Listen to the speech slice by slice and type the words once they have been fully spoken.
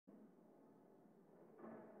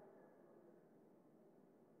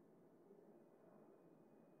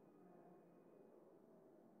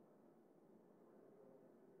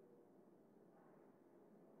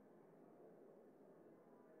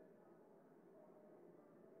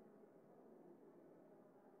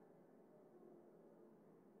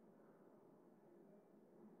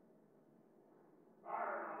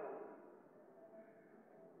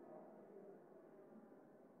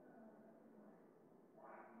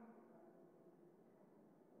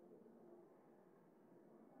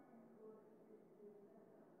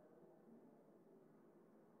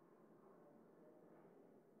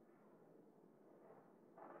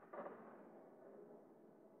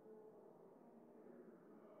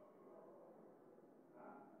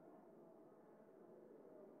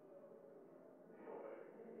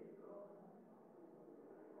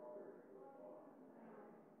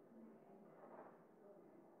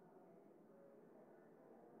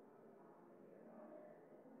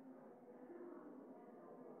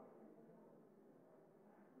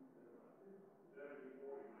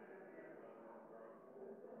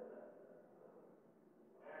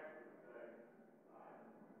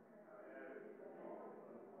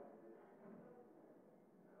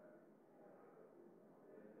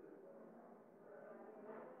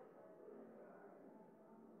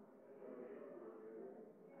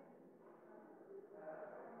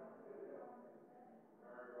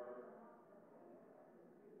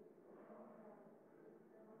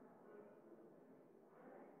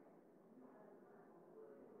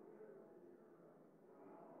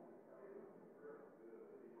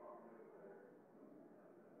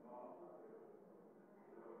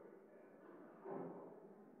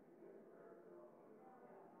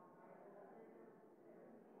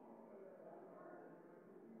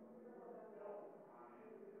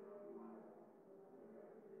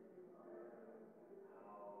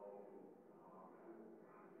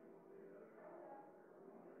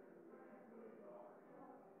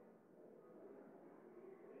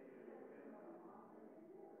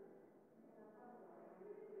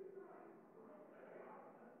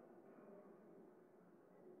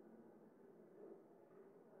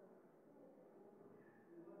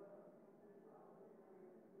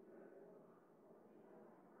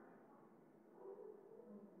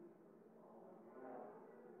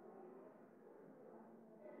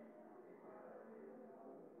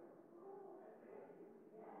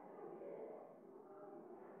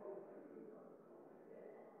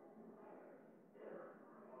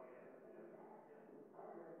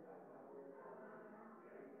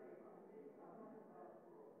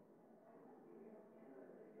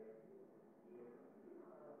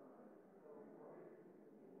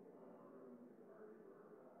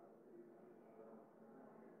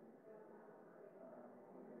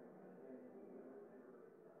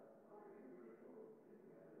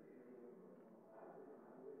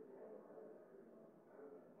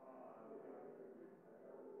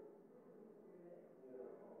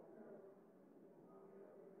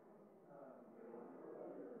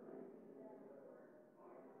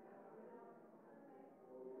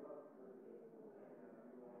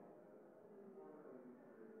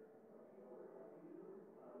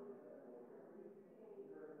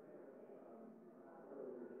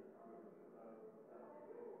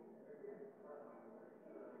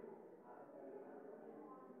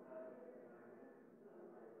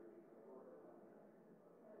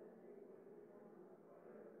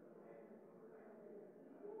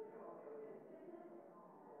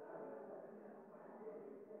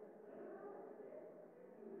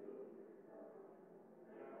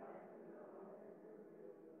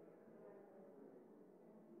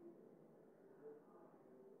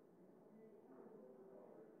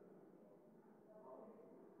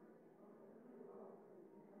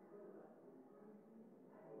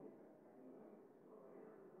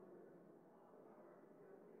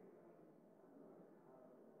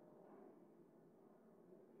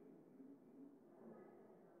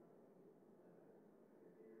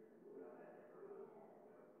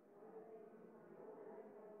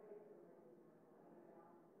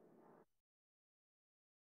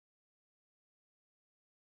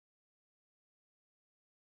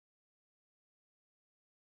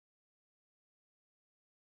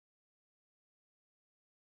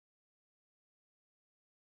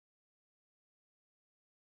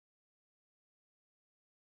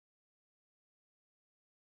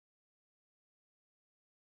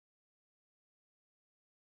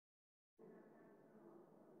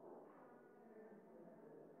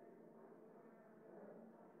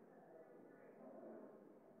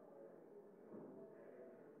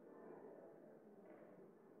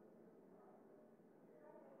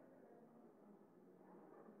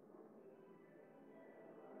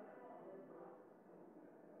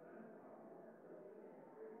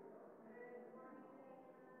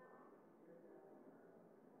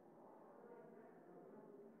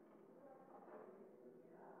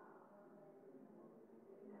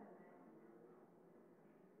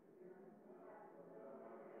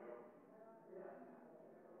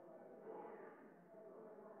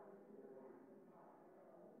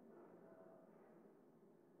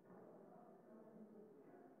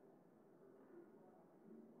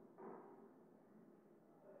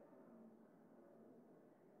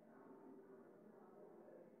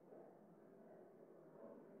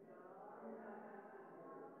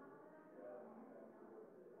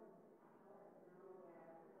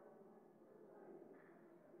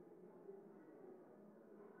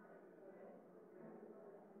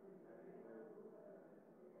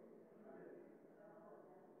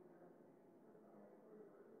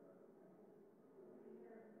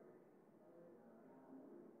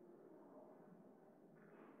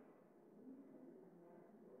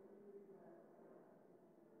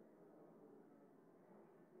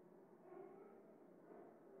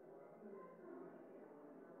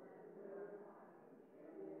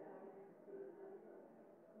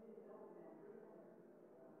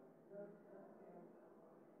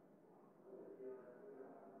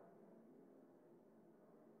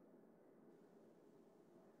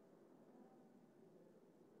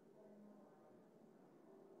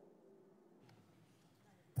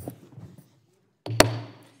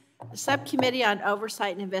The Subcommittee on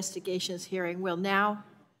Oversight and Investigations hearing will now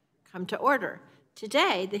come to order.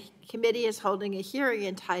 Today, the committee is holding a hearing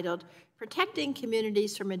entitled Protecting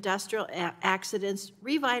Communities from Industrial Accidents,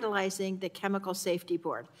 Revitalizing the Chemical Safety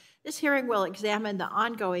Board. This hearing will examine the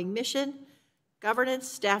ongoing mission, governance,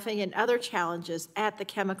 staffing, and other challenges at the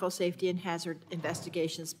Chemical Safety and Hazard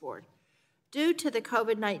Investigations Board. Due to the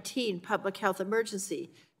COVID-19 public health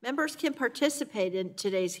emergency, members can participate in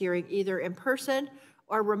today's hearing either in person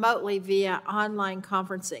or remotely via online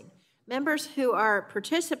conferencing. Members who are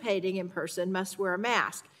participating in person must wear a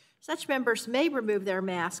mask. Such members may remove their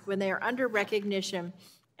mask when they are under recognition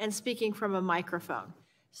and speaking from a microphone.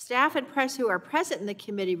 Staff and press who are present in the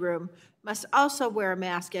committee room must also wear a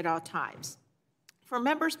mask at all times. For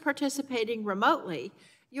members participating remotely,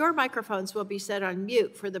 your microphones will be set on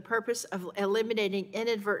mute for the purpose of eliminating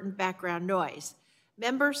inadvertent background noise.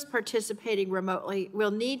 Members participating remotely will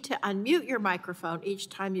need to unmute your microphone each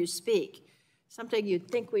time you speak, something you'd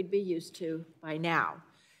think we'd be used to by now.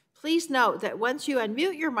 Please note that once you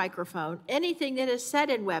unmute your microphone, anything that is said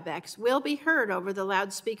in WebEx will be heard over the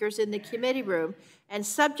loudspeakers in the committee room and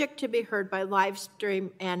subject to be heard by live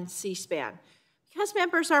stream and C-SPAN. Because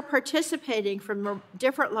members are participating from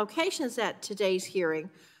different locations at today's hearing,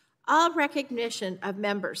 all recognition of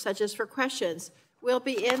members, such as for questions, will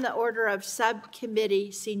be in the order of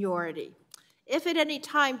subcommittee seniority. If at any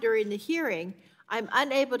time during the hearing I'm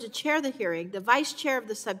unable to chair the hearing, the vice chair of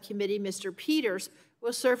the subcommittee, Mr. Peters,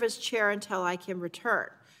 will serve as chair until I can return.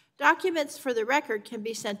 Documents for the record can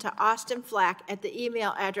be sent to Austin Flack at the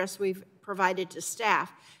email address we've provided to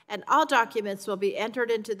staff, and all documents will be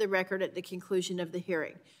entered into the record at the conclusion of the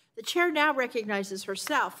hearing. The chair now recognizes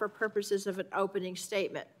herself for purposes of an opening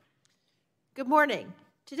statement. Good morning.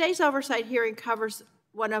 Today's oversight hearing covers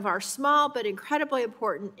one of our small but incredibly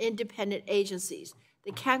important independent agencies,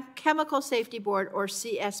 the Chemical Safety Board, or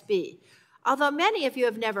CSB. Although many of you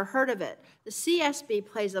have never heard of it, the CSB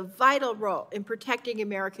plays a vital role in protecting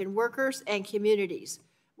American workers and communities.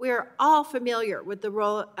 We are all familiar with the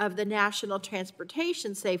role of the National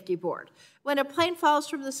Transportation Safety Board. When a plane falls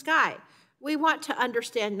from the sky, we want to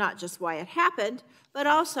understand not just why it happened, but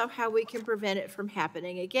also how we can prevent it from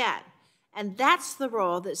happening again. And that's the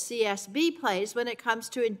role that CSB plays when it comes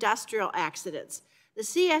to industrial accidents. The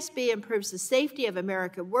CSB improves the safety of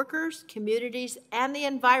American workers, communities, and the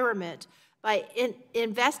environment by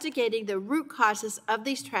investigating the root causes of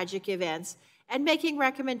these tragic events and making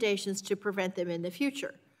recommendations to prevent them in the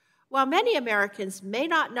future. While many Americans may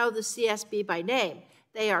not know the CSB by name,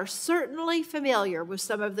 they are certainly familiar with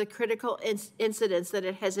some of the critical incidents that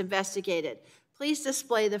it has investigated. Please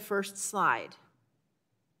display the first slide.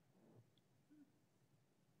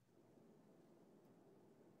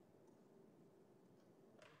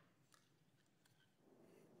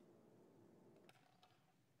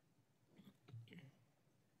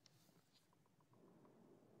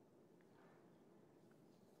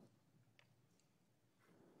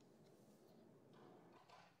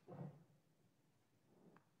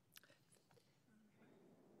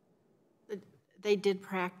 They did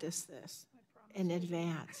practice this in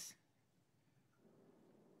advance.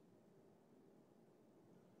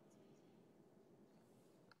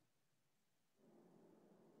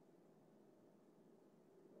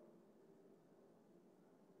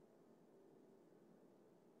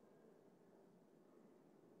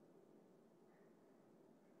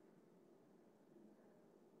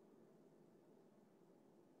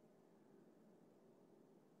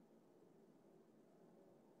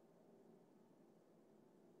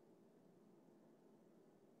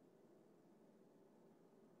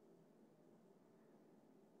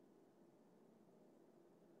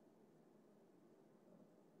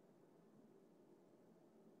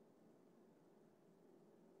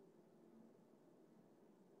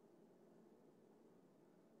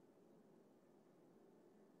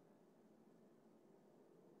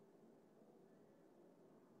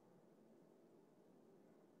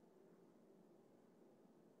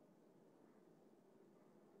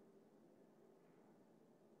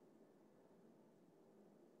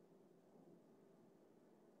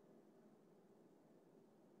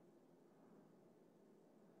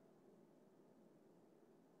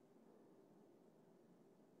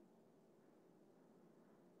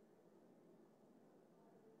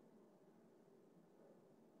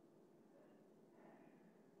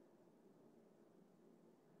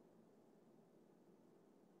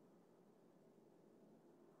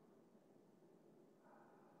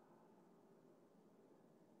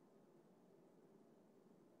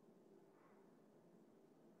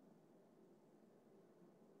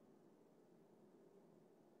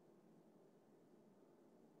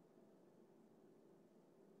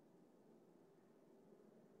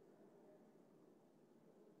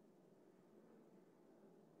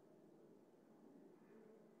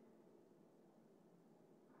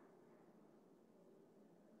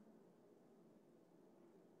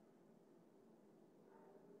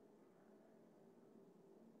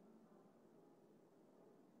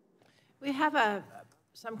 We have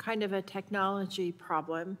some kind of a technology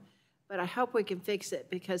problem, but I hope we can fix it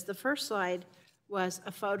because the first slide was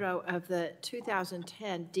a photo of the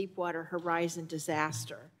 2010 Deepwater Horizon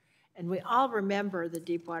disaster. And we all remember the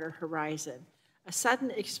Deepwater Horizon, a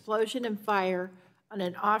sudden explosion and fire on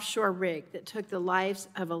an offshore rig that took the lives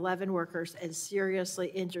of 11 workers and seriously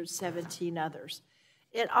injured 17 others.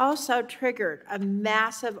 It also triggered a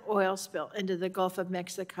massive oil spill into the Gulf of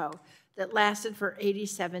Mexico that lasted for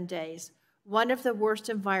 87 days, one of the worst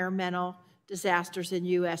environmental disasters in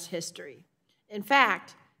U.S. history. In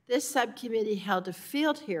fact, this subcommittee held a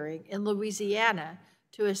field hearing in Louisiana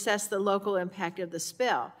to assess the local impact of the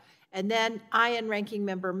spill, and then I and Ranking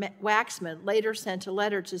Member Waxman later sent a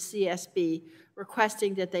letter to CSB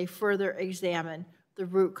requesting that they further examine the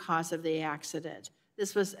root cause of the accident.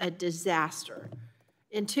 This was a disaster.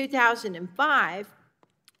 In 2005,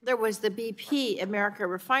 there was the BP America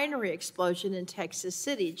refinery explosion in Texas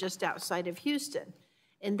City, just outside of Houston.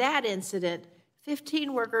 In that incident,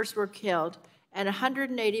 15 workers were killed and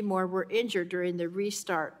 180 more were injured during the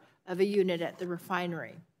restart of a unit at the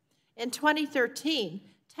refinery. In 2013,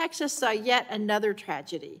 Texas saw yet another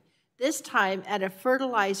tragedy, this time at a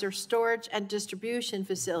fertilizer storage and distribution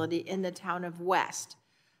facility in the town of West.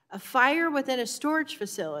 A fire within a storage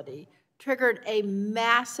facility triggered a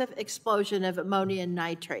massive explosion of ammonium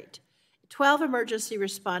nitrate. 12 emergency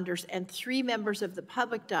responders and 3 members of the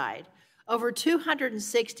public died. Over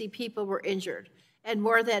 260 people were injured, and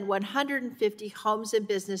more than 150 homes and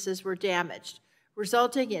businesses were damaged,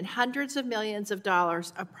 resulting in hundreds of millions of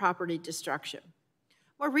dollars of property destruction.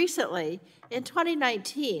 More recently, in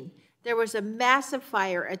 2019, there was a massive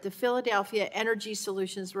fire at the Philadelphia Energy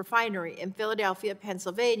Solutions refinery in Philadelphia,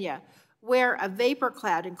 Pennsylvania, where a vapor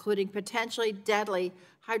cloud, including potentially deadly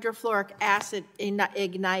hydrofluoric acid,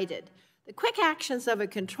 ignited. The quick actions of a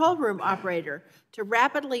control room operator to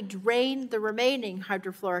rapidly drain the remaining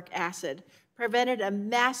hydrofluoric acid prevented a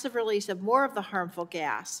massive release of more of the harmful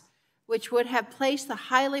gas, which would have placed the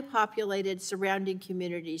highly populated surrounding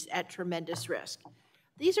communities at tremendous risk.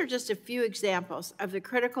 These are just a few examples of the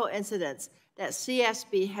critical incidents that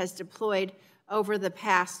CSB has deployed over the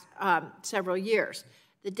past several years.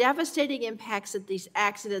 The devastating impacts that these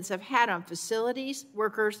accidents have had on facilities,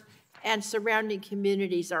 workers, and surrounding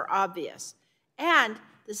communities are obvious. And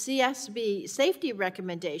the CSB safety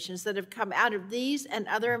recommendations that have come out of these and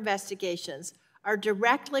other investigations are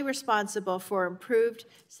directly responsible for improved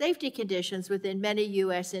safety conditions within many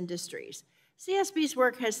U.S. industries. CSB's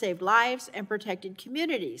work has saved lives and protected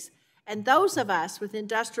communities, and those of us with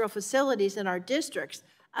industrial facilities in our districts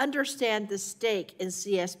understand the stake in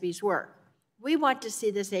CSB's work. We want to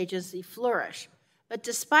see this agency flourish, but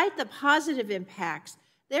despite the positive impacts,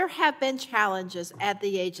 there have been challenges at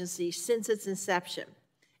the agency since its inception.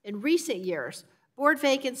 In recent years, board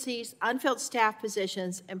vacancies, unfilled staff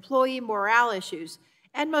positions, employee morale issues,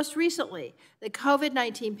 and most recently, the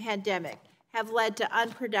COVID-19 pandemic have led to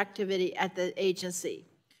unproductivity at the agency.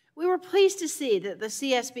 We were pleased to see that the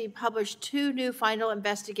CSB published 2 new final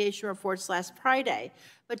investigation reports last Friday,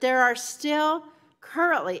 but there are still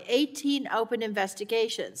currently 18 open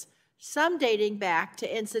investigations, some dating back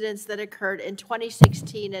to incidents that occurred in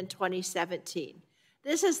 2016 and 2017.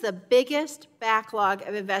 This is the biggest backlog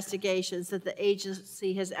of investigations that the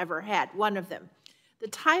agency has ever had, one of them. The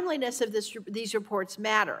timeliness of these reports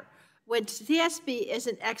matter. When CSB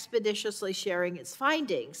isn't expeditiously sharing its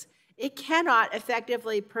findings, it cannot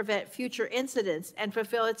effectively prevent future incidents and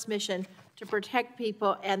fulfill its mission to protect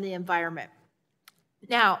people and the environment.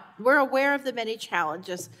 Now, we're aware of the many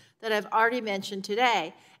challenges that I've already mentioned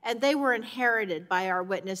today, and they were inherited by our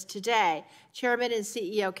witness today, Chairman and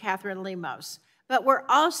CEO Catherine Lemos. But we're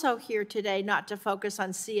also here today not to focus on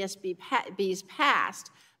CSB's past,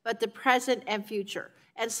 but the present and future.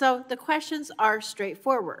 And so the questions are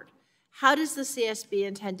straightforward. How does the CSB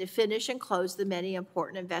intend to finish and close the many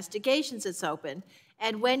important investigations it's open?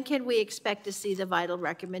 And when can we expect to see the vital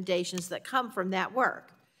recommendations that come from that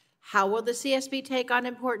work? How will the CSB take on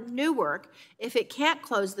important new work if it can't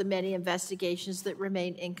close the many investigations that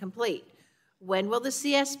remain incomplete? When will the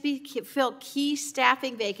CSB fill key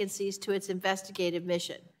staffing vacancies to its investigative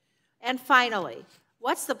mission? And finally,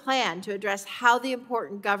 what's the plan to address how the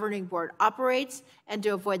important governing board operates and to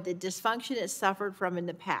avoid the dysfunction it suffered from in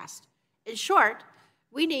the past? In short,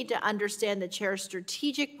 we need to understand the chair's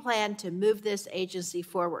strategic plan to move this agency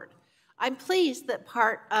forward. I'm pleased that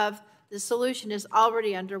part of the solution is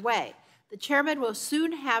already underway. The chairman will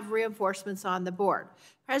soon have reinforcements on the board.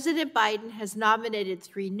 President Biden has nominated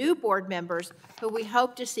 3 new board members who we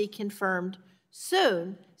hope to see confirmed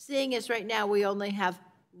soon, seeing as right now we only have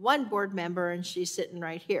 1 board member and she's sitting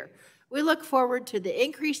right here. We look forward to the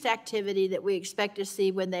increased activity that we expect to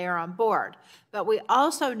see when they are on board, but we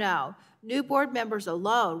also know new board members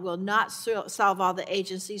alone will not solve all the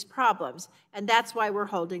agency's problems, and that's why we're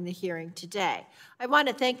holding the hearing today. I want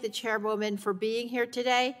to thank the chairwoman for being here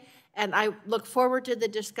today, and I look forward to the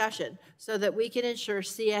discussion so that we can ensure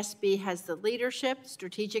CSB has the leadership,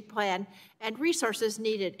 strategic plan, and resources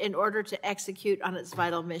needed in order to execute on its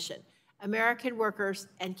vital mission. American workers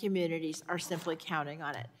and communities are simply counting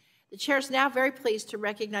on it. The chair is now very pleased to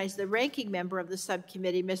recognize the ranking member of the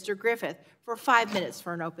subcommittee, Mr. Griffith, for 5 minutes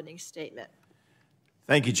for an opening statement.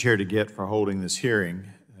 Thank you, Chair DeGette, for holding this hearing.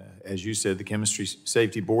 As you said, the Chemistry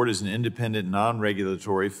Safety Board is an independent,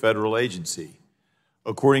 non-regulatory federal agency.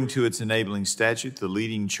 According to its enabling statute, the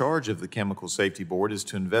leading charge of the Chemical Safety Board is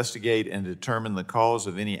to investigate and determine the cause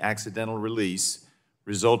of any accidental release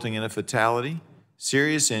resulting in a fatality,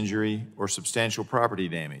 serious injury, or substantial property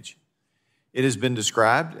damage. It has been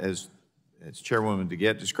described, as Chairwoman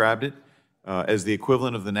DeGette described it, as the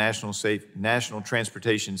equivalent of the National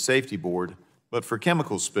Transportation Safety Board, but for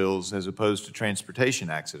chemical spills as opposed to transportation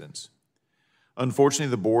accidents.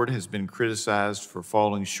 Unfortunately, the board has been criticized for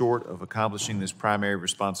falling short of accomplishing this primary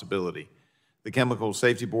responsibility. The Chemical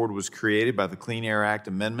Safety Board was created by the Clean Air Act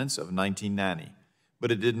amendments of 1990,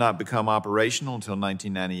 but it did not become operational until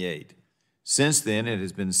 1998. Since then, it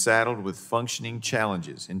has been saddled with functioning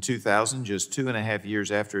challenges. In 2000, just 2.5 years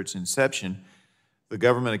after its inception, the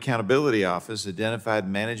Government Accountability Office identified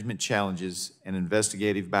management challenges and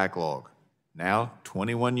investigative backlog. Now,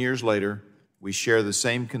 21 years later, we share the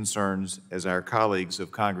same concerns as our colleagues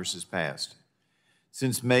of Congress's past.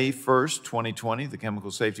 Since May 1st, 2020, the Chemical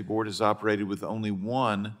Safety Board has operated with only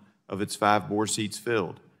one of its 5 board seats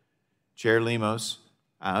filled. Chair Lemos,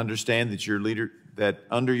 I understand that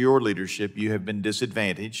under your leadership, you have been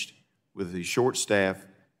disadvantaged with a short staff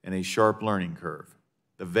and a sharp learning curve.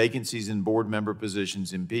 The vacancies in board member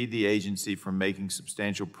positions impede the agency from making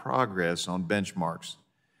substantial progress on benchmarks.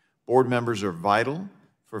 Board members are vital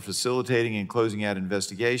for facilitating and closing out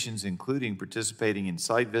investigations, including participating in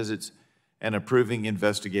site visits and approving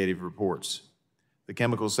investigative reports. The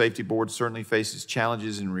Chemical Safety Board certainly faces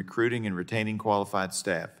challenges in recruiting and retaining qualified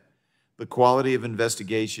staff. The quality of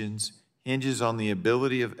investigations hinges on the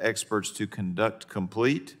ability of experts to conduct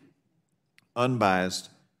complete,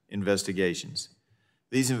 unbiased investigations.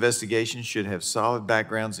 These investigations should have solid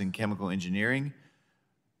backgrounds in chemical engineering.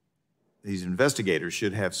 These investigators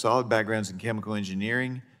should have solid backgrounds in chemical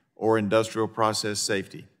engineering or industrial process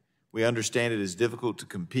safety. We understand it is difficult to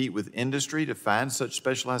compete with industry to find such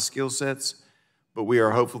specialized skill sets, but we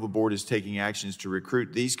are hopeful the board is taking actions to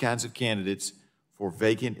recruit these kinds of candidates for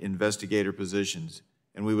vacant investigator positions,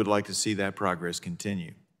 and we would like to see that progress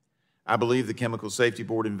continue. I believe the Chemical Safety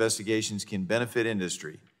Board investigations can benefit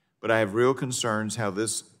industry, but I have real concerns how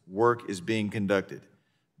this work is being conducted.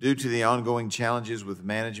 Due to the ongoing challenges with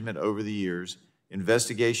management over the years,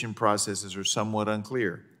 investigation processes are somewhat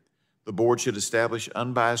unclear. The board should establish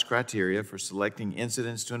unbiased criteria for selecting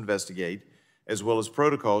incidents to investigate, as well as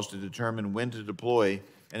protocols to determine when to deploy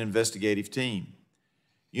an investigative team.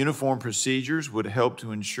 Uniform procedures would help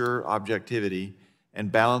to ensure objectivity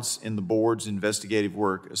and balance in the board's investigative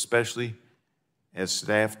work, especially as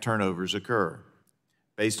staff turnovers occur.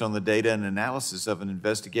 Based on the data and analysis of an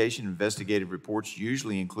investigation, investigative reports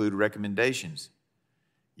usually include recommendations.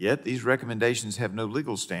 Yet these recommendations have no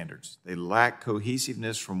legal standards. They lack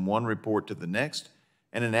cohesiveness from one report to the next,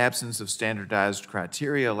 and an absence of standardized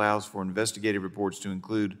criteria allows for investigative reports to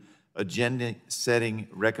include agenda-setting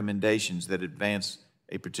recommendations that advance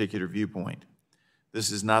a particular viewpoint.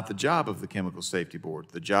 This is not the job of the Chemical Safety Board.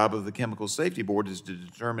 The job of the Chemical Safety Board is to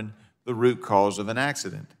determine the root cause of an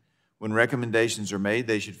accident. When recommendations are made,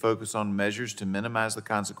 they should focus on measures to minimize the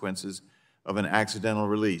consequences of an accidental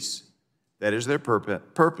release. That is their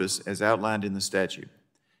purpose as outlined in the statute.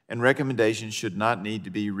 And recommendations should not need to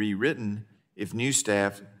be rewritten if new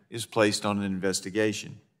staff is placed on an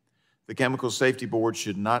investigation. The Chemical Safety Board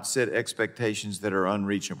should not set expectations that are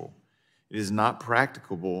unreachable. It is not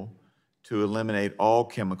practicable to eliminate all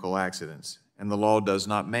chemical accidents, and the law does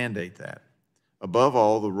not mandate that. Above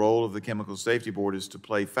all, the role of the Chemical Safety Board is to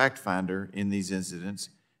play fact finder in these incidents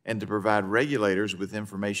and to provide regulators with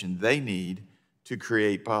information they need to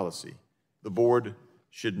create policy. The board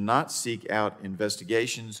should not seek out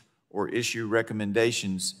investigations or issue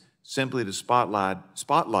recommendations simply to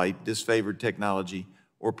spotlight disfavored technology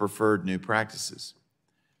or preferred new practices.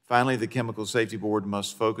 Finally, the Chemical Safety Board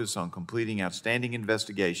must focus on completing outstanding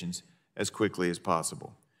investigations as quickly as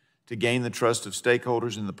possible. To gain the trust of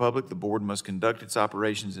stakeholders and the public, the board must conduct its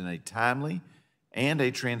operations in a timely and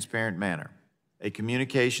a transparent manner. A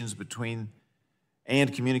communications between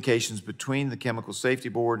and communications between the Chemical Safety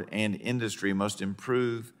Board and industry must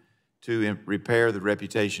improve to repair the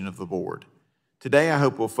reputation of the board. Today, I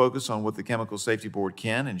hope we'll focus on what the Chemical Safety Board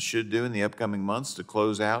can and should do in the upcoming months to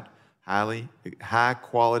close out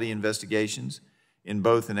high-quality investigations in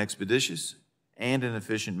both an expeditious and an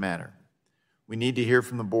efficient manner. We need to hear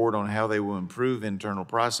from the board on how they will improve internal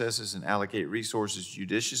processes and allocate resources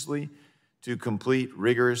judiciously to complete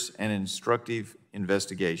rigorous and instructive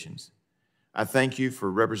investigations. I thank you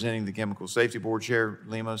for representing the Chemical Safety Board, Chair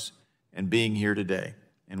Lemos, and being here today,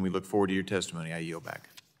 and we look forward to your testimony. I yield back.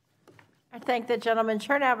 I thank the gentleman.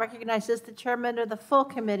 Chair now recognizes the chairman of the full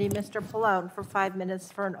committee, Mr. Pallone, for 5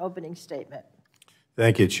 minutes for an opening statement.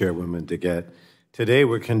 Thank you, Chairwoman DeGette. Today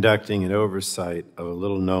we're conducting an oversight of a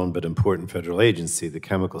little-known but important federal agency, the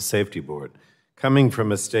Chemical Safety Board. Coming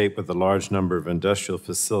from a state with a large number of industrial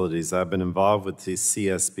facilities, I've been involved with the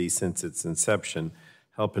CSB since its inception,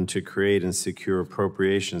 helping to create and secure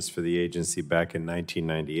appropriations for the agency back in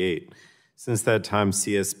 1998. Since that time,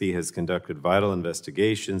 CSB has conducted vital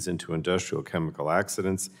investigations into industrial chemical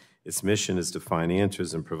accidents. Its mission is to find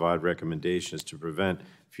answers and provide recommendations to prevent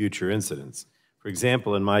future incidents. For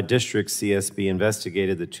example, in my district, CSB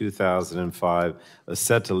investigated the 2005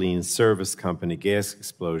 acetylene service company gas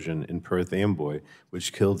explosion in Perth Amboy,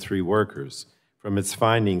 which killed 3 workers. From its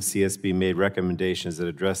findings, CSB made recommendations that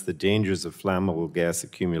address the dangers of flammable gas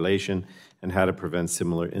accumulation and how to prevent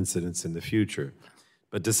similar incidents in the future.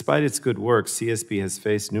 But despite its good work, CSB has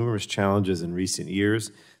faced numerous challenges in recent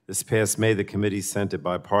years. This past May, the committee sent a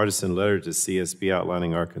bipartisan letter to CSB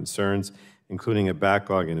outlining our concerns, including a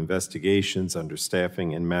backlog in investigations,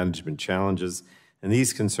 understaffing, and management challenges. And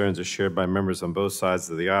these concerns are shared by members on both sides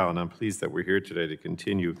of the aisle, and I'm pleased that we're here today to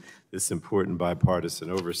continue this important bipartisan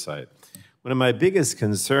oversight. One of my biggest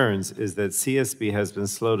concerns is that CSB has been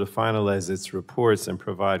slow to finalize its reports and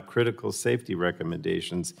provide critical safety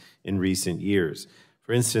recommendations in recent years.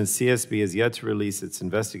 For instance, CSB has yet to release its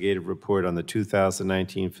investigative report on the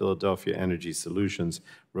 2019 Philadelphia Energy Solutions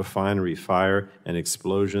refinery fire and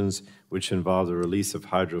explosions, which involved the release of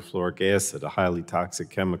hydrofluoric acid, a highly toxic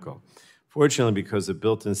chemical. Fortunately, because of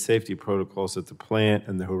built-in safety protocols at the plant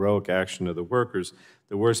and the heroic action of the workers,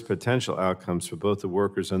 the worst potential outcomes for both the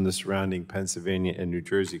workers and the surrounding Pennsylvania and New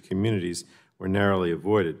Jersey communities were narrowly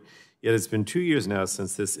avoided. Yet it's been 2 years now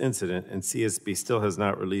since this incident, and CSB still has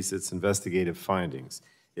not released its investigative findings.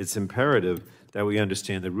 It's imperative that we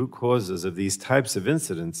understand the root causes of these types of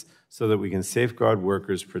incidents so that we can safeguard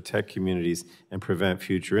workers, protect communities, and prevent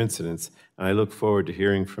future incidents. And I look forward to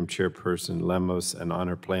hearing from Chairperson Lemos and on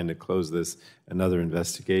her plan to close this and other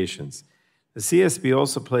investigations. The CSB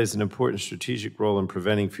also plays an important strategic role in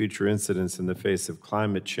preventing future incidents in the face of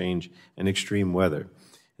climate change and extreme weather.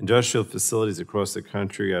 Industrial facilities across the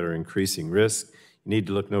country are at increasing risk. You need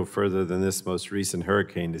to look no further than this most recent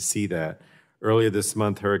hurricane to see that. Earlier this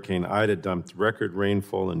month, Hurricane Ida dumped record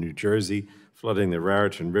rainfall in New Jersey, flooding the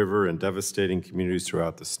Raritan River and devastating communities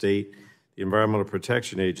throughout the state. The Environmental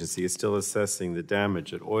Protection Agency is still assessing the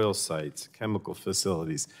damage at oil sites, chemical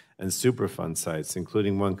facilities, and Superfund sites,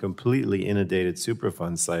 including one completely inundated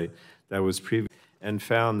Superfund site that was previously and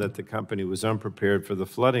found that the company was unprepared for the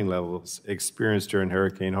flooding levels experienced during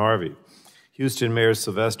Hurricane Harvey. Houston Mayor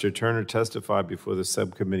Sylvester Turner testified before the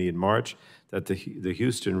subcommittee in March that the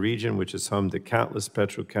Houston region, which is home to countless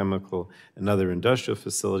petrochemical and other industrial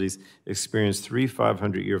facilities, experienced 3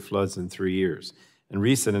 500-year floods in 3 years. And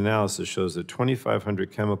recent analysis shows that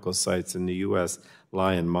 2,500 chemical sites in the U.S.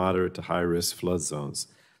 lie in moderate to high-risk flood zones.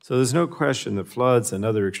 So there's no question that floods and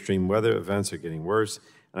other extreme weather events are getting worse,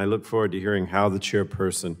 and I look forward to hearing how the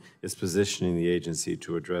chairperson is positioning the agency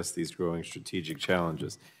to address these growing strategic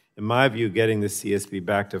challenges. In my view, getting the CSB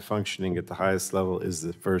back to functioning at the highest level is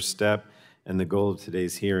the first step, and the goal of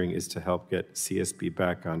today's hearing is to help get CSB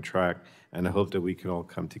back on track, and I hope that we can all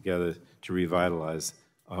come together to revitalize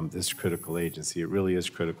this critical agency. It really is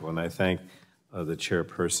critical, and I thank the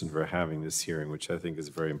chairperson for having this hearing, which I think is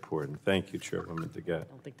very important. Thank you, Chairwoman DeGette.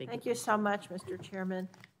 Thank you so much, Mr. Chairman.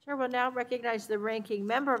 Chair will now recognize the ranking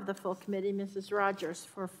member of the full committee, Mrs. Rodgers,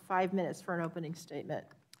 for 5 minutes for an opening statement.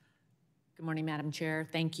 Good morning, Madam Chair.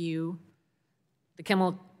 Thank you. The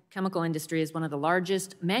chemical industry is one of the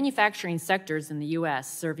largest manufacturing sectors in the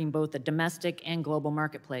U.S., serving both the domestic and global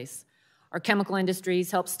marketplace. Our chemical industries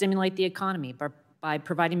help stimulate the economy by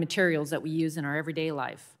providing materials that we use in our everyday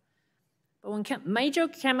life. But when major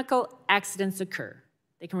chemical accidents occur,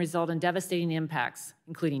 they can result in devastating impacts,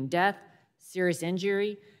 including death, serious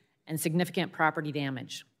injury, and significant property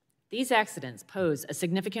damage. These accidents pose a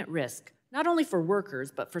significant risk, not only for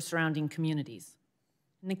workers, but for surrounding communities.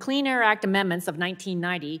 In the Clean Air Act amendments of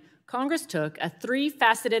 1990, Congress took a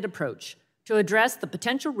 3-faceted approach to address the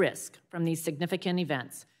potential risk from these significant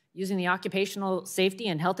events using the Occupational Safety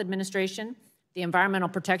and Health Administration, the Environmental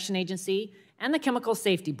Protection Agency, and the Chemical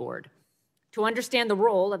Safety Board. To understand the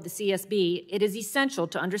role of the CSB, it is essential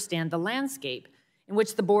to understand the landscape in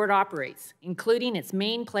which the board operates, including its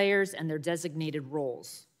main players and their designated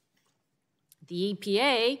roles. The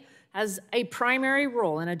EPA has a primary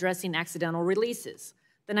role in addressing accidental releases.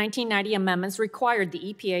 The 1990 amendments required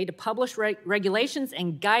the EPA to publish regulations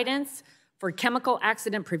and guidance for chemical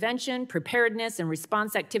accident prevention, preparedness, and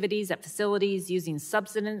response activities at facilities using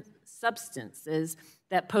substances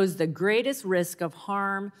that pose the greatest risk of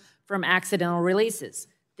harm from accidental releases.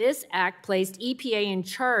 This act placed EPA in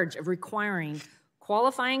charge of requiring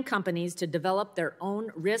qualifying companies to develop their own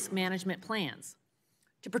risk management plans.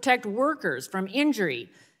 To protect workers from injury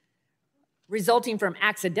resulting from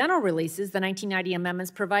accidental releases, the 1990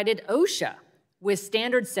 amendments provided OSHA with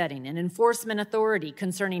standard setting and enforcement authority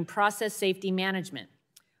concerning process safety management.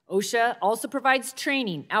 OSHA also provides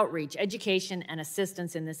training, outreach, education, and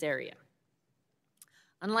assistance in this area.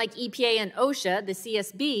 Unlike EPA and OSHA, the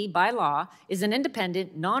CSB, by law, is an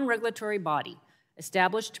independent, non-regulatory body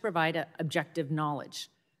established to provide objective knowledge.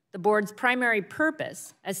 The board's primary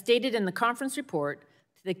purpose, as stated in the conference report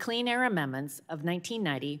to the Clean Air Amendments of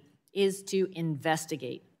 1990, is to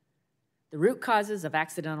investigate the root causes of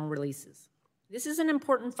accidental releases. This is an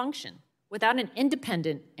important function. Without an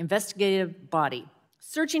independent investigative body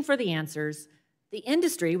searching for the answers, the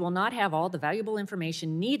industry will not have all the valuable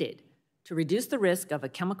information needed to reduce the risk of a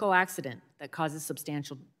chemical accident that causes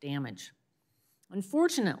substantial damage.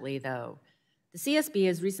 Unfortunately, though, the CSB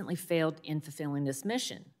has recently failed in fulfilling this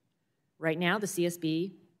mission. Right now, the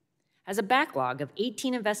CSB has a backlog of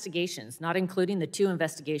 18 investigations, not including the 2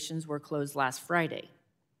 investigations were closed last Friday,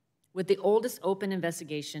 with the oldest open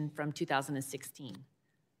investigation from 2016.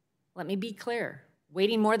 Let me be clear.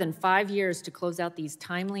 Waiting more than 5 years to close out these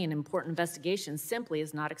timely and important investigations simply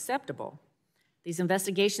is not acceptable. These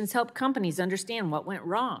investigations help companies understand what went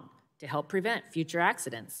wrong to help prevent future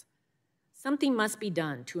accidents. Something must be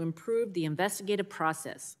done to improve the investigative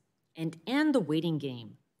process and end the waiting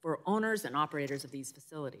game for owners and operators of these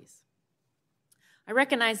facilities. I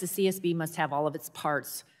recognize the CSB must have all of its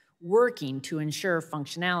parts working to ensure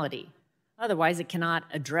functionality. Otherwise, it cannot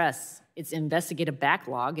address its investigative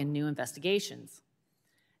backlog and new investigations.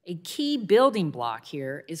 A key building block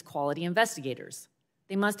here is quality investigators.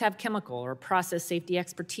 They must have chemical or process safety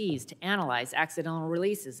expertise to analyze accidental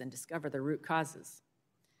releases and discover the root causes.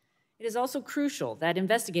 It is also crucial that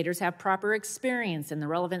investigators have proper experience and the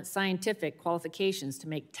relevant scientific qualifications to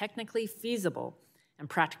make technically feasible and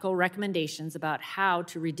practical recommendations about how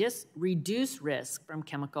to reduce risk from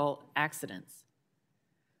chemical accidents.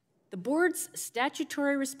 The board's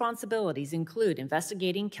statutory responsibilities include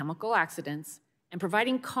investigating chemical accidents and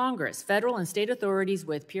providing Congress, federal, and state authorities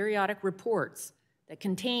with periodic reports that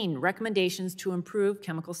contain recommendations to improve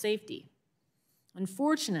chemical safety.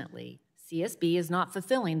 Unfortunately, CSB is not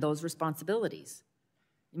fulfilling those responsibilities.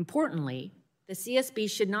 Importantly, the CSB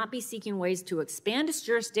should not be seeking ways to expand its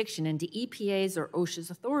jurisdiction into EPA's or OSHA's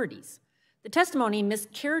authorities. The testimony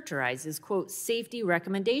mischaracterizes, quote, safety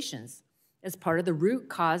recommendations as part of the root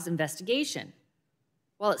cause investigation.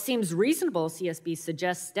 While it seems reasonable CSB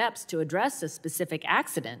suggests steps to address a specific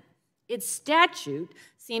accident, its statute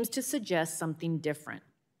seems to suggest something different.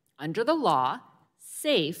 Under the law,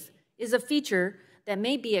 SAFE is a feature that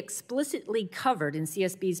may be explicitly covered in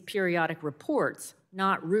CSB's periodic reports,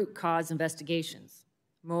 not root cause investigations.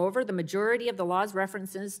 Moreover, the majority of the law's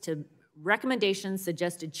references to recommendations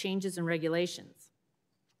suggested changes in regulations.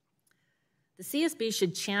 The CSB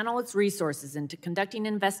should channel its resources into conducting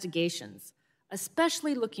investigations,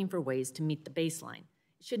 especially looking for ways to meet the baseline.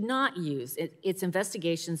 It should not use its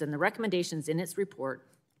investigations and the recommendations in its report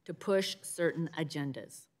to push certain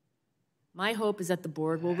agendas. My hope is that the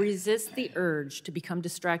board will resist the urge to become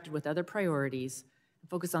distracted with other priorities and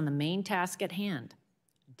focus on the main task at hand,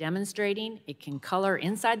 demonstrating it can color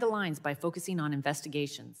inside the lines by focusing on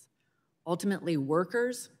investigations. Ultimately,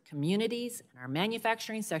 workers, communities, and our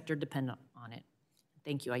manufacturing sector depend on it.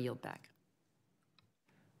 Thank you. I yield back.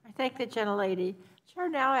 I thank the gentlelady. Chair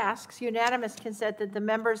now asks unanimous consent that the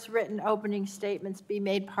members' written opening statements be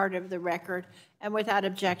made part of the record, and without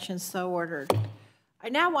objection, so ordered. I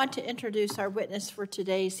now want to introduce our witness for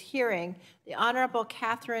today's hearing, the Honorable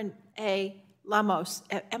Catherine A. Lemos.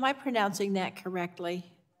 Am I pronouncing that correctly?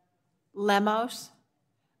 Lemos?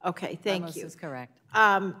 Okay, thank you. Lemos is correct.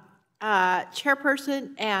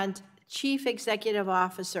 Chairperson and Chief Executive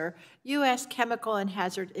Officer, U.S. Chemical and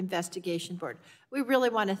Hazard Investigation Board. We really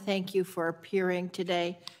want to thank you for appearing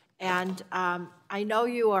today. And I know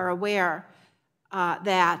you are aware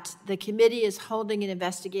that the committee is holding an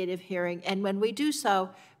investigative hearing, and when we do so,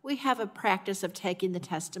 we have a practice of taking the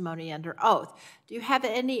testimony under oath. Do you have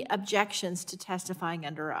any objections to testifying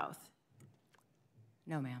under oath?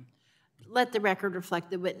 No, ma'am. Let the record reflect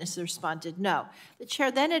the witness responded no. The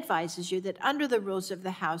chair then advises you that under the rules of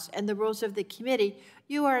the House and the rules of the committee,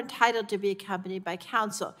 you are entitled to be accompanied by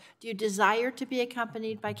counsel. Do you desire to be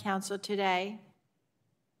accompanied by counsel today?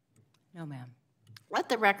 No, ma'am. Let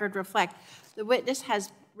the record reflect the witness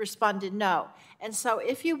has responded no. And so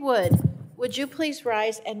if you would you please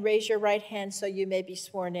rise and raise your right hand so you may be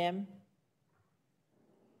sworn in?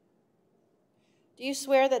 Do you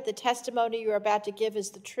swear that the testimony you are about to give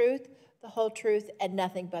is the truth, the whole truth, and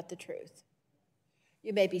nothing but the truth?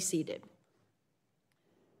 You may be seated.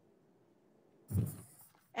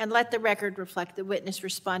 And let the record reflect the witness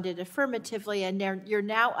responded affirmatively, and you're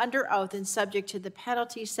now under oath and subject to the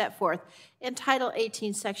penalties set forth in Title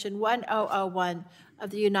 18, Section 1001 of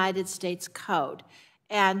the United States Code.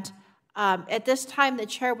 And at this time, the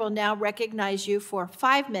chair will now recognize you for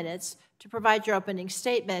 5 minutes to provide your opening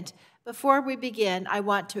statement. Before we begin, I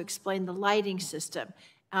want to explain the lighting system.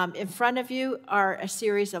 In front of you are a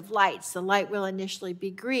series of lights. The light will initially be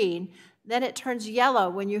green, then it turns yellow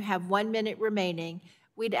when you have 1 minute remaining.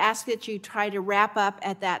 We'd ask that you try to wrap up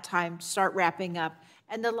at that time, start wrapping up,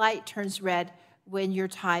 and the light turns red when your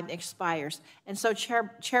time expires. And so,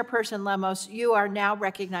 Chairperson Lemos, you are now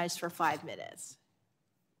recognized for 5 minutes.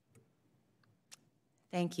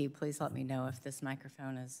 Thank you. Please let me know if this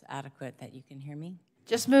microphone is adequate, that you can hear me.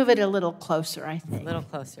 Just move it a little closer, I think. A little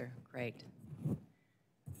closer. Great.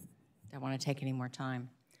 Don't want to take any more time.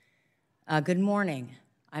 Good morning.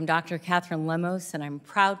 I'm Dr. Catherine Lemos, and I'm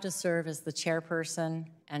proud to serve as the chairperson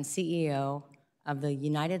and CEO of the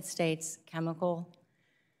United States Chemical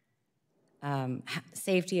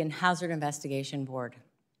Safety and Hazard Investigation Board,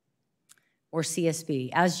 or CSB.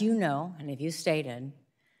 As you know, and if you stated,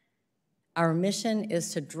 our mission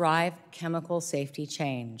is to drive chemical safety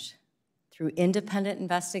change through independent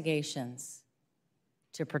investigations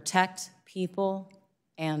to protect people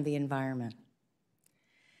and the environment.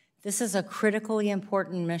 This is a critically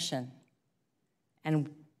important mission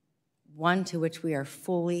and one to which we are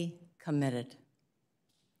fully committed.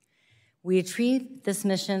 We achieve this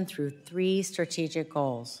mission through 3 strategic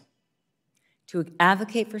goals: to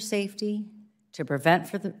advocate for safety, to prevent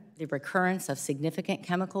for the recurrence of significant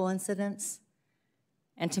chemical incidents,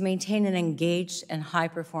 and to maintain an engaged and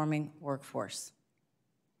high-performing workforce.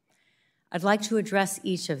 I'd like to address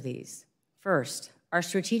each of these. First, our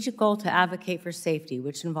strategic goal to advocate for safety,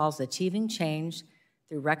 which involves achieving change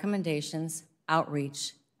through recommendations,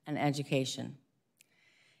 outreach, and education.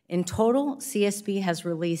 In total, CSB has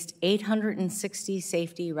released 860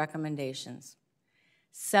 safety recommendations.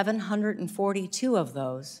 742 of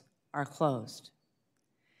those are closed.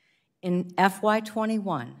 In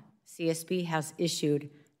FY21, CSB has issued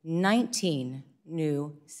 19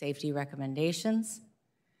 new safety recommendations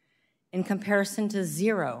in comparison to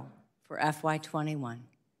 0 for FY21.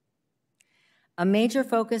 A major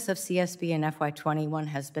focus of CSB in FY21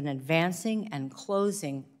 has been advancing and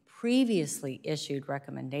closing previously issued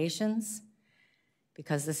recommendations,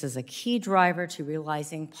 because this is a key driver to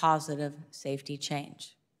realizing positive safety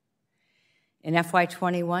change. In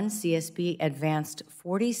FY21, CSB advanced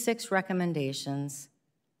 46 recommendations,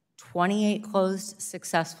 28 closed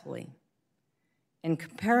successfully. In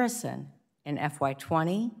comparison, in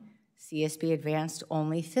FY20, CSB advanced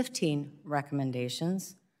only 15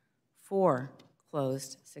 recommendations, 4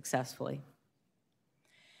 closed successfully.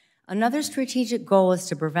 Another strategic goal is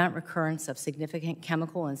to prevent recurrence of significant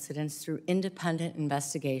chemical incidents through independent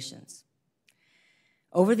investigations.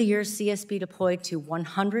 Over the years, CSB deployed to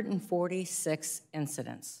 146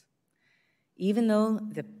 incidents.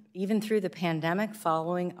 Even through the pandemic,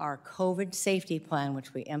 following our COVID safety plan,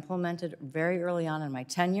 which we implemented very early on in my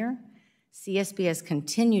tenure, CSB has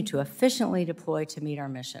continued to efficiently deploy to meet our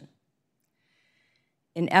mission.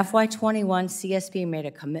 In FY21, CSB made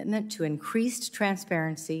a commitment to increased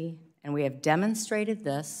transparency, and we have demonstrated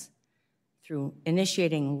this through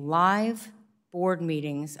initiating live board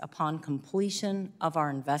meetings upon completion of our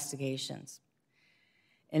investigations.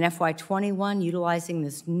 In FY21, utilizing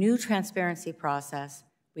this new transparency process,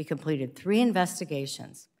 we completed 3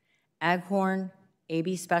 investigations: Aghorn,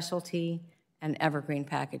 AB Specialty, and Evergreen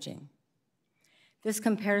Packaging. This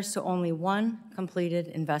compares to only 1 completed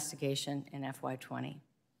investigation in FY20.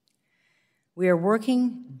 We are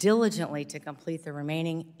working diligently to complete the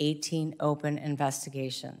remaining 18 open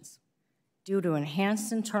investigations. Due to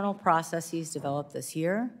enhanced internal processes developed this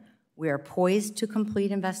year, we are poised to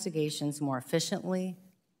complete investigations more efficiently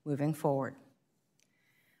moving forward.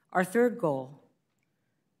 Our third goal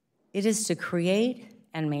It is to create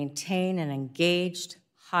and maintain an engaged,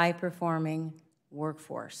 high-performing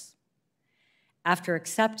workforce. After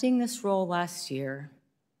accepting this role last year,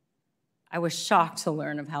 I was shocked to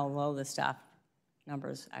learn of how low the staff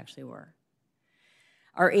numbers actually were.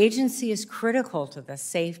 Our agency is critical to the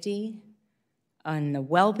safety and the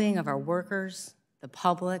well-being of our workers, the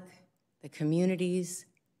public, the communities,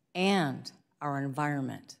 and our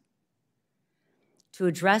environment. To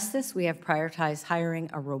address this, we have prioritized hiring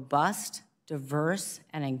a robust, diverse,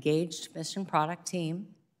 and engaged mission product team.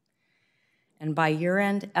 And by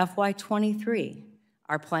year-end FY23,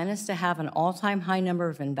 our plan is to have an all-time high number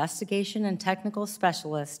of investigation and technical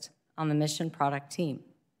specialists on the mission product team.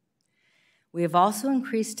 We have also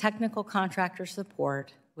increased technical contractor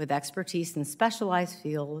support with expertise in specialized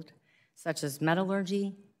fields such as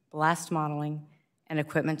metallurgy, blast modeling, and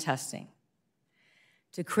equipment testing.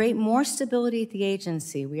 To create more stability at the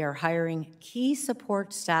agency, we are hiring key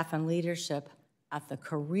support staff and leadership at the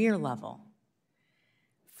career level.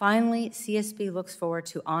 Finally, CSB looks forward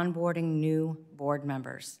to onboarding new board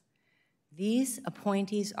members. These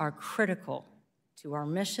appointees are critical to our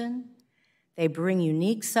mission. They bring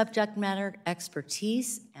unique subject matter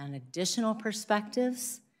expertise and additional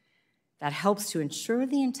perspectives that helps to ensure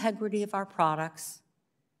the integrity of our products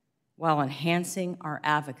while enhancing our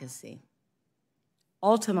advocacy.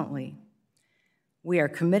 Ultimately, we are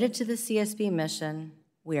committed to the CSB mission,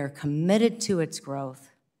 we are committed to its growth,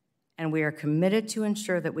 and we are committed to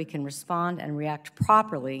ensure that we can respond and react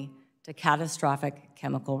properly to catastrophic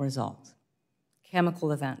chemical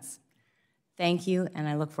events. Thank you, and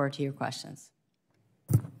I look forward to your questions.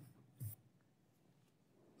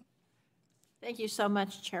 Thank you so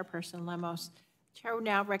much, Chairperson Lemos. Chair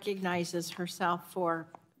now recognizes herself for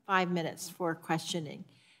 5 minutes for questioning.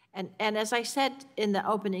 And as I said in the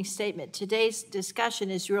opening statement, today's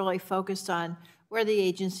discussion is really focused on where the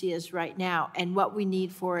agency is right now and what we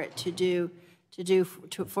need for it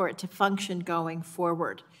for it to function going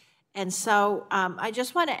forward. And so I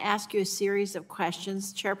just want to ask you a series of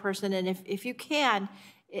questions, Chairperson, and if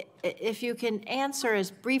you can answer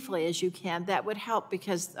as briefly as you can, that would help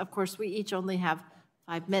because, of course, we each only have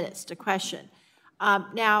 5 minutes to question.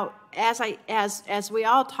 Now, as we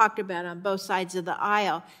all talked about on both sides of the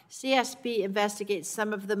aisle, CSB investigates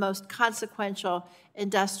some of the most consequential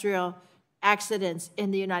industrial accidents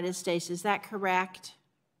in the United States. Is that correct?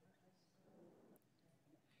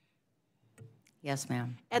 Yes,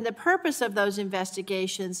 ma'am. And the purpose of those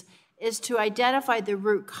investigations is to identify the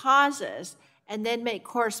root causes and then make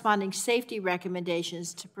corresponding safety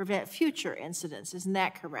recommendations to prevent future incidents. Isn't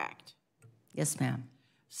that correct? Yes, ma'am.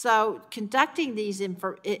 So conducting these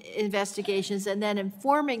investigations and then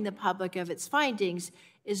informing the public of its findings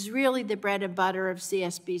is really the bread and butter of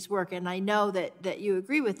CSB's work, and I know that you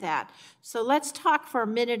agree with that. So let's talk for a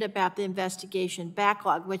minute about the investigation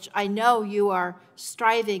backlog, which I know you are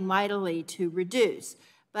striving mightily to reduce.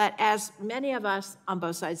 But as many of us on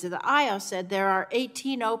both sides of the aisle said, there are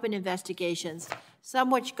 18 open investigations,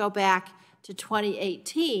 some which go back to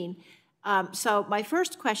 2018. So my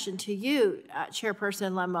first question to you,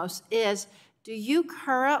 Chairperson Lemos, is do you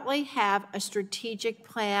currently have a strategic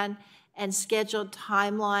plan and scheduled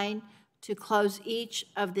timeline to close each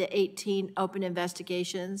of the 18 open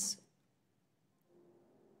investigations?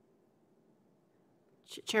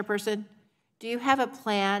 Chairperson, do you have a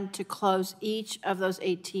plan to close each of those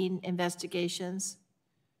 18 investigations?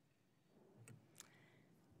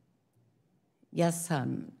 Yes,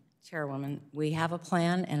 Chairwoman, we have a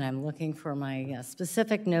plan, and I'm looking for my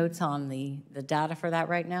specific notes on the data for that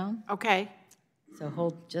right now. Okay. So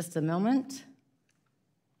hold just a moment.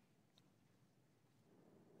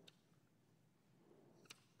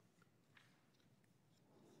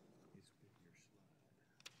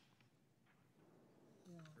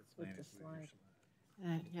 With the slide.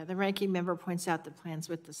 Yeah, the ranking member points out the plans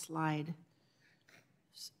with the slide.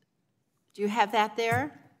 Do you have that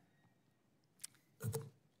there?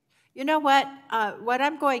 You know what? What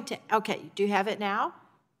I'm going to, okay, do you have it now?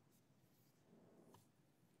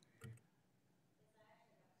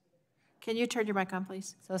 Can you turn your mic on,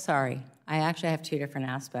 please? So sorry. I actually have two different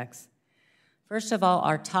aspects. First of all,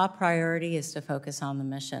 our top priority is to focus on the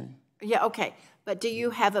mission. Yeah, okay. But do you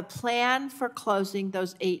have a plan for closing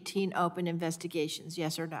those 18 open investigations,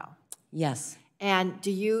 yes or no? Yes. And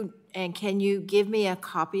can you give me a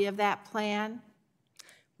copy of that plan?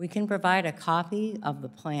 We can provide a copy of the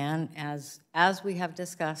plan as we have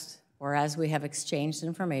discussed or as we have exchanged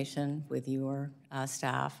information with your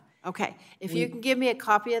staff. Okay. If you can give me a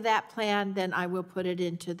copy of that plan, then I will put it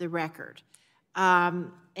into the record.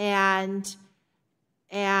 And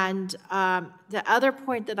And the other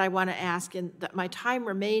point that I want to ask in my time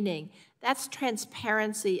remaining, that's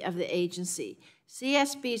transparency of the agency.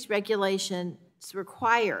 CSB's regulations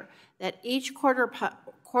require that each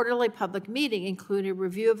quarterly public meeting include a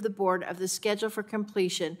review of the board of the schedule for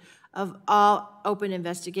completion of all open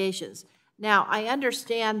investigations. Now, I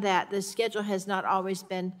understand that the schedule has not always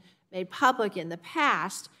been made public in the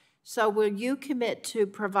past, so will you commit to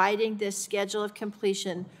providing this schedule of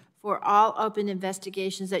completion for all open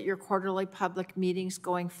investigations at your quarterly public meetings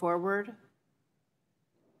going forward?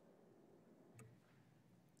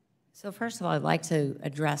 So first of all, I'd like to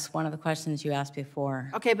address one of the questions you asked before.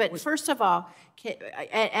 Okay, but first of all,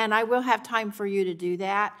 and I will have time for you to do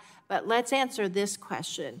that, but let's answer this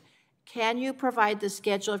question. Can you provide the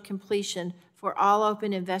schedule of completion for all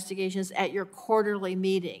open investigations at your quarterly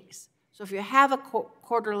meetings? So if you have a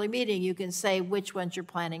quarterly meeting, you can say which ones you're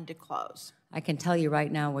planning to close. I can tell you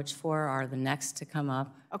right now which 4 are the next to come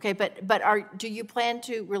up. Okay, but do you plan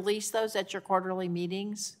to release those at your quarterly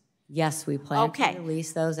meetings? Yes, we plan Okay. to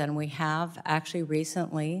release those, and we have actually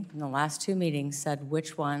recently, in the last 2 meetings, said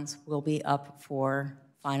which ones will be up for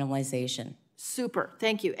finalization. Super,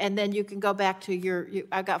 thank you. And then you can go back to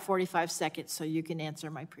I've got 45 seconds, so you can answer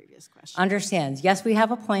my previous question. Understands. Yes, we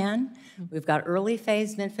have a plan. We've got early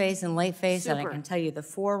phase, mid phase, and late phase, and I Super. can tell you the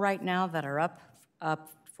 4 right now that are up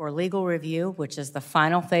for legal review, which is the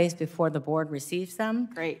final phase before the board receives them,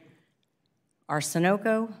 Great. are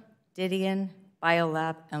Sunoco, Didion,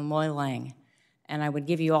 Biolab, and Loy Lang. And I would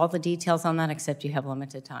give you all the details on that, except you have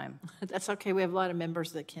limited time. That's okay, we have a lot of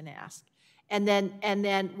members that can ask. And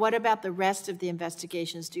then what about the rest of the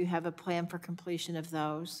investigations? Do you have a plan for completion of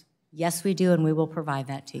those? Yes, we do, and we will provide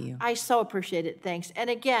that to you. I so appreciate it, thanks. And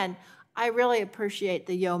again, I really appreciate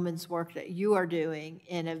the yeoman's work that you are doing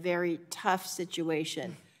in a very tough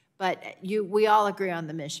situation. But we all agree on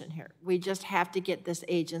the mission here. We just have to get this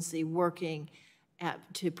agency working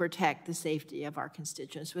to protect the safety of our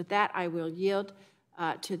constituents. With that, I will yield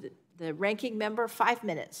to the ranking member 5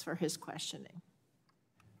 minutes for his questioning.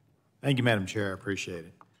 Thank you, Madam Chair. I appreciate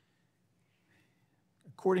it.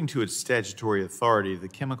 According to its statutory authority, the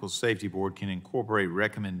Chemical Safety Board can incorporate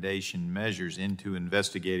recommendation measures into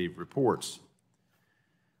investigative reports.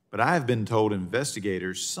 But I have been told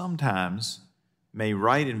investigators sometimes may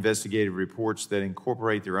write investigative reports that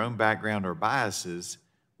incorporate their own background or biases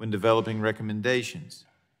when developing recommendations.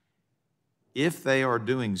 If they are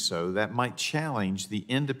doing so, that might challenge the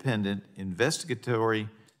independent investigatory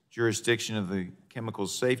jurisdiction of the Chemical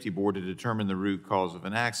Safety Board to determine the root cause of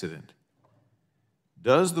an accident.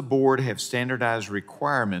 Does the board have standardized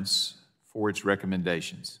requirements for its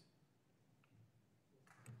recommendations?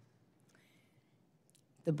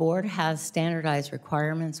 The board has standardized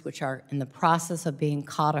requirements which are in the process of being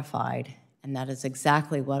codified, and that is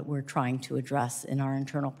exactly what we're trying to address in our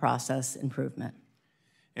internal process improvement.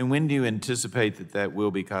 And when do you anticipate that that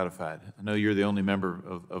will be codified? I know you're the only member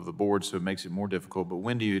of the board, so it makes it more difficult, but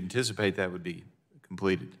when do you anticipate that would be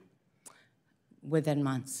completed? Within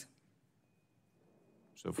months.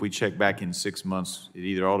 So if we check back in 6 months, it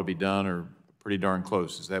either ought to be done or pretty darn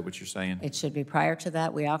close. Is that what you're saying? It should be prior to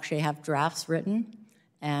that. We actually have drafts written,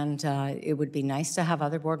 and it would be nice to have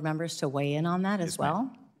other board members to weigh in on that as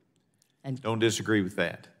well. And don't disagree with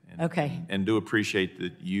that. And, okay. And do appreciate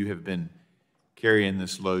that you have been carrying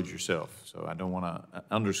this load yourself. So I don't want to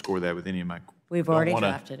underscore that with any of my. We've already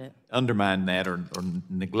drafted it. Undermine that or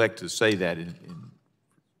neglect to say that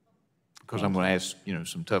because I'm going to ask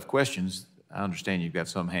some tough questions. I understand you've got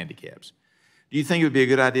some handicaps. Do you think it would be a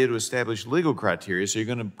good idea to establish legal criteria? So you're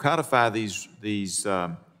going to codify these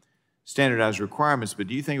standardized requirements, but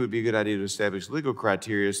do you think it would be a good idea to establish legal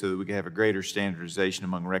criteria so that we can have a greater standardization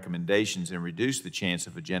among recommendations and reduce the chance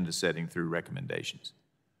of agenda setting through recommendations?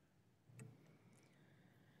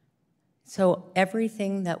 So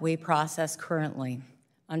everything that we process currently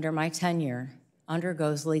under my tenure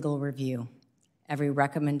undergoes legal review. Every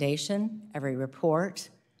recommendation, every report,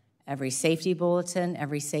 every safety bulletin,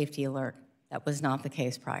 every safety alert. That was not the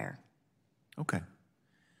case prior. Okay.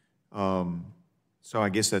 So I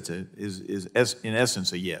guess that's in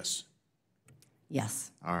essence a yes.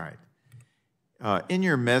 Yes. All right. In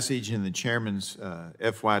your message in the Chairman's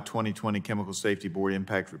FY 2020 Chemical Safety Board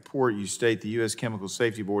Impact Report, you state the U.S. Chemical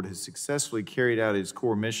Safety Board has successfully carried out its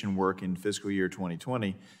core mission work in fiscal year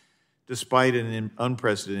 2020, despite an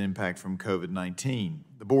unprecedented impact from COVID-19.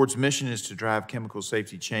 The board's mission is to drive chemical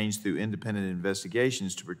safety change through independent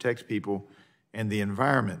investigations to protect people and the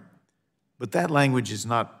environment. But that language is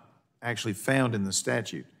not actually found in the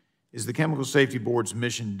statute. Is the Chemical Safety Board's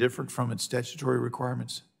mission different from its statutory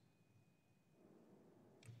requirements?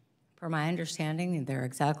 From my understanding, they're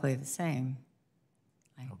exactly the same.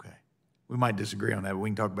 We might disagree on that, but we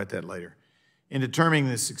can talk about that later. In determining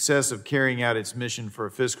the success of carrying out its mission for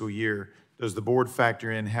a fiscal year, does the board factor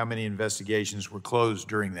in how many investigations were closed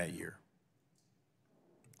during that year?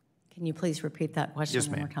 Can you please repeat that question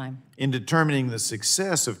one more time? In determining the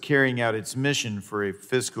success of carrying out its mission for a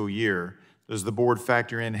fiscal year, does the board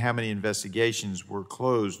factor in how many investigations were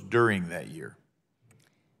closed during that year?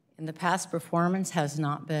 In the past, performance has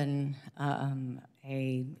not been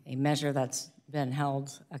a measure that's been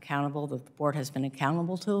held accountable, that the board has been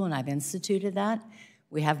accountable to, and I've instituted that.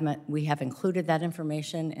 We have included that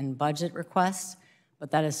information in budget requests,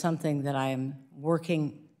 but that is something that I am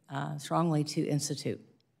working strongly to institute.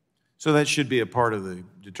 So that should be a part of the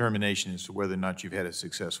determination as to whether or not you've had a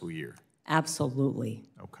successful year. Absolutely.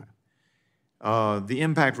 Okay. The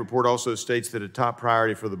impact report also states that a top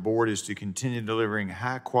priority for the board is to continue delivering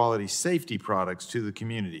high-quality safety products to the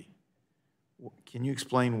community. Can you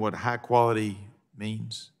explain what high quality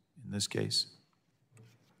means in this case?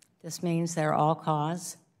 This means they're all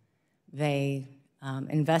cause. They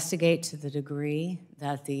investigate to the degree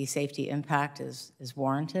that the safety impact is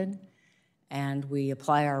warranted, and we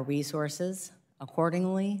apply our resources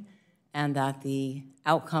accordingly, and that the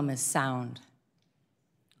outcome is sound.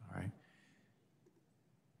 All right.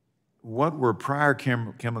 What were prior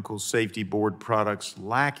chemical safety board products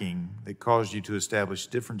lacking that caused you to establish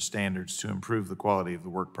different standards to improve the quality of the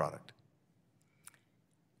work product?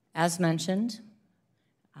 As mentioned,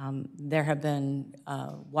 there have been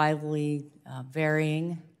widely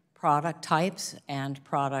varying product types and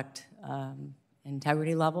product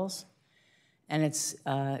integrity levels. And it's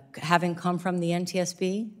having come from the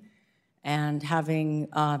NTSB and having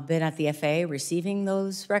been at the FAA receiving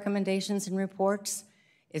those recommendations and reports,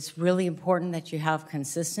 it's really important that you have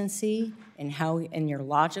consistency in your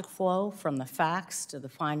logic flow from the facts to the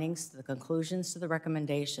findings to the conclusions to the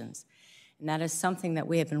recommendations. And that is something that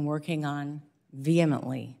we have been working on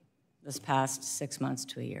vehemently this past 6 months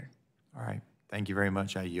to a year. All right. Thank you very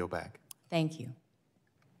much. I yield back. Thank you.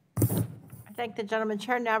 I thank the gentleman.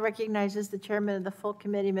 Chair now recognizes the chairman of the full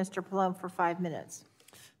committee, Mr. Pallone, for 5 minutes.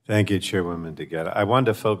 Thank you, Chairwoman DeGette. I wanted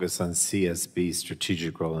to focus on CSB's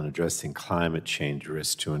strategic role in addressing climate change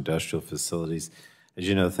risks to industrial facilities. As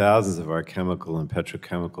you know, thousands of our chemical and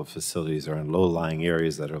petrochemical facilities are in low-lying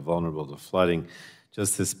areas that are vulnerable to flooding.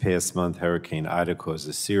 Just this past month, Hurricane Ida caused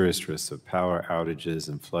a serious risk of power outages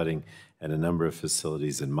and flooding at a number of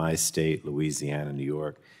facilities in my state, Louisiana, New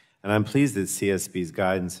York. And I'm pleased that CSB's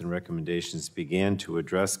guidance and recommendations began to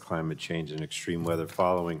address climate change and extreme weather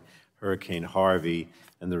following Hurricane Harvey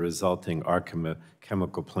and the resulting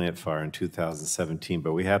chemical plant fire in 2017,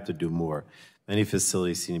 but we have to do more. Many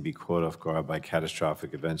facilities seem to be caught off guard by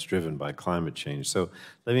catastrophic events driven by climate change. So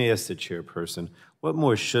let me ask the chairperson, what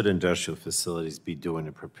more should industrial facilities be doing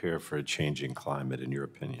to prepare for a changing climate, in your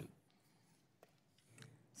opinion?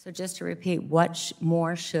 So just to repeat, what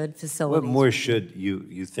more should facilities? What more should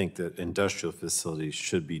you think that industrial facilities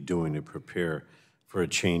should be doing to prepare for a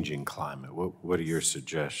changing climate? What are your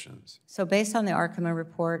suggestions? So based on the Arkema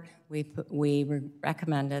report, we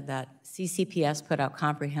recommended that CCPS put out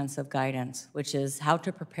comprehensive guidance, which is how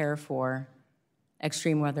to prepare for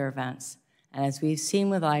extreme weather events. And as we've seen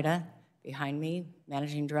with Ida, behind me,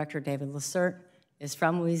 Managing Director David Lessert is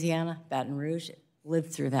from Louisiana, Baton Rouge,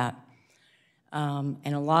 lived through that. And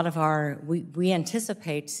a lot of we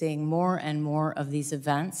anticipate seeing more and more of these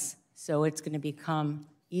events, so it's going to become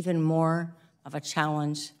even more of a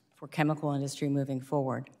challenge for chemical industry moving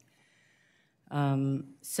forward.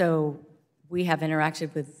 So we have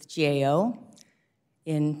interacted with GAO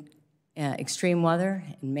in extreme weather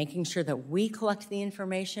and making sure that we collect the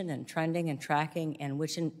information and trending and tracking and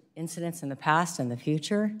which incidents in the past and the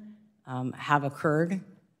future have occurred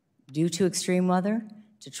due to extreme weather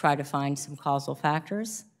to try to find some causal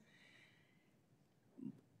factors.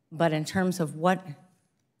 But in terms of what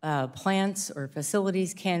plants or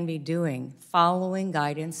facilities can be doing, following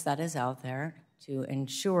guidance that is out there to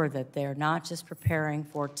ensure that they're not just preparing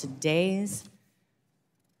for today's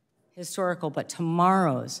historical, but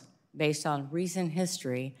tomorrow's based on recent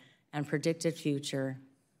history and predicted future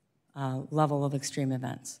level of extreme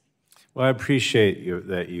events. Well, I appreciate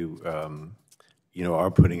that you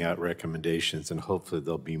are putting out recommendations, and hopefully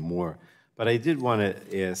there'll be more. But I did want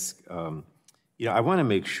to ask, I want to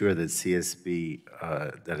make sure that CSB,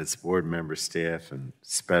 that its board member, staff, and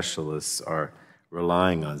specialists are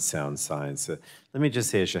relying on sound science. Let me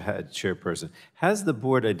just ask you, Chairperson, has the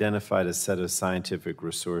board identified a set of scientific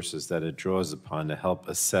resources that it draws upon to help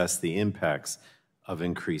assess the impacts of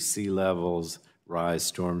increased sea levels, rise,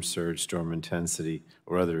 storm surge, storm intensity,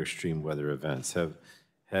 or other extreme weather events? Have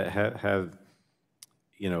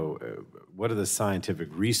what are the scientific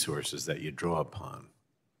resources that you draw upon?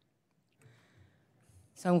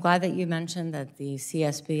 So I'm glad that you mentioned that the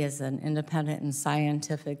CSB is an independent and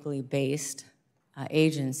scientifically based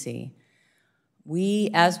agency.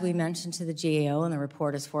 As we mentioned to the GAO, and the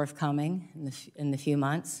report is forthcoming in the few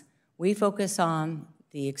months, we focus on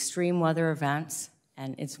the extreme weather events,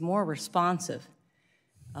 and it's more responsive.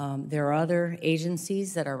 There are other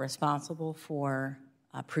agencies that are responsible for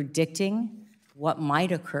predicting what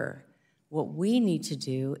might occur. What we need to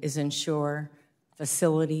do is ensure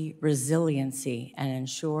facility resiliency and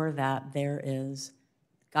ensure that there is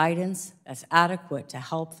guidance that's adequate to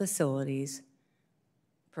help facilities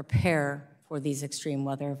prepare for these extreme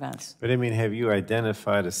weather events. But I mean, have you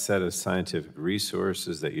identified a set of scientific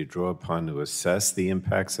resources that you draw upon to assess the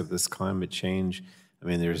impacts of this climate change? I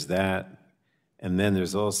mean, there's that, and then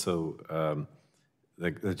there's also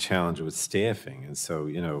the challenge with staffing, and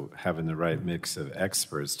so, having the right mix of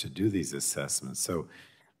experts to do these assessments. So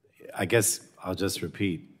I guess I'll just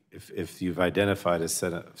repeat, if you've identified a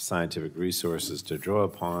set of scientific resources to draw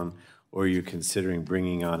upon, or you're considering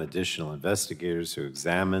bringing on additional investigators who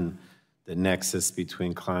examine the nexus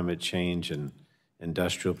between climate change and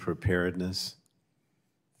industrial preparedness?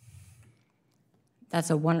 That's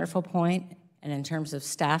a wonderful point. And in terms of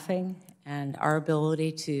staffing and our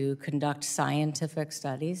ability to conduct scientific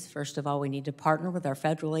studies, first of all, we need to partner with our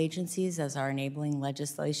federal agencies as our enabling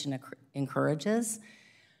legislation encourages,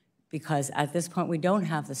 because at this point we don't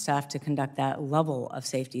have the staff to conduct that level of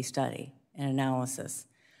safety study and analysis.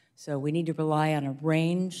 So we need to rely on a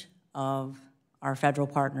range of our federal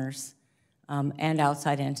partners and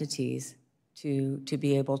outside entities to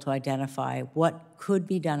be able to identify what could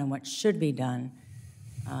be done and what should be done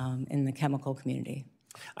in the chemical community.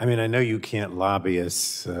 I mean, I know you can't lobby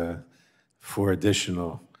us for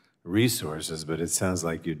additional resources, but it sounds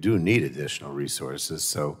like you do need additional resources,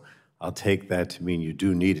 so I'll take that to mean you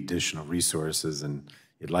do need additional resources and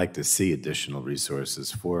you'd like to see additional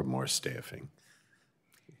resources for more staffing.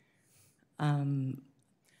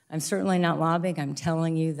 I'm certainly not lobbying. I'm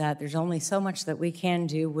telling you that there's only so much that we can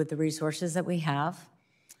do with the resources that we have,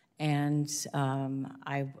 and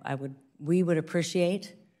we would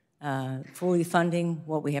appreciate fully funding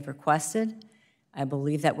what we have requested. I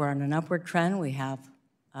believe that we're on an upward trend. We have,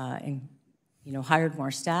 hired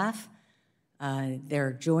more staff.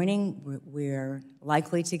 They're joining. We're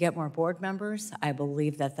likely to get more board members. I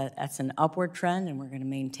believe that that's an upward trend, and we're going to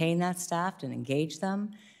maintain that staff and engage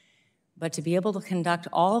them. But to be able to conduct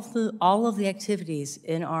all of the activities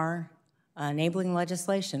in our enabling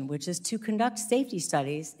legislation, which is to conduct safety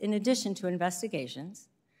studies in addition to investigations,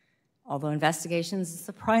 although investigations is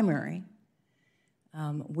the primary,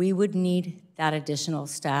 we would need that additional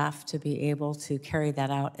staff to be able to carry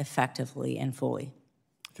that out effectively and fully.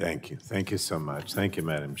 Thank you. Thank you so much. Thank you,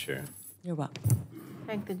 Madam Chair. You're welcome.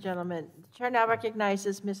 Thank the gentleman. The chair now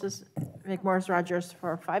recognizes Mrs. McMorris Rodgers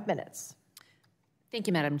for 5 minutes. Thank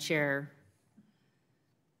you, Madam Chair.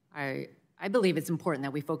 I believe it's important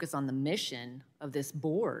that we focus on the mission of this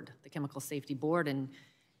board, the Chemical Safety Board, and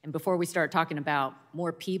before we start talking about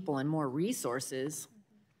more people and more resources,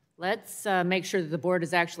 let's make sure that the board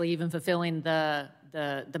is actually even fulfilling the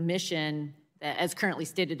mission that, as currently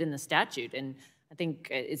stated in the statute. And I think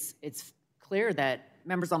it's clear that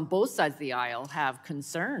members on both sides of the aisle have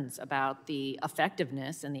concerns about the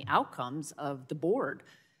effectiveness and the outcomes of the board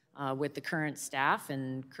with the current staff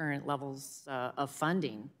and current levels of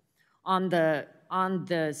funding. On the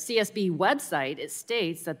CSB website, it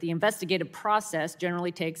states that the investigative process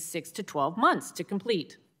generally takes 6 to 12 months to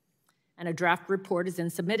complete, and a draft report is then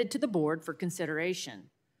submitted to the board for consideration.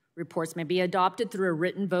 Reports may be adopted through a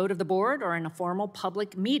written vote of the board or in a formal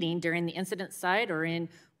public meeting during the incident site or in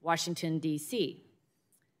Washington, D.C.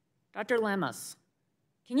 Dr. Lemos,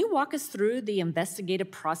 can you walk us through the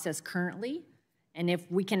investigative process currently, and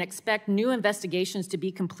if we can expect new investigations to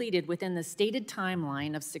be completed within the stated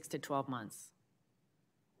timeline of 6 to 12 months?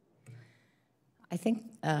 I think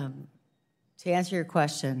to answer your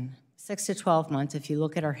question, 6 to 12 months, if you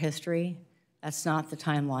look at our history, that's not the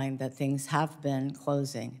timeline that things have been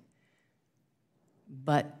closing.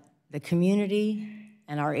 But the community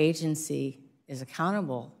and our agency is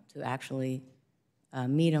accountable to actually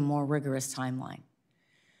meet a more rigorous timeline.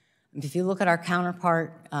 If you look at our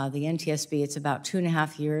counterpart, the NTSB, it's about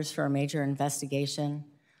 2.5 years for a major investigation.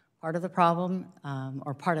 Part of the problem,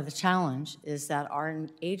 or part of the challenge, is that our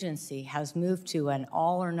agency has moved to an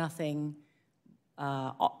all-or-nothing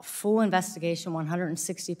full investigation,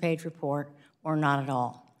 160-page report, or not at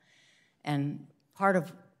all. And part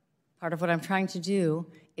of what I'm trying to do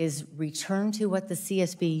is return to what the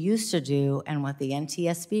CSB used to do and what the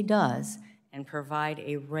NTSB does, and provide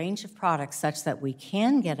a range of products such that we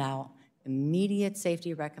can get out immediate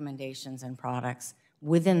safety recommendations and products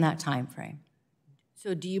within that time frame.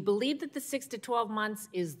 So do you believe that the 6 to 12 months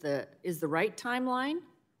is the right timeline?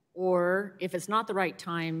 Or if it's not the right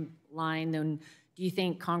timeline, then do you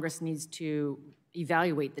think Congress needs to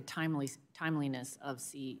evaluate the timeliness of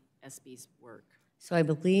CSB's work? So I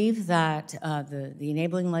believe that the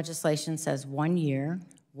enabling legislation says 1 year.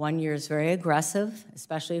 1 year is very aggressive,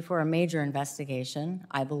 especially for a major investigation.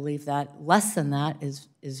 I believe that less than that is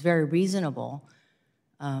very reasonable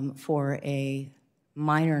for a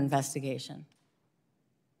minor investigation.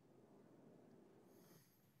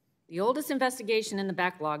 The oldest investigation in the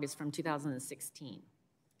backlog is from 2016.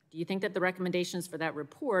 Do you think that the recommendations for that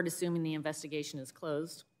report, assuming the investigation is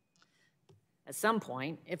closed, at some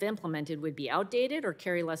point, if implemented, would be outdated or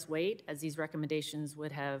carry less weight, as these recommendations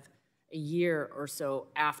would have a year or so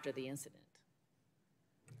after the incident?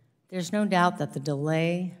 There's no doubt that the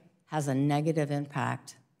delay has a negative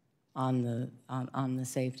impact on the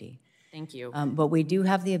safety. Thank you. But we do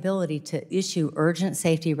have the ability to issue urgent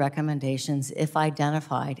safety recommendations if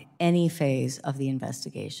identified any phase of the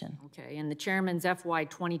investigation. Okay, in the chairman's FY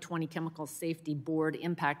 2020 Chemical Safety Board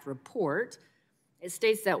Impact Report, it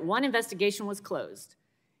states that 1 investigation was closed.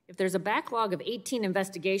 If there's a backlog of 18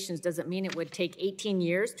 investigations, does it mean it would take 18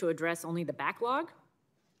 years to address only the backlog?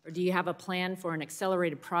 Or do you have a plan for an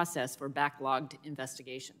accelerated process for backlogged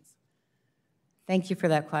investigations? Thank you for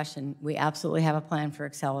that question. We absolutely have a plan for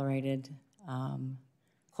accelerated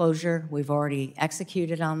closure. We've already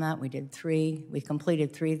executed on that. We did 3. We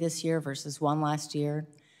completed 3 this year versus 1 last year.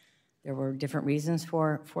 There were different reasons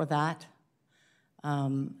for that.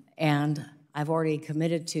 And I've already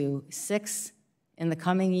committed to 6 in the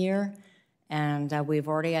coming year, and we've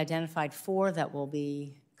already identified 4 that will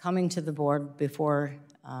be coming to the board before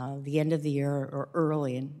the end of the year or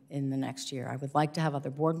early in the next year. I would like to have other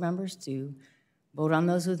board members to vote on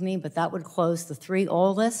those with me, but that would close the 3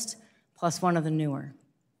 oldest plus 1 of the newer.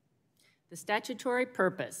 The statutory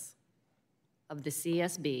purpose of the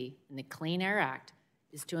CSB and the Clean Air Act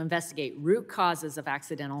is to investigate root causes of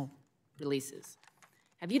accidental releases.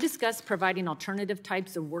 Have you discussed providing alternative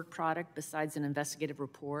types of work product besides an investigative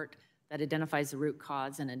report that identifies the root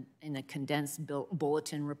cause in a condensed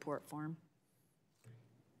bulletin report form?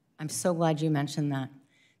 I'm so glad you mentioned that,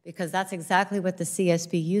 because that's exactly what the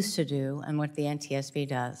CSB used to do and what the NTSB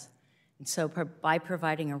does. And so by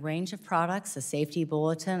providing a range of products, a safety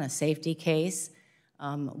bulletin, a safety case,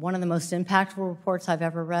 one of the most impactful reports I've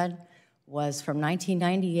ever read was from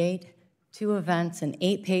 1998, 2 events and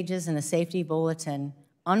 8 pages in a safety bulletin,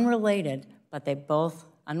 unrelated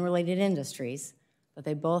industries, but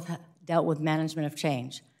they both dealt with management of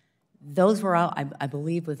change. Those were out, I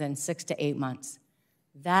believe, within 6 to 8 months.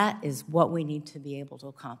 That is what we need to be able to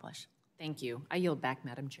accomplish. Thank you. I yield back,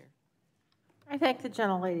 Madam Chair. I thank the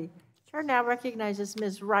gentlelady. Chair now recognizes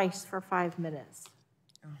Ms. Rice for 5 minutes.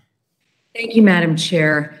 Thank you, Madam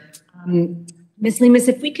Chair. Ms. Lemus,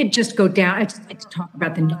 if we could just go down, I'd just like to talk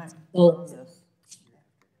about the nuts and bolts.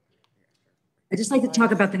 I'd just like to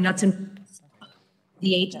talk about the nuts and bolts of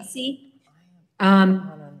the agency.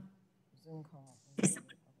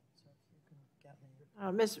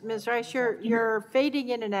 Ms. Rice, you're fading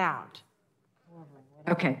in and out.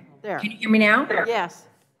 Okay. There. Can you hear me now? Yes.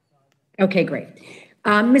 Okay, great.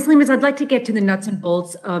 Ms. Lemus, I'd like to get to the nuts and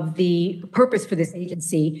bolts of the purpose for this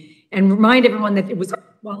agency and remind everyone that it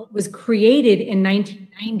was created in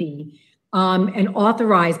 1990 and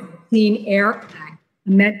authorized the Clean Air Act,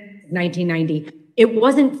 amended in 1990. It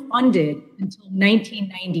wasn't funded until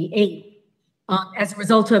 1998 as a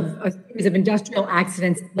result of a series of industrial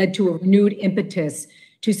accidents that led to a renewed impetus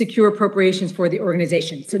to secure appropriations for the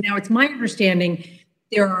organization. So now it's my understanding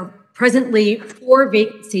there are presently 4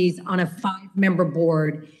 vacancies on a 5-member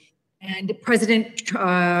board, and President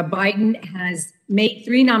Biden has made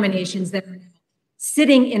 3 nominations that are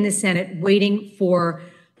sitting in the Senate waiting for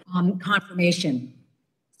confirmation.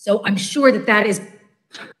 So I'm sure that is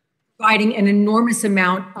providing an enormous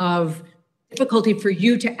amount of difficulty for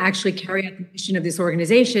you to actually carry out the mission of this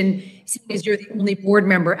organization, seeing as you're the only board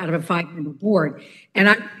member out of a 5-member board. And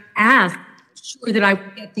I asked, sure that I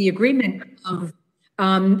would get the agreement of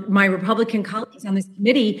my Republican colleagues on this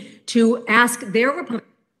committee to ask their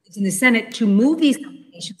Republicans in the Senate to move these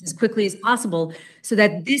nominations as quickly as possible so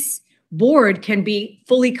that this board can be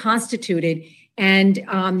fully constituted and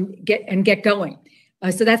get going.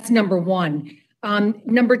 So that's number 1.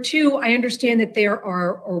 Number 2, I understand that there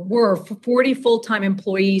were 40 full-time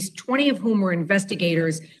employees, 20 of whom were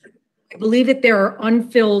investigators. I believe that there are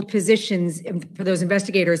unfilled positions for those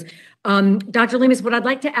investigators. Dr. Lemus, what I'd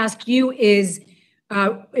like to ask you is,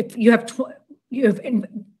 if you have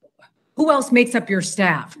who else makes up your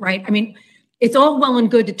staff, right? I mean, it's all well and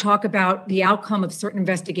good to talk about the outcome of certain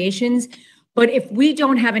investigations, but if we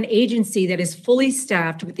don't have an agency that is fully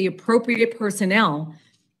staffed with the appropriate personnel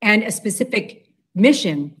and a specific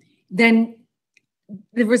mission, then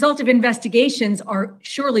the result of investigations are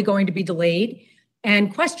surely going to be delayed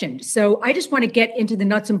and questioned. So I just want to get into the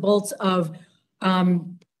nuts and bolts of,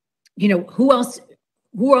 who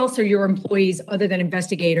else are your employees other than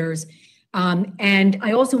investigators? And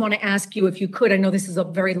I also want to ask you, if you could, I know this is a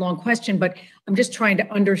very long question, but I'm just trying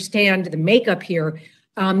to understand the makeup here.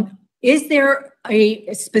 Is there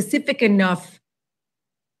a specific enough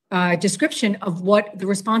description of what the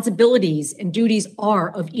responsibilities and duties are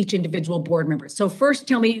of each individual board member? So first,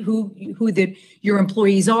 tell me who your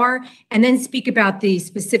employees are, and then speak about the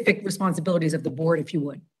specific responsibilities of the board, if you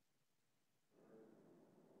would.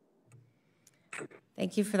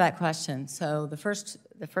 Thank you for that question. So the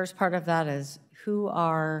first part of that is who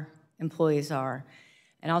our employees are,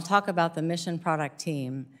 and I'll talk about the mission product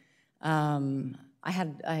team. I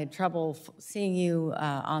had trouble seeing you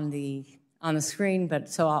on the screen, but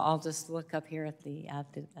so I'll just look up here at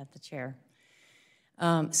the chair.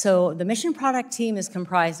 So the mission product team is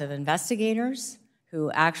comprised of investigators who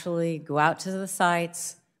actually go out to the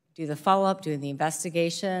sites, do the follow-up, do the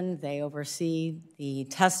investigation. They oversee the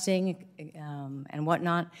testing and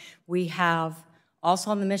whatnot. We have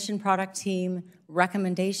also on the mission product team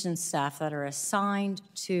recommendation staff that are assigned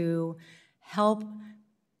to help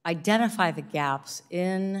identify the gaps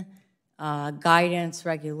in guidance,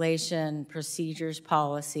 regulation, procedures,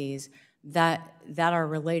 policies that are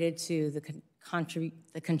related to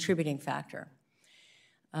the contributing factor.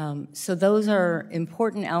 So those are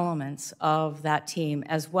important elements of that team,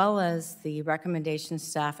 as well as the recommendation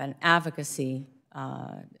staff and advocacy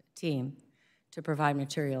team to provide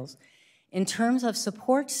materials. In terms of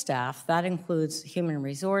support staff, that includes human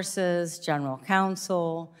resources, general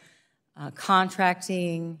counsel,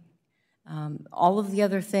 contracting, all of the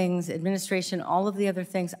other things, administration, all of the other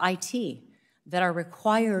things, IT, that are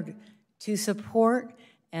required to support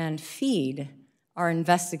and feed our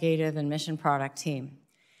investigative and mission product team.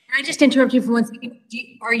 Can I just interrupt you for 1 second? Do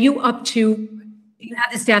you have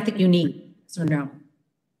the staff that you need, or no?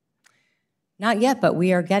 Not yet, but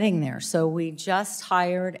we are getting there. So we just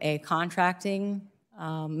hired a contracting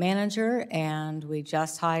manager, and we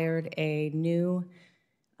just hired a new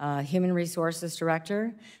human resources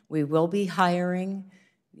director. We will be hiring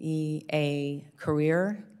a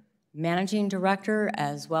career managing director,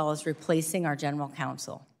 as well as replacing our general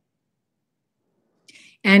counsel.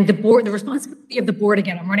 And the board, the responsibility of the board,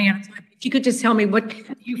 again, I'm running out of time. If you could just tell me what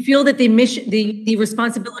you feel that the mission, the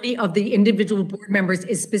responsibility of the individual board members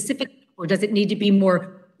is specific, or does it need to be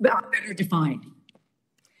more better defined?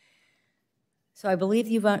 So I believe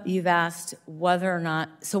you've asked whether or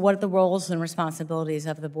not, so what the roles and responsibilities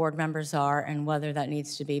of the board members are and whether that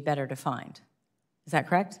needs to be better defined. Is that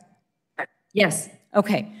correct? Yes.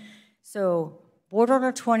 Okay. So Board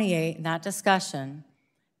Order 28, that discussion,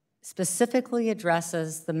 specifically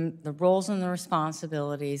addresses the roles and the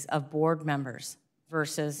responsibilities of board members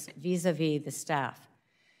versus vis-a-vis the staff.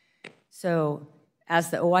 So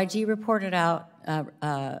as the OIG reported out,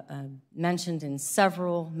 mentioned in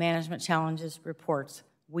several management challenges reports,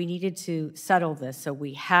 we needed to settle this. So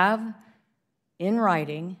we have in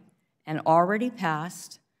writing and already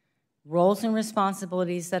passed roles and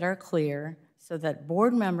responsibilities that are clear so that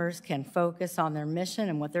board members can focus on their mission,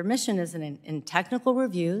 and what their mission is in technical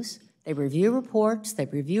reviews. They review reports, they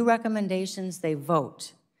review recommendations, they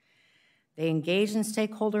vote. They engage in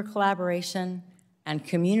stakeholder collaboration and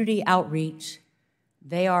community outreach.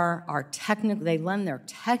 They they lend their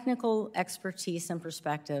technical expertise and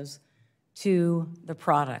perspectives to the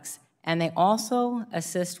products. And they also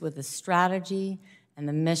assist with the strategy and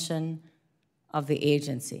the mission of the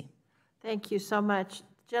agency. Thank you so much.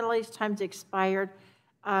 Generally, time's expired.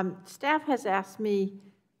 Staff has asked me,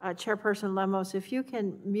 Chairperson Lemos, if you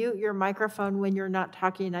can mute your microphone when you're not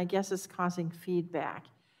talking. I guess it's causing feedback.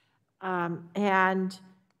 And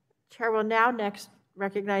Chair will now next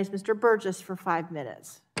recognize Mr. Burgess for 5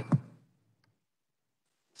 minutes.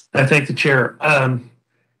 I thank the chair. I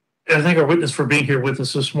thank our witness for being here with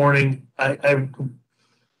us this morning. I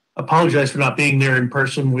apologize for not being there in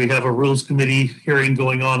person. We have a Rules Committee hearing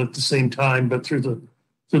going on at the same time, but through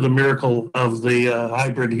the miracle of the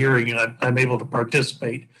hybrid hearing, I'm able to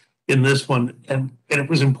participate in this one. And it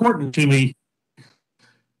was important to me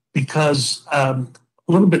because a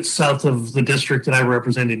little bit south of the district that I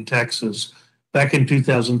represent in Texas, back in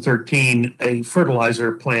 2013, a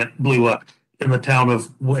fertilizer plant blew up in the town of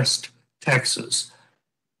West Texas.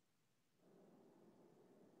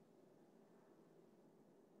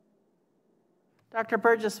 Dr.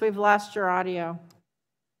 Burgess, we've lost your audio.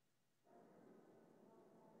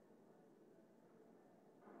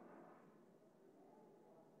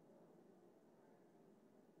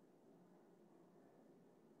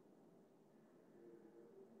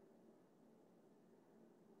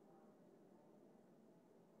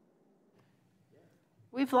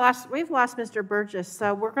 We've lost Mr. Burgess,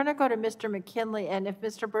 so we're going to go to Mr. McKinley, and if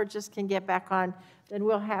Mr. Burgess can get back on, then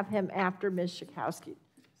we'll have him after Ms. Schakowsky.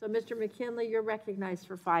 So, Mr. McKinley, you're recognized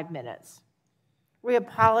for 5 minutes. We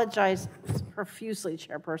apologize profusely,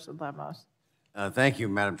 Chairperson Lemos. Thank you,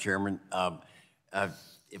 Madam Chairman.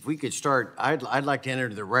 If we could start, I'd like to enter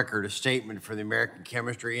into the record a statement for the American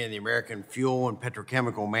chemistry and the American fuel and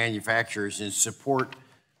petrochemical manufacturers in support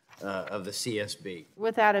of the CSB.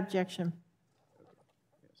 Without objection.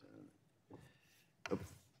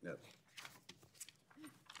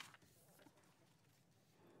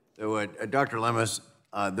 So, Dr. Lemus,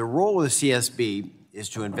 the role of the CSB is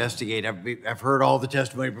to investigate. I've heard all the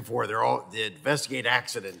testimony before. They investigate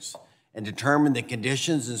accidents and determine the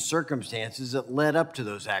conditions and circumstances that led up to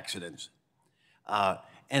those accidents,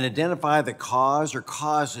 and identify the cause or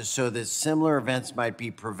causes so that similar events might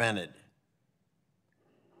be prevented.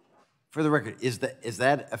 For the record, is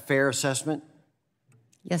that a fair assessment?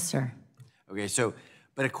 Yes, sir. Okay, so,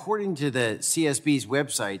 but according to the CSB's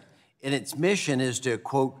website, and its mission is to,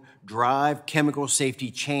 quote, drive chemical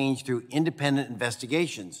safety change through independent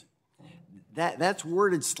investigations. That's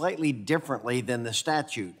worded slightly differently than the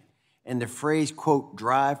statute. And the phrase, quote,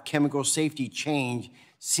 drive chemical safety change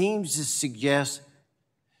seems to suggest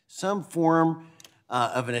some form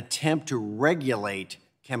of an attempt to regulate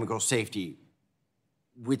chemical safety,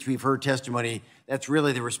 which we've heard testimony, that's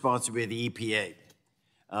really the responsibility of the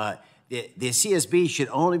EPA. The CSB should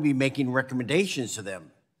only be making recommendations to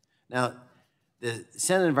them. Now, the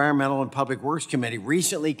Senate Environmental and Public Works Committee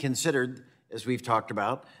recently considered, as we've talked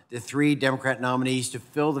about, the 3 Democrat nominees to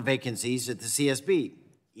fill the vacancies at the CSB.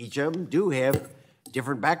 Each of them do have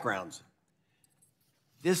different backgrounds.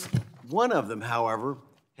 This one of them, however,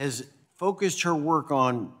 has focused her work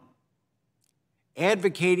on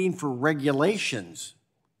advocating for regulations,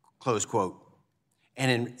 close quote,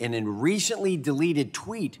 and in a recently deleted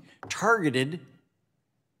tweet targeted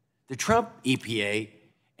the Trump EPA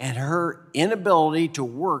and her inability to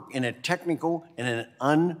work in a technical and an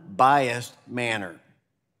unbiased manner.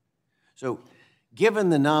 So, given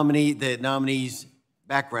the nominee's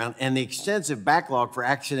background and the extensive backlog for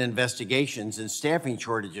accident investigations and staffing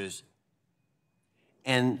shortages,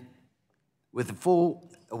 and with the full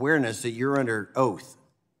awareness that you're under oath,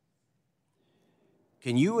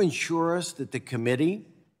 can you ensure us that the committee,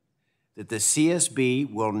 that the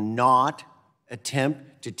CSB will not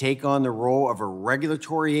attempt to take on the role of a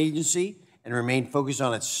regulatory agency and remain focused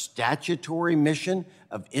on its statutory mission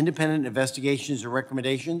of independent investigations and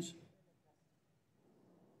recommendations?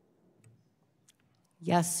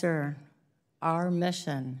 Yes, sir. Our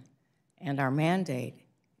mission and our mandate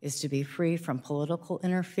is to be free from political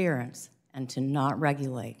interference and to not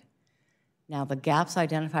regulate. Now, the gaps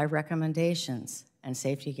identify recommendations and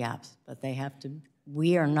safety gaps, but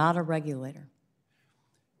we are not a regulator.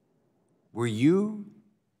 Were you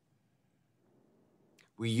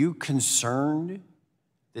concerned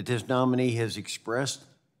that this nominee has expressed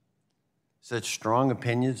such strong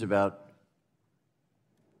opinions about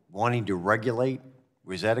wanting to regulate?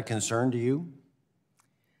 Was that a concern to you?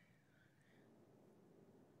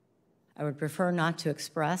 I would prefer not to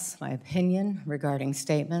express my opinion regarding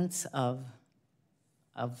statements of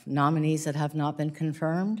nominees that have not been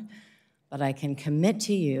confirmed, but I can commit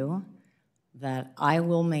to you that I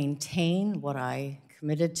will maintain what I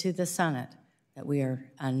committed to the Senate, that we are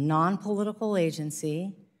a non-political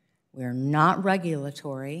agency, we are not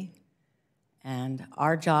regulatory, and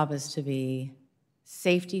our job is to be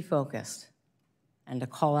safety-focused and to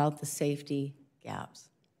call out the safety gaps.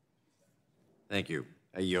 Thank you.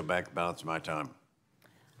 I yield back the balance of my time.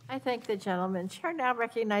 I thank the gentleman. Chair now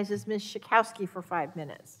recognizes Ms. Schakowsky for 5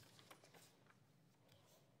 minutes.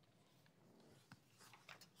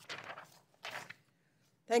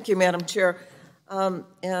 Thank you, Madam Chair. Thank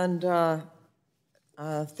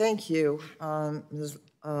you, Ms.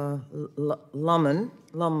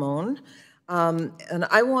 Lamone. And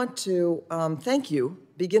I want to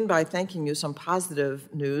begin by thanking you, some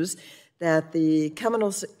positive news, that the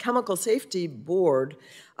Chemical Safety Board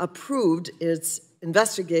approved its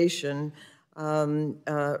investigation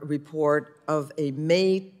report of a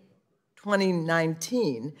May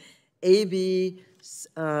 2019 AB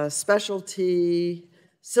specialty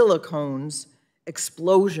silicones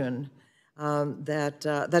explosion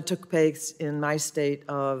that took place in my state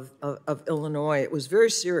of Illinois. It was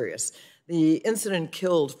very serious. The incident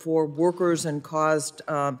killed 4 workers and caused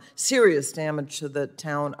serious damage to the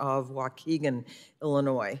town of Waukegan,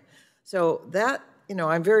 Illinois. So that,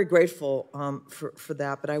 I'm very grateful for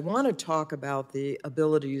that, but I want to talk about the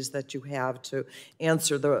abilities that you have to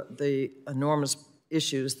answer the enormous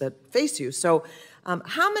issues that face you. So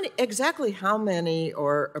exactly how many,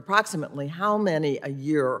 or approximately how many a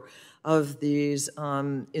year of these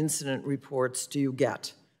incident reports do you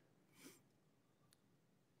get?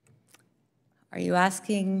 Are you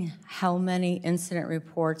asking how many incident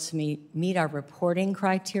reports meet our reporting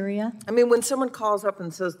criteria? I mean, when someone calls up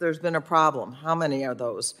and says there's been a problem, how many are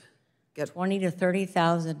those? 20 to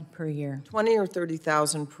 30,000 per year. 20 or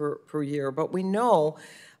 30,000 per year. But we know,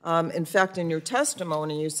 in fact, in your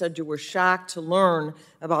testimony, you said you were shocked to learn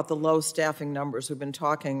about the low staffing numbers. We've been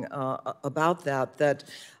talking about that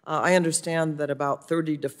I understand that about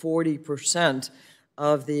 30 to 40%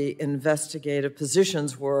 of the investigative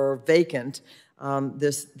positions were vacant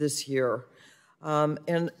this year.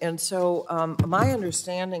 So my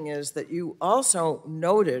understanding is that you also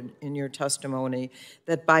noted in your testimony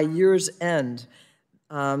that by year's end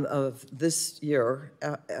of this year,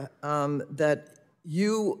 that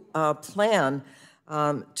you plan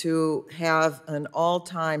to have an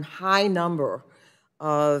all-time high number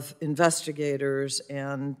of investigators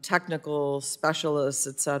and technical specialists,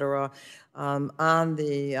 et cetera, on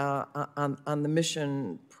the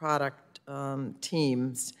mission product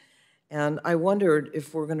teams. And I wondered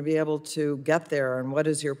if we're going to be able to get there, and what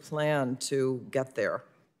is your plan to get there?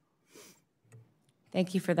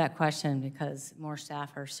 Thank you for that question, because more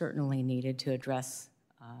staff are certainly needed to address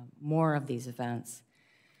more of these events.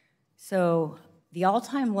 So the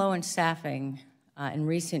all-time low in staffing in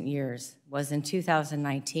recent years was in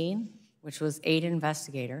 2019, which was 8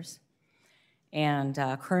 investigators. And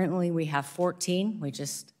currently we have 14. We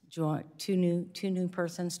just joined, two new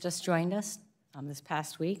persons just joined us this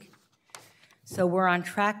past week. So we're on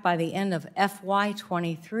track by the end of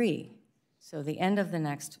FY23, so the end of the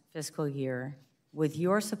next fiscal year, with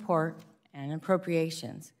your support and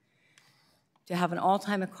appropriations, to have an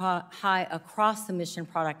all-time high across the mission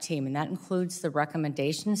product team, and that includes the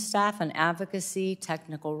recommendation staff and advocacy,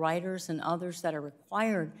 technical writers, and others that are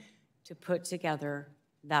required to put together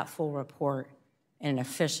that full report in an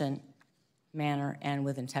efficient manner and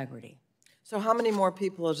with integrity. So how many more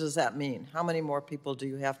people does that mean? How many more people do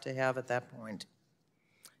you have to have at that point?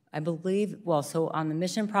 I believe, well, so on the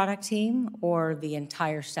mission product team or the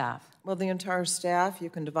entire staff? Well, the entire staff, you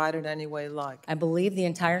can divide it any way you like. I believe the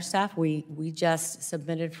entire staff, we just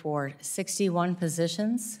submitted for 61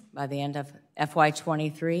 positions by the end of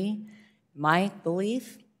FY23. My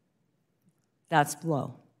belief, that's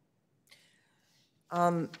low.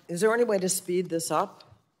 Is there any way to speed this up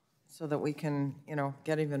so that we can,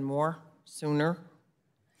 get even more sooner?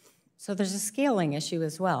 So there's a scaling issue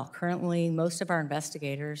as well. Currently, most of our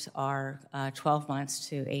investigators are 12 months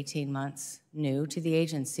to 18 months new to the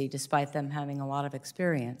agency, despite them having a lot of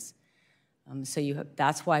experience.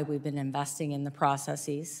 That's why we've been investing in the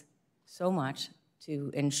processes so much to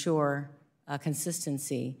ensure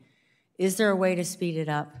consistency. Is there a way to speed it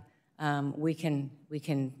up? We can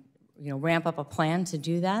ramp up a plan to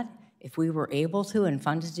do that. If we were able to and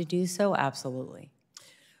funded to do so, absolutely.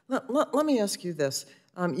 Let me ask you this.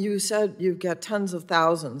 You said you get tens of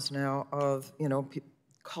thousands now of,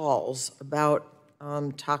 calls about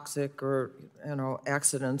toxic or,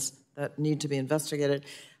 accidents that need to be investigated.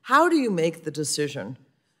 How do you make the decision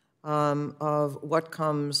of what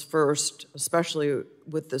comes first, especially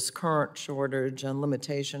with this current shortage and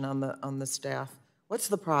limitation on the staff? What's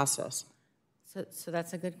the process? So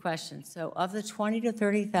that's a good question. So of the 20 to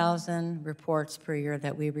 30,000 reports per year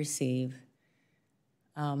that we receive,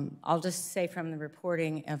 I'll just say from the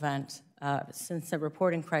reporting event, since the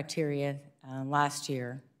reporting criteria last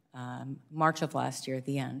year, March of last year at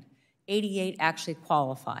the end, 88 actually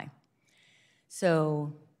qualify.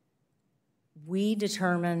 So we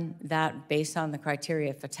determine that based on the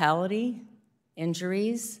criteria of fatality,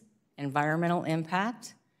 injuries, environmental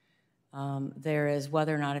impact. There is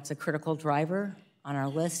whether or not it's a critical driver on our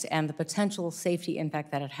list and the potential safety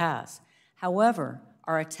impact that it has. However,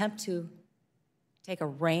 our attempt to take a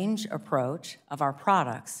range approach of our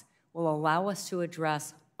products will allow us to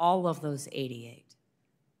address all of those 88.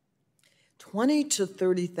 20 to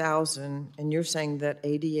 30,000, and you're saying that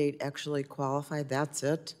 88 actually qualify, that's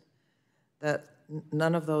it? That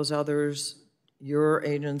none of those others your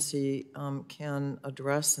agency can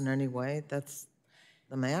address in any way? That's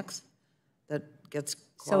the max that gets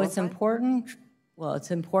qualified? So it's important. Well,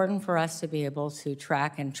 it's important for us to be able to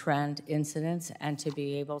track and trend incidents and to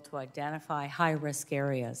be able to identify high-risk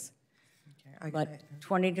areas. but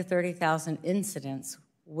 20 to 30,000 incidents,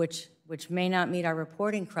 which may not meet our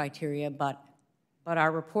reporting criteria, but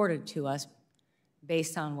are reported to us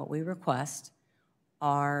based on what we request,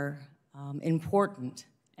 are important.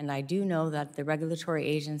 And I do know that the regulatory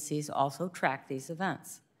agencies also track these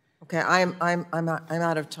events. Okay, I'm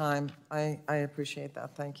out of time. I appreciate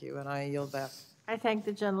that. Thank you, and I yield back. I thank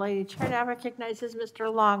the gentlelady. Chair now recognizes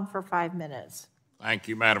Mr. Long for 5 minutes. Thank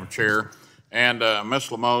you, Madam Chair. And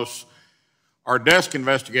Ms. Lemos, are desk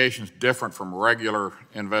investigations different from regular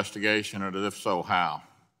investigation, and if so, how?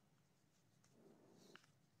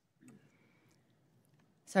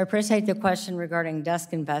 So I appreciate the question regarding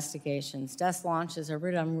desk investigations. Desk launches are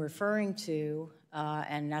what I'm referring to,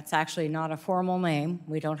 and that's actually not a formal name.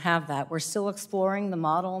 We don't have that. We're still exploring the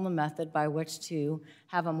model and the method by which to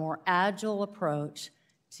have a more agile approach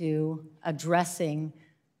to addressing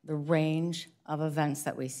the range of events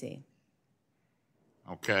that we see.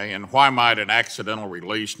 Okay, and why might an accidental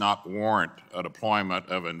release not warrant a deployment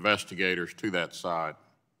of investigators to that site?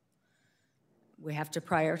 We have to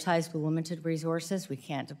prioritize with limited resources. We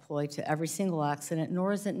can't deploy to every single accident,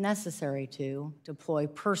 nor is it necessary to deploy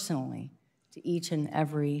personally to each and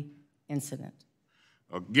every incident.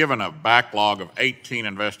 Given a backlog of 18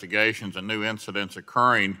 investigations and new incidents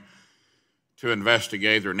occurring to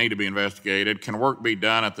investigate or need to be investigated, can work be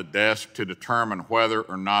done at the desk to determine whether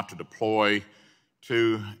or not to deploy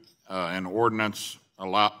to an ordinance,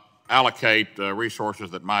 allocate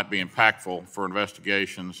resources that might be impactful for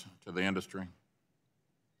investigations to the industry?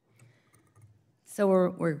 So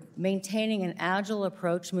we're maintaining an agile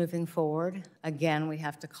approach moving forward. Again, we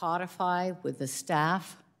have to codify with the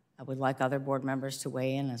staff. I would like other board members to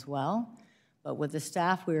weigh in as well. But with the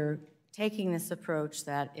staff, we're taking this approach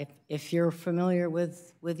that if you're familiar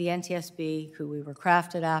with the NTSB, who we were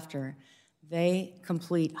crafted after, they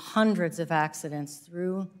complete hundreds of accidents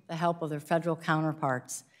through the help of their federal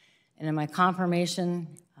counterparts. And in my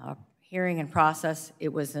confirmation hearing and process,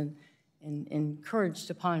 it was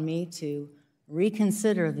encouraged upon me to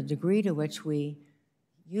reconsider the degree to which we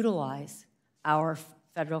utilize our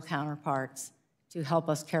federal counterparts to help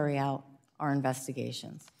us carry out our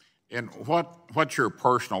investigations. And what's your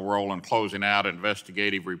personal role in closing out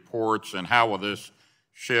investigative reports, and how will this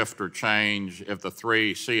shift or change if the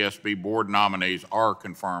 3 CSB board nominees are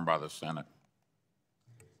confirmed by the Senate?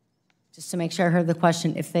 Just to make sure I heard the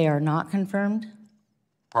question, if they are not confirmed?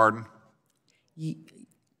 Pardon?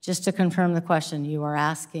 Just to confirm the question, you are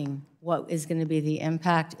asking what is going to be the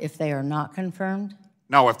impact if they are not confirmed?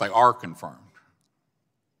 No, if they are confirmed.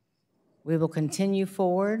 We will continue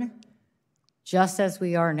forward just as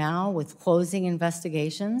we are now with closing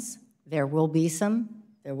investigations. There will be some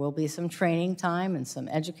training time and some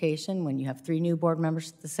education when you have 3 new board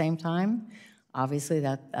members at the same time. Obviously,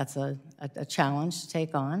 that's a challenge to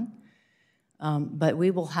take on. But we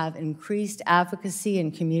will have increased advocacy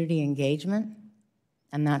and community engagement,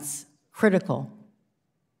 and that's critical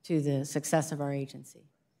to the success of our agency.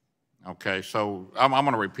 Okay, so I'm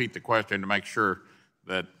going to repeat the question to make sure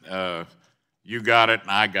that you got it and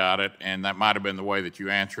I got it, and that might have been the way that you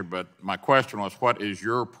answered, but my question was, what is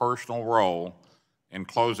your personal role in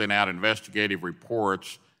closing out investigative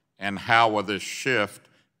reports, and how will this shift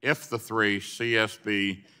if the 3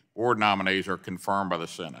 CSB board nominees are confirmed by the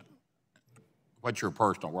Senate? What's your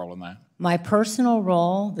personal role in that? My personal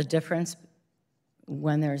role, the difference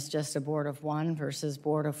when there's just a board of 1 versus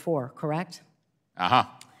board of 4, correct? Uh-huh.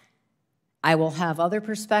 I will have other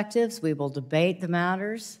perspectives. We will debate the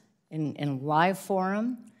matters in live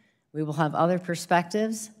forum. We will have other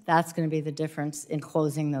perspectives. That's going to be the difference in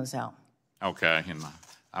closing those out. Okay, and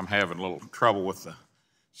I'm having a little trouble with the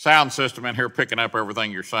sound system in here picking up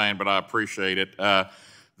everything you're saying, but I appreciate it. The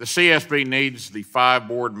CSB needs the 5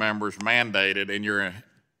 board members mandated in your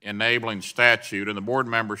enabling statute, and the board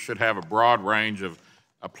members should have a broad range of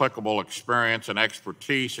applicable experience and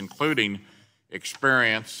expertise, including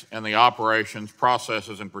experience in the operations,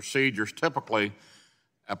 processes, and procedures typically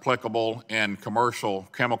applicable in commercial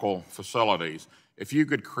chemical facilities. If you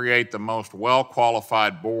could create the most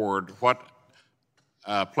well-qualified board, what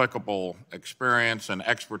applicable experience and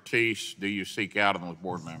expertise do you seek out in those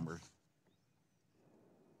board members?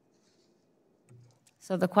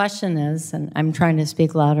 So the question is, and I'm trying to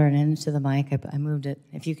speak louder and into the mic. I moved it.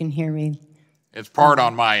 If you can hear me. It's part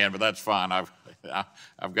on my end, but that's fine.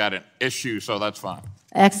 I've got an issue, so that's fine.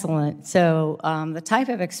 Excellent. So the type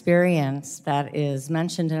of experience that is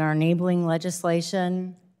mentioned in our enabling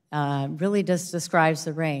legislation really just describes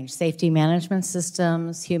the range. Safety management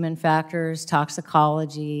systems, human factors,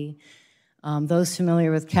 toxicology, those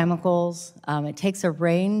familiar with chemicals. It takes a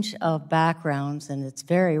range of backgrounds, and it's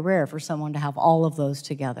very rare for someone to have all of those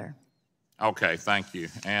together. Okay, thank you.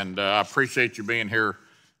 And I appreciate you being here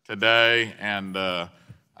today, and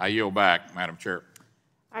I yield back, Madam Chair.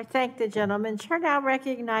 I thank the gentleman. Chair now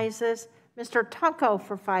recognizes Mr. Tunko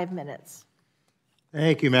for 5 minutes.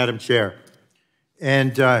 Thank you, Madam Chair.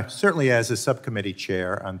 And certainly as a subcommittee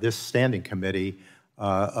chair on this standing committee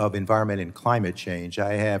of Environment and Climate Change,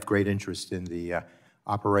 I have great interest in the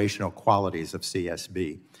operational qualities of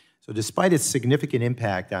CSB. So despite its significant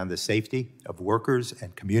impact on the safety of workers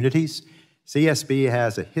and communities, CSB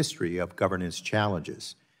has a history of governance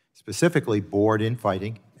challenges. Specifically, board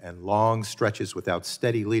infighting and long stretches without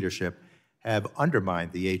steady leadership have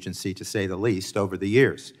undermined the agency, to say the least, over the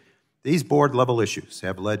years. These board-level issues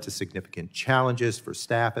have led to significant challenges for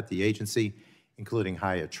staff at the agency, including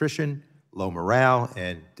high attrition, low morale,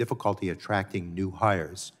 and difficulty attracting new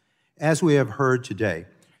hires. As we have heard today,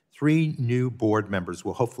 3 new board members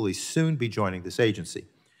will hopefully soon be joining this agency.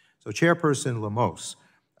 So, Chairperson Lemos,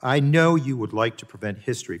 I know you would like to prevent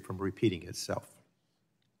history from repeating itself.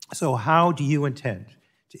 So how do you intend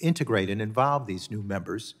to integrate and involve these new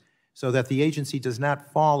members so that the agency does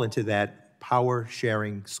not fall into that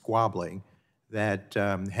power-sharing squabbling that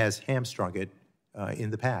has hamstrung it in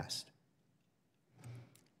the past?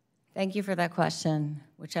 Thank you for that question,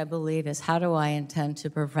 which I believe is how do I intend to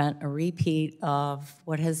prevent a repeat of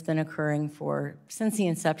what has been occurring since the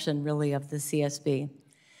inception, really, of the CSB.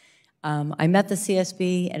 I met the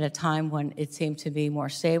CSB at a time when it seemed to be more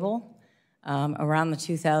stable, around the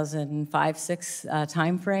 2005-06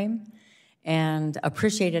 timeframe, and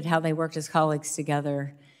appreciated how they worked as colleagues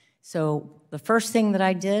together. So the first thing that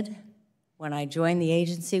I did when I joined the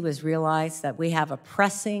agency was realize that we have a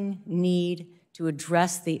pressing need to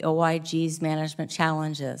address the OIG's management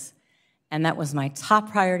challenges. And that was my top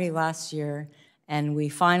priority last year, and we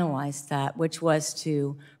finalized that, which was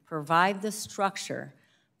to provide the structure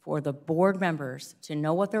for the board members to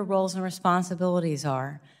know what their roles and responsibilities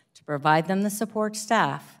are, to provide them the support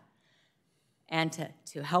staff, and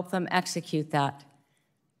to help them execute that.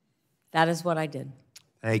 That is what I did.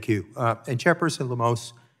 Thank you. And Chairperson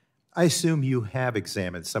Lemos, I assume you have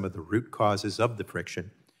examined some of the root causes of the friction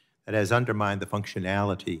that has undermined the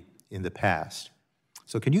functionality in the past.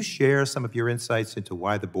 So can you share some of your insights into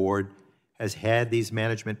why the board has had these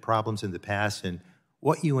management problems in the past and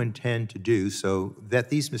what you intend to do so that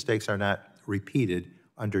these mistakes are not repeated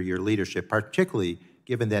under your leadership, particularly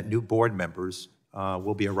given that new board members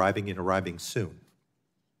will be arriving soon?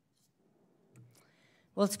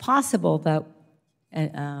 Well, it's possible that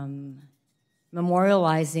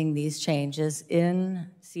memorializing these changes in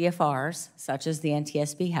CFRs, such as the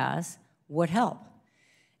NTSB has, would help.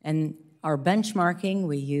 And our benchmarking,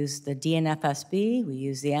 we use the DNFSB, we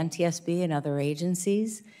use the NTSB and other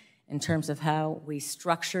agencies in terms of how we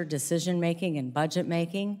structure decision-making and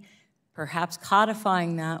budget-making. Perhaps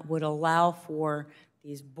codifying that would allow for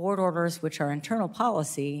these board orders, which are internal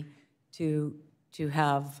policy, to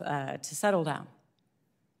settle down.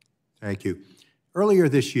 Thank you. Earlier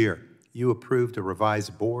this year, you approved a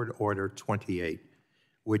revised Board Order 28,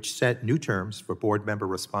 which set new terms for board member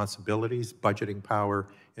responsibilities, budgeting power,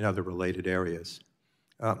 and other related areas.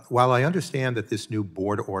 While I understand that this new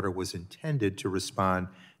board order was intended to respond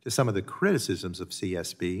to some of the criticisms of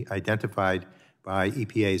CSB identified by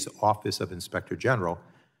EPA's Office of Inspector General,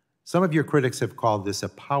 some of your critics have called this a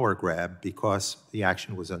power grab because the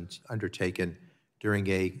action was undertaken during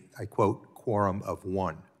a, I quote, quorum of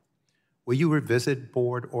 1. Will you revisit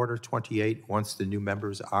Board Order 28 once the new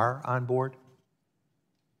members are on board?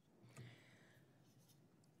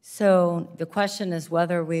 So the question is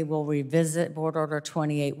whether we will revisit Board Order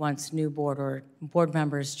 28 once new board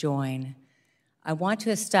members join. I want to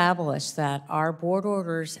establish that our board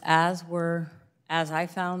orders, as I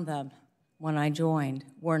found them when I joined,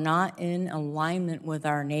 were not in alignment with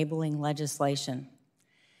our enabling legislation.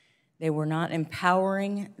 They were not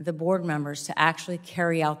empowering the board members to actually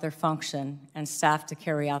carry out their function and staff to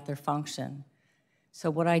carry out their function. So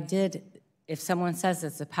what I did, if someone says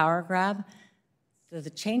it's a power grab, the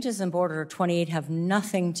changes in Board Order 28 have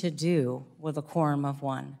nothing to do with a quorum of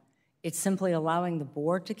 1. It's simply allowing the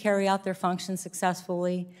board to carry out their function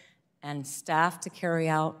successfully and staff to carry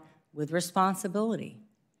out with responsibility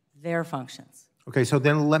their functions. Okay, so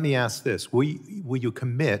then let me ask this. Will you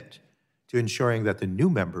commit to ensuring that the new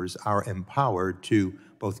members are empowered to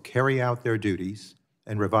both carry out their duties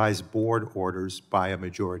and revise board orders by a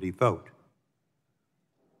majority vote?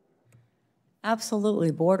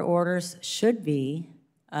 Absolutely. Board orders should be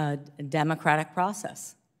a democratic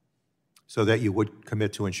process. So that you would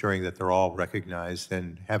commit to ensuring that they're all recognized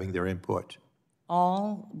and having their input?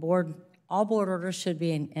 All board orders should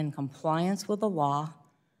be in compliance with the law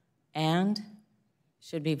and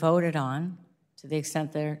should be voted on to the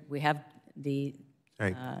extent there we have the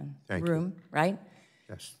Thank room, right?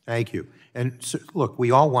 Yes, thank you. And so, look, we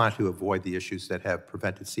all want to avoid the issues that have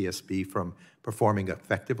prevented CSB from performing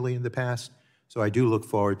effectively in the past. So I do look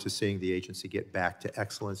forward to seeing the agency get back to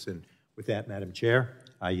excellence. And with that, Madam Chair,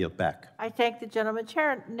 I yield back. I thank the gentleman.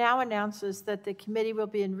 Chair now announces that the committee will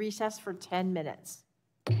be in recess for 10 minutes.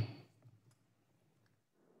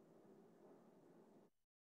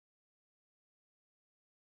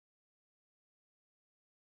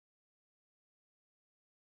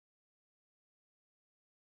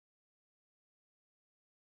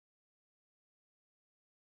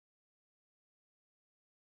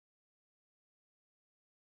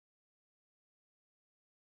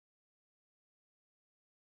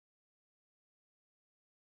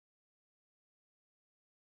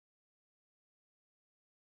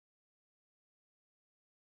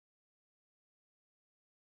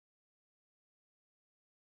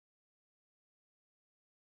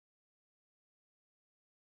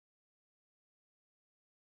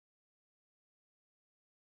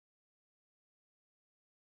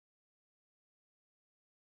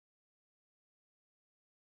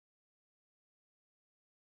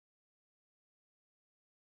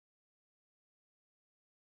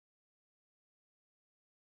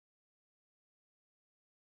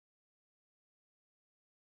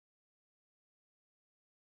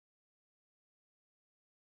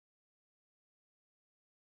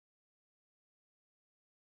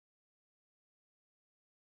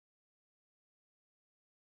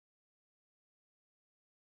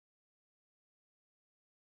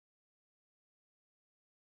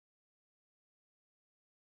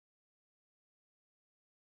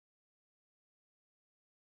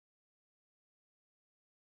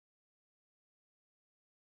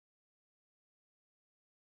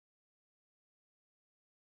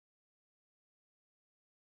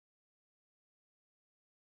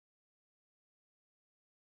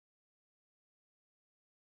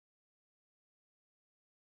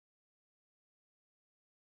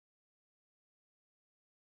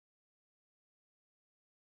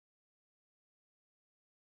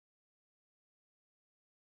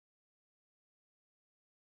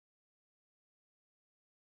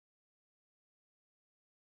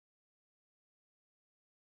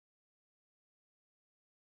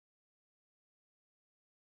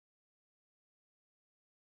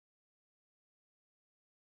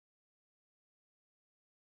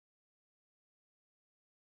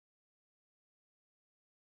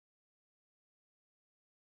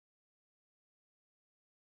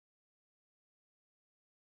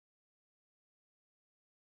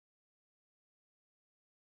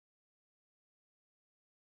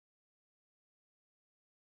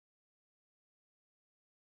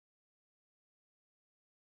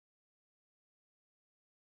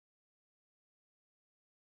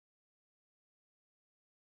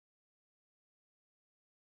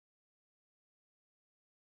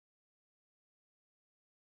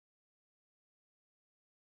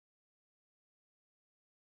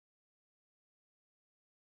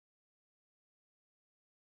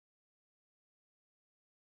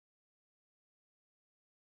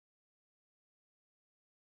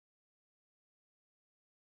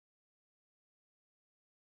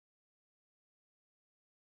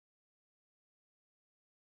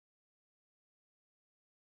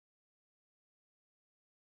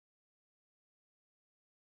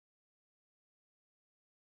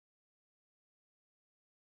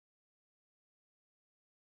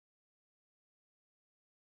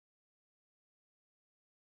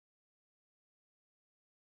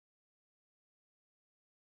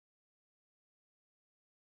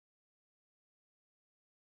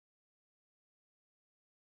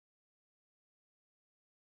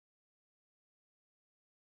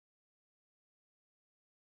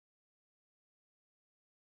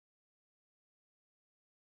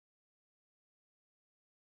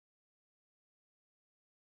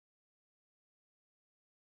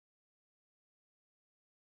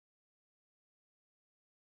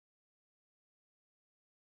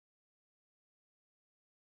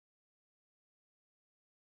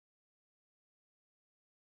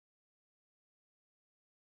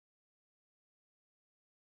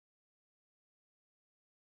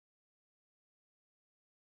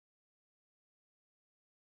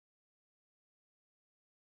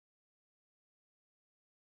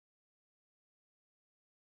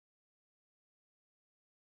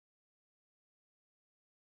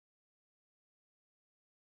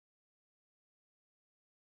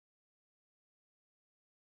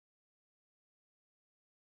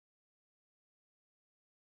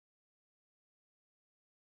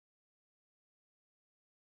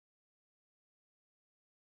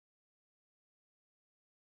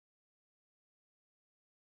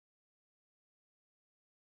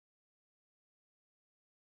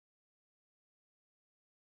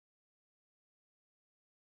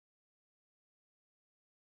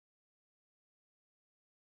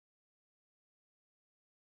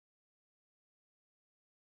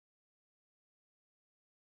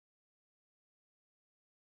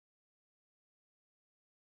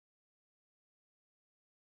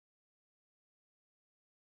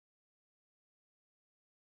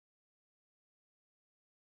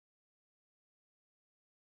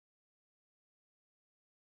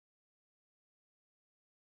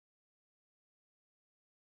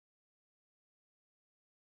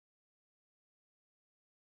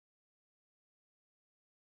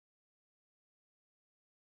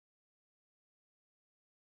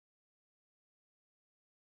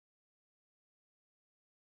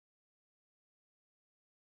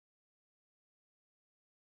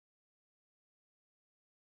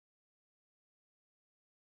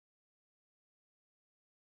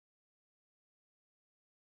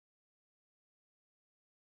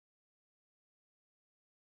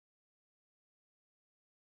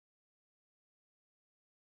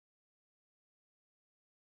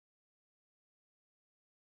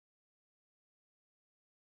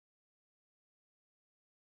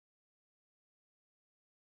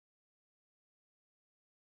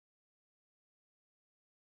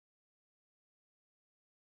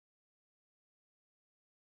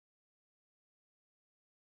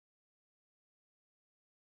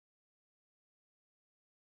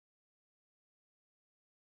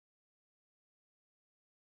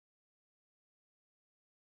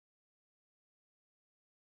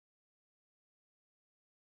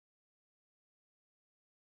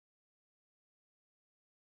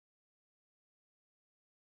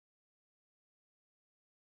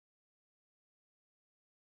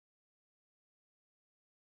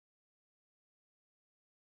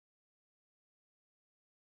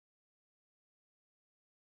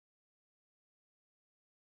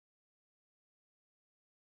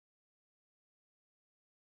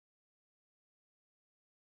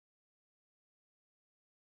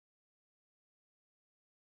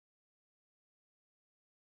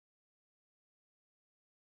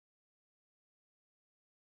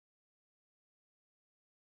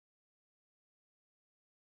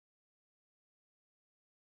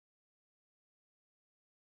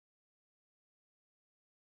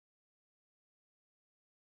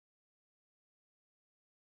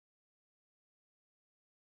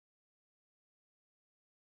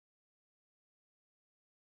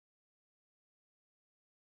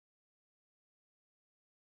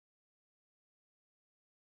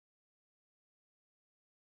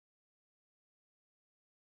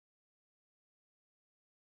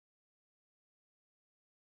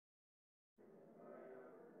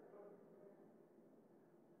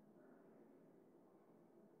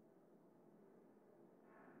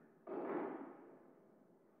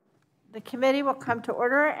 The committee will come to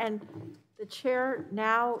order, and the chair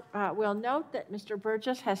now will note that Mr.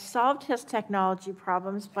 Burgess has solved his technology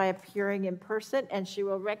problems by appearing in person, and she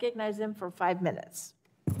will recognize him for 5 minutes.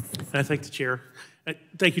 I thank the chair.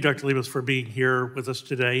 Thank you, Dr. Leibus, for being here with us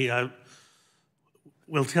today. I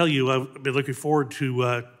will tell you, I've been looking forward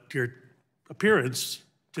to your appearance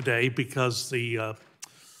today because the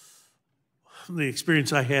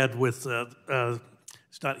experience I had with,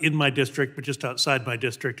 it's not in my district, but just outside my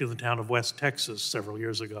district in the town of West Texas several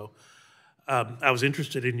years ago. I was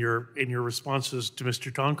interested in your responses to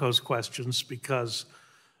Mr. Tonko's questions because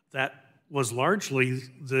that was largely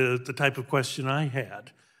the type of question I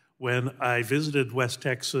had when I visited West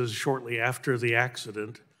Texas shortly after the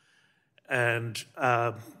accident. And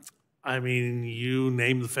I mean, you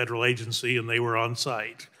named the federal agency and they were on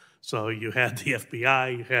site. So you had the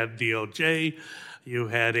FBI, you had DOJ, you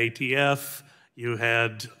had ATF, you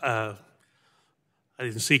had, I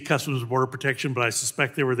didn't see Customs and Border Protection, but I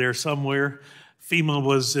suspect they were there somewhere. FEMA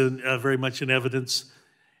was very much in evidence.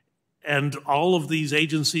 And all of these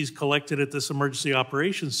agencies collected at this Emergency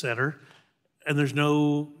Operations Center, and there's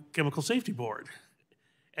no Chemical Safety Board.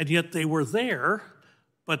 And yet they were there,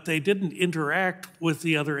 but they didn't interact with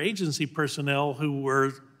the other agency personnel who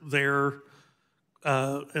were there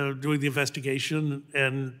doing the investigation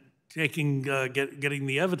and getting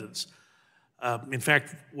the evidence. In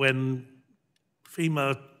fact, when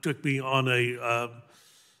FEMA took me on an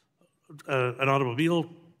automobile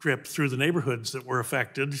trip through the neighborhoods that were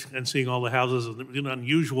affected and seeing all the houses, it was an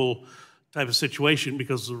unusual type of situation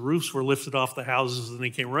because the roofs were lifted off the houses and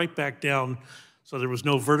they came right back down. So there was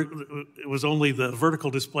no vertical, it was only the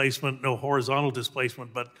vertical displacement, no horizontal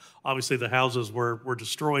displacement, but obviously the houses were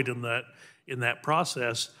destroyed in that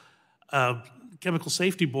process. Chemical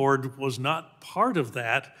Safety Board was not part of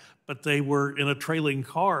that, but they were in a trailing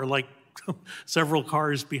car, like several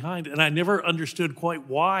cars behind. And I never understood quite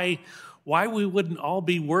why we wouldn't all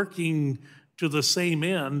be working to the same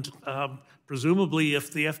end. Presumably,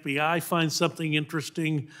 if the FBI finds something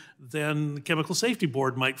interesting, then the Chemical Safety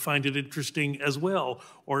Board might find it interesting as well.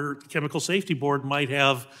 Or the Chemical Safety Board might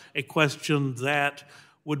have a question that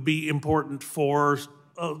would be important for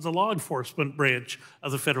the law enforcement branch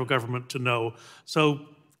of the federal government to know. So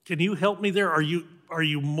can you help me there? Are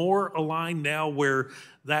you more aligned now where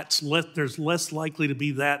there's less likely to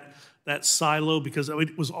be that silo? Because I mean,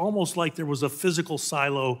 it was almost like there was a physical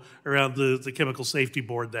silo around the Chemical Safety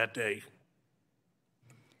Board that day.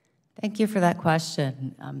 Thank you for that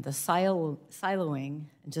question. The siloing,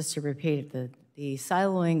 just to repeat it, the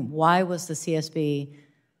siloing, why was the CSB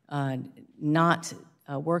not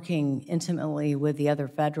working intimately with the other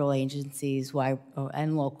federal agencies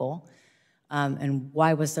and local, and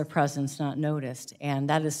why was their presence not noticed? And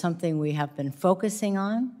that is something we have been focusing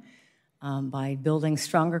on by building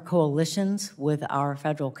stronger coalitions with our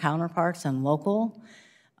federal counterparts and local.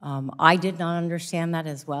 I did not understand that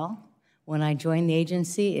as well. When I joined the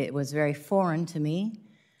agency, it was very foreign to me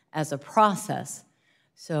as a process.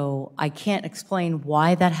 So I can't explain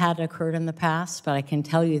why that had occurred in the past, but I can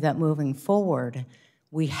tell you that moving forward,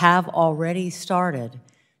 we have already started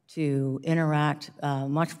to interact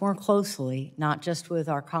much more closely, not just with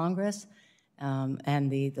our Congress and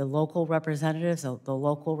the local representatives, the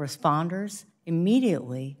local responders,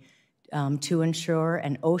 immediately to ensure,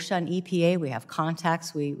 and OSHA and EPA, we have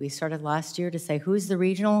contacts. We started last year to say who's the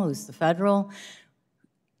regional, who's the federal,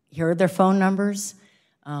 here are their phone numbers,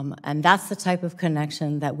 and that's the type of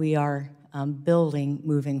connection that we are building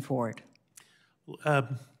moving forward.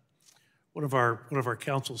 One of our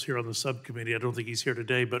counsels here on the subcommittee, I don't think he's here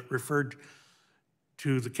today, but referred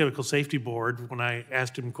to the Chemical Safety Board when I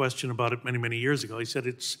asked him a question about it many, many years ago. He said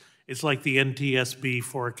it's like the NTSB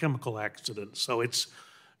for a chemical accident. So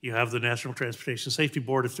you have the National Transportation Safety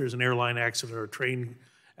Board. If there's an airline accident or a train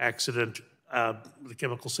accident, the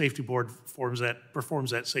Chemical Safety Board performs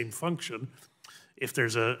that same function. If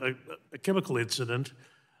there's a chemical incident,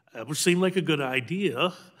 which seemed like a good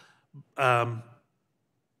idea,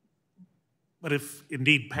 but if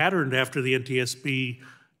indeed patterned after the NTSB,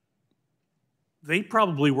 they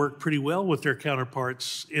probably work pretty well with their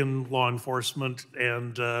counterparts in law enforcement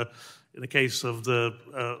and in the case of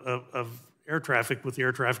of air traffic with the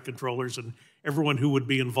air traffic controllers and everyone who would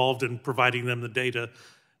be involved in providing them the data.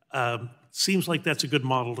 Seems like that's a good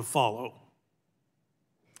model to follow.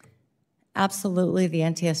 Absolutely, the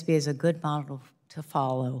NTSB is a good model to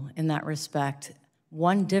follow in that respect.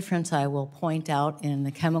 One difference I will point out in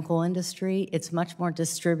the chemical industry, it's much more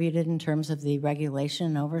distributed in terms of the regulation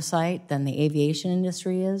and oversight than the aviation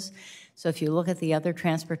industry is. So if you look at the other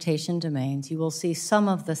transportation domains, you will see some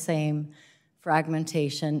of the same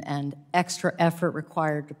fragmentation and extra effort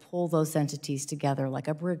required to pull those entities together, like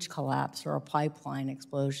a bridge collapse or a pipeline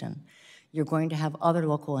explosion. You're going to have other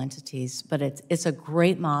local entities, but it's a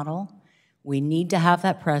great model. We need to have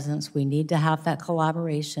that presence. We need to have that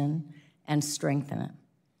collaboration and strengthen it.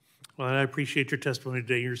 Well, and I appreciate your testimony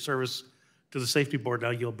today, your service to the Safety Board.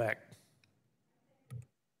 I'll yield back.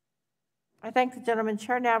 I thank the gentleman.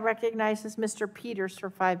 Chair now recognizes Mr. Peters for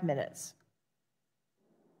 5 minutes.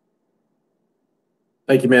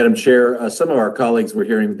 Thank you, Madam Chair. Some of our colleagues were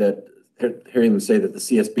hearing them say that the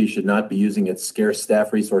CSB should not be using its scarce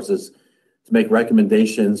staff resources to make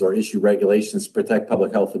recommendations or issue regulations to protect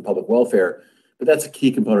public health and public welfare. But that's a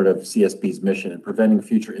key component of CSB's mission, and preventing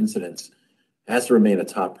future incidents has to remain a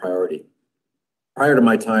top priority. Prior to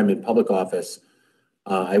my time in public office,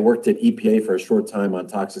 I worked at EPA for a short time on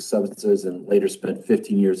toxic substances and later spent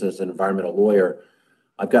 15 years as an environmental lawyer.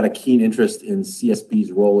 I've got a keen interest in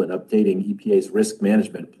CSB's role in updating EPA's risk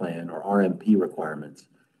management plan, or RMP, requirements.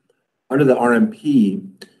 Under the RMP,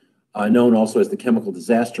 known also as the chemical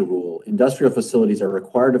disaster rule, industrial facilities are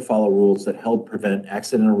required to follow rules that help prevent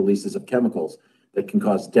accidental releases of chemicals that can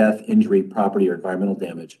cause death, injury, property, or environmental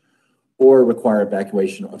damage, or require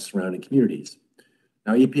evacuation of surrounding communities.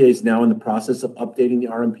 Now, EPA is now in the process of updating the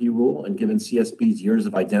RMP rule, and given CSB's years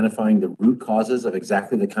of identifying the root causes of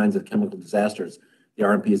exactly the kinds of chemical disasters the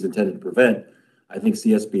RMP is intended to prevent, I think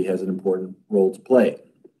CSB has an important role to play.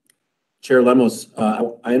 Chair Lemos,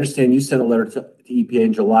 I understand you sent a letter to EPA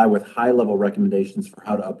in July with high-level recommendations for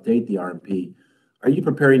how to update the RMP. Are you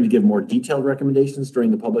preparing to give more detailed recommendations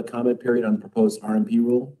during the public comment period on the proposed RMP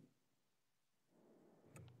rule?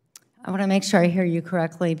 I want to make sure I hear you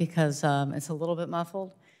correctly because it's a little bit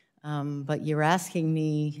muffled, but you're asking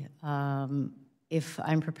me if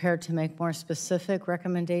I'm prepared to make more specific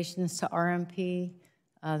recommendations to RMP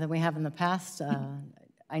than we have in the past.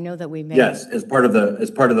 I know that we made... Yes, as part of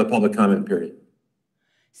the public comment period.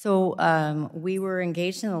 So we were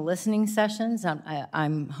engaged in the listening sessions.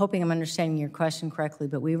 I'm hoping I'm understanding your question correctly,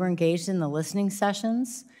 but we were engaged in the listening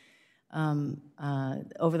sessions.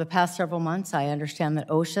 Over the past several months, I understand that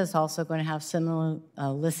OSHA is also going to have similar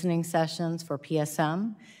listening sessions for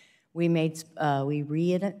PSM. We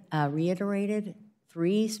reiterated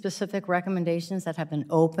 3 specific recommendations that have been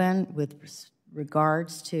open with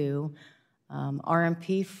regards to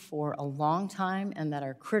RMP for a long time and that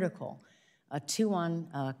are critical. 2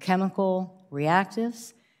 on chemical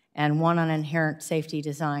reactives and 1 on inherent safety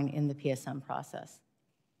design in the PSM process.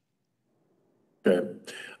 Okay.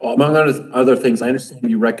 Well, among other things, I understand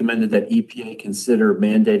you recommended that EPA consider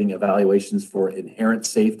mandating evaluations for inherent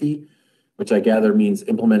safety, which I gather means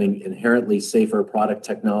implementing inherently safer product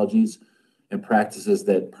technologies and practices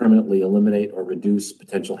that permanently eliminate or reduce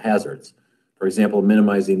potential hazards. For example,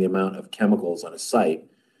 minimizing the amount of chemicals on a site.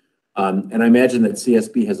 And I imagine that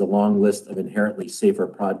CSB has a long list of inherently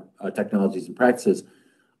safer technologies and practices.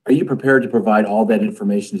 Are you prepared to provide all that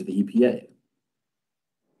information to the EPA?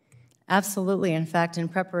 Absolutely. In fact, in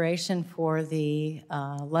preparation for the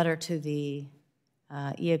letter to the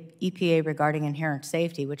EPA regarding inherent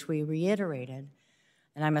safety, which we reiterated,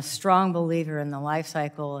 and I'm a strong believer in the life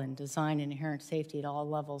cycle and design inherent safety at all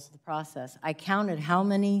levels of the process. I counted how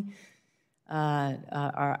many,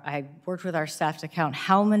 I worked with our staff to count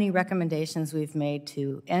how many recommendations we've made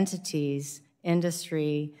to entities,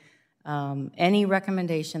 industry, any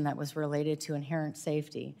recommendation that was related to inherent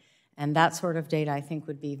safety. And that sort of data, I think,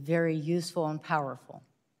 would be very useful and powerful.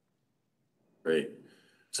 Great.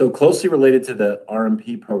 So closely related to the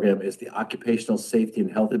RMP program is the Occupational Safety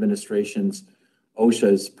and Health Administration's,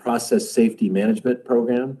 OSHA's Process Safety Management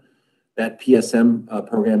Program. That PSM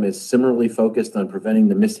program is similarly focused on preventing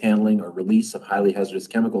the mishandling or release of highly hazardous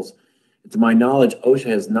chemicals. And to my knowledge, OSHA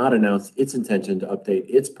has not announced its intention to update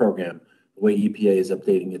its program the way EPA is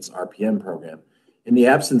updating its RPM program. In the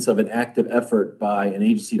absence of an active effort by an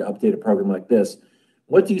agency to update a program like this,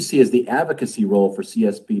 what do you see as the advocacy role for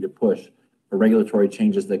CSB to push for regulatory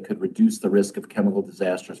changes that could reduce the risk of chemical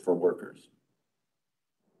disasters for workers?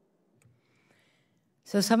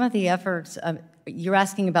 So some of the efforts, you're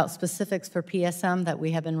asking about specifics for PSM that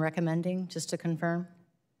we have been recommending, just to confirm?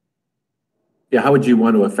 Yeah, how would you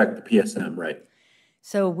want to affect the PSM, right?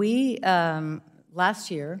 So we,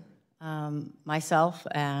 last year, myself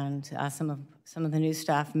and some of the new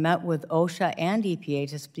staff met with OSHA and EPA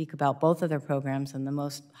to speak about both of their programs and the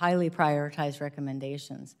most highly prioritized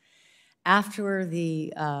recommendations. After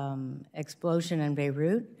the explosion in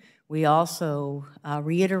Beirut, we also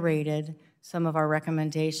reiterated some of our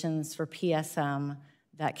recommendations for PSM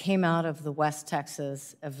that came out of the West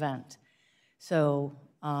Texas event. So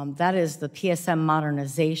that is the PSM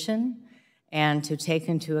modernization and to take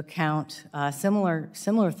into account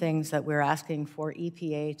similar things that we're asking for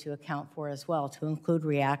EPA to account for as well, to include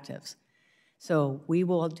reactives. So we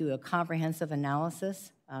will do a comprehensive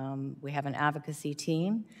analysis. We have an advocacy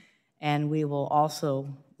team, and we will also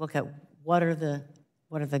look at what are the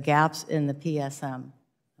gaps in the PSM.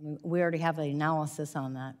 I mean, we already have the analysis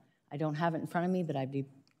on that. I don't have it in front of me, but I'd be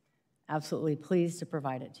absolutely pleased to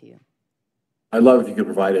provide it to you. I'd love if you could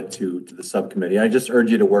provide it to the subcommittee. I just urge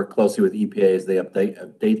you to work closely with EPA as they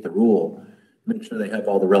update the rule, make sure they have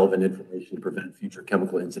all the relevant information to prevent future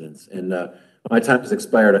chemical incidents. And my time has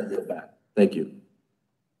expired. I yield back. Thank you.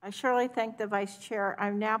 I surely thank the Vice Chair.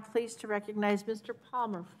 I'm now pleased to recognize Mr.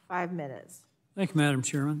 Palmer for 5 minutes. Thank you, Madam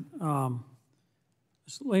Chairman.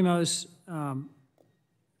 Ms. Lemos,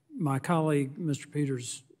 my colleague, Mr.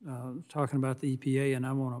 Peters, talking about the EPA, and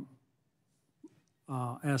I want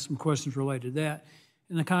to ask some questions related to that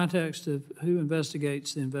in the context of who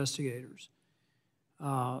investigates the investigators.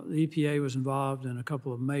 The EPA was involved in a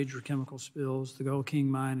couple of major chemical spills, the Gold King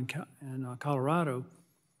mine in Colorado,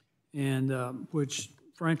 and which,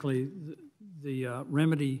 frankly, the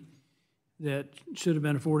remedy that should have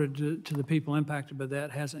been afforded to the people impacted by that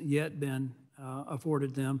hasn't yet been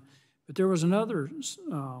afforded them. But there was another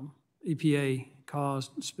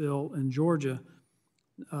EPA-caused spill in Georgia,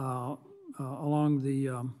 along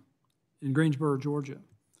in Greensboro, Georgia,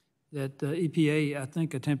 that the EPA, I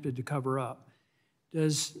think, attempted to cover up.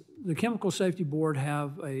 Does the Chemical Safety Board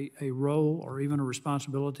have a role or even a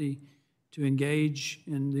responsibility to engage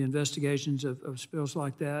in the investigations of spills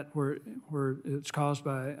like that where it's caused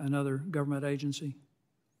by another government agency?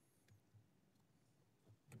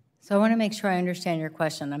 So I want to make sure I understand your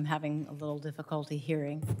question. I'm having a little difficulty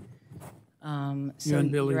hearing. So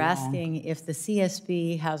you're asking if the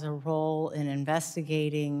CSB has a role in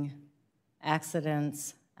investigating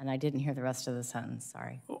accidents, and I didn't hear the rest of the sentence,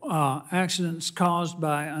 sorry. Accidents caused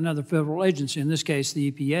by another federal agency, in this case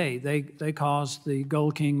the EPA. They caused the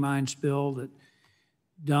Gold King mine spill that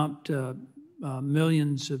dumped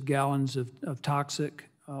millions of gallons of toxic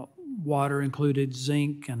water, included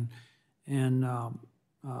zinc and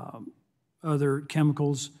other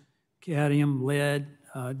chemicals, cadmium, lead,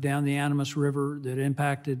 down the Animas River that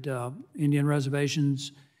impacted Indian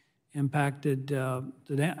reservations, impacted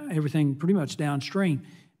everything pretty much downstream.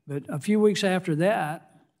 But a few weeks after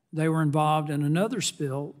that, they were involved in another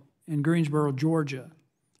spill in Greensboro, Georgia,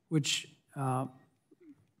 which my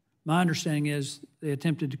understanding is they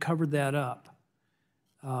attempted to cover that up.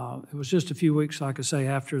 It was just a few weeks, like I say,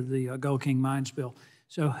 after the Gold King mine spill.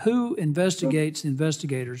 So who investigates the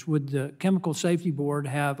investigators? Would the Chemical Safety Board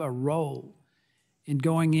have a role in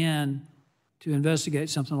going in to investigate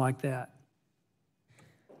something like that?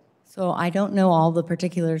 So I don't know all the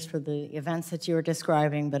particulars for the events that you were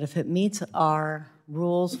describing, but if it meets our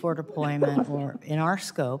rules for deployment or in our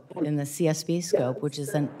scope, in the CSB scope, which is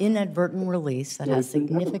an inadvertent release that has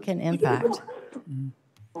significant impact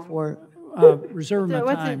for... reserve my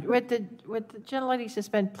time. With the gentlelady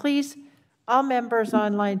suspend, please, all members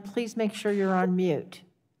online, please make sure you're on mute.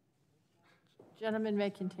 Gentlemen may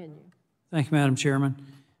continue. Thank you, Madam Chairman.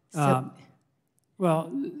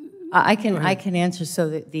 Well, I can answer. So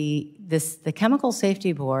that the Chemical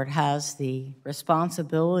Safety Board has the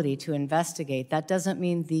responsibility to investigate. That doesn't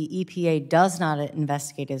mean the EPA does not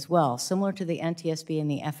investigate as well. Similar to the NTSB and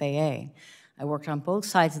the FAA, I worked on both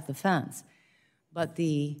sides of the fence. But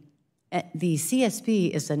the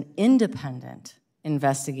CSB is an independent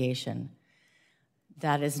investigation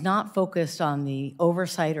that is not focused on the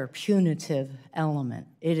oversight or punitive element.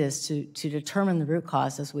 It is to determine the root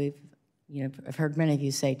cause, as I've heard many of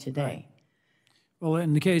you say today. Right. Well,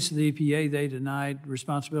 in the case of the EPA, they denied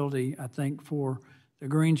responsibility, I think, for the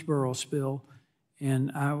Greensboro spill,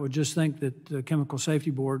 and I would just think that the Chemical Safety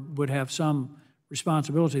Board would have some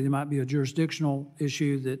responsibility. There might be a jurisdictional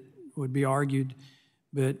issue that would be argued,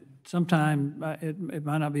 but sometime it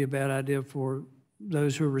might not be a bad idea for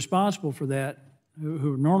those who are responsible for that,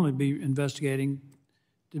 who would normally be investigating,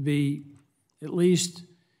 to be at least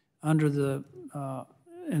under the,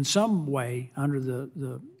 in some way, under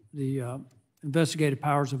the investigative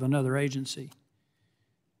powers of another agency.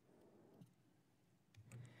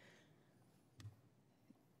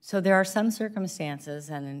 So there are some circumstances,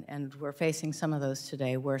 and we're facing some of those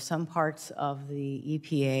today, where some parts of the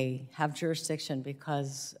EPA have jurisdiction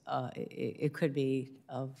because it could be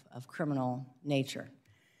of criminal nature.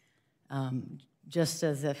 Just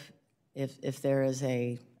as if there is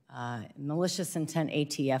a malicious intent,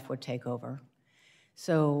 ATF would take over.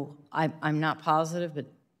 So I'm not positive, but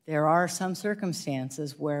there are some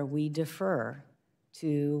circumstances where we defer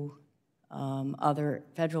to other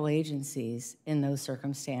federal agencies in those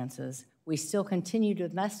circumstances we still continue to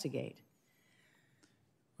investigate.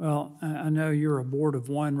 Well, I know you're a board of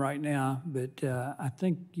one right now, but I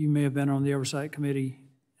think you may have been on the Oversight Committee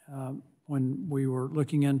when we were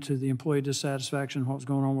looking into the employee dissatisfaction, what was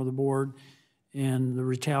going on with the board, and the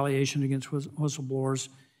retaliation against whistleblowers.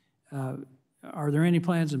 Are there any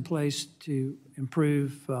plans in place to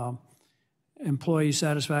improve employee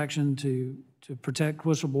satisfaction to protect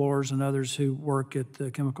whistleblowers and others who work at the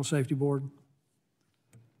Chemical Safety Board?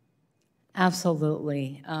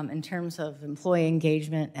 Absolutely. In terms of employee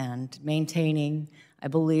engagement and maintaining, I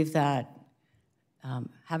believe that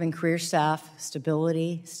having career staff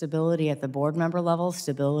stability at the board member level,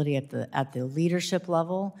 stability at the leadership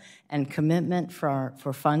level, and commitment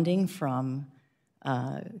for funding from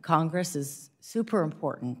Congress is super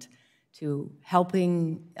important to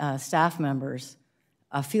helping staff members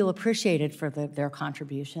feel appreciated for their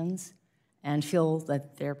contributions and feel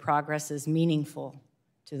that their progress is meaningful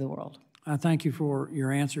to the world. I thank you for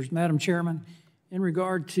your answers. Madam Chairman, in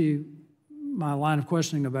regard to my line of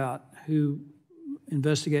questioning about who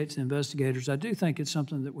investigates investigators, I do think it's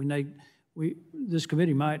something that this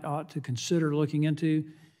committee ought to consider looking into,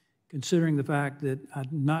 considering the fact that I'm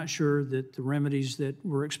not sure that the remedies that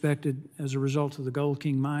were expected as a result of the Gold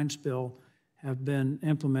King mine spill have been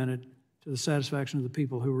implemented to the satisfaction of the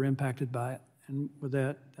people who were impacted by it. And with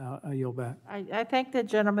that, I yield back. I thank the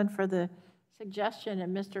gentleman for the suggestion,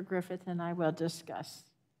 and Mr. Griffith and I will discuss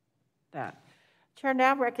that. Chair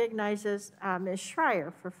now recognizes Ms.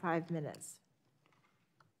 Schreier for 5 minutes.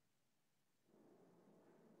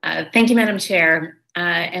 Thank you, Madam Chair,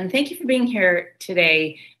 and thank you for being here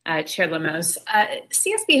today, Chair Lemos.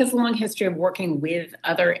 CSB has a long history of working with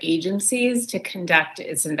other agencies to conduct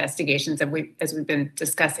its investigations, as we've been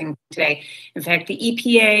discussing today. In fact, the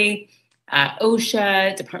EPA,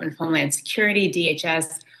 OSHA, Department of Homeland Security,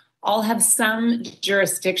 DHS, all have some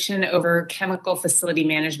jurisdiction over chemical facility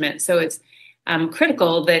management. So it's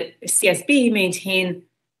critical that CSB maintain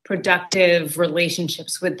productive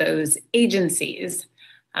relationships with those agencies.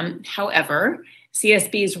 However,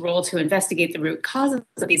 CSB's role to investigate the root causes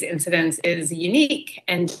of these incidents is unique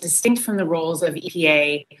and distinct from the roles of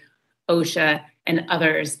EPA, OSHA, and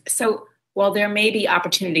others. So while there may be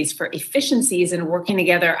opportunities for efficiencies in working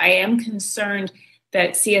together, I am concerned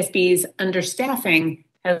that CSB's understaffing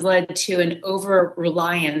has led to an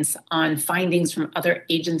over-reliance on findings from other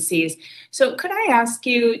agencies. So could I ask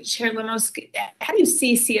you, Chair Lemos, how do you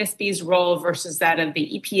see CSB's role versus that of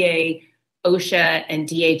the EPA, OSHA, and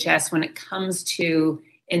DHS when it comes to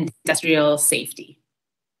industrial safety?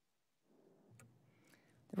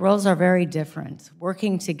 The roles are very different.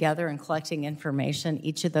 Working together and collecting information,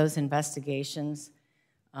 each of those investigations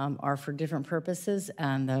are for different purposes,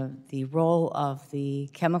 and the role of the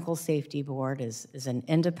Chemical Safety Board is an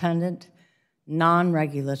independent,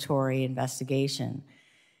 non-regulatory investigation.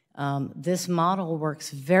 This model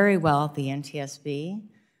works very well at the NTSB,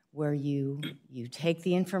 where you take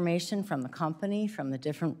the information from the company, from the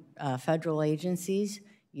different federal agencies.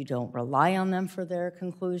 You don't rely on them for their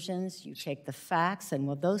conclusions. You take the facts, and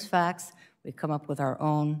with those facts, we come up with our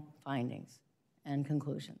own findings and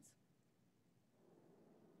conclusions.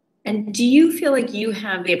 And do you feel like you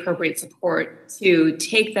have the appropriate support to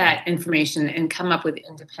take that information and come up with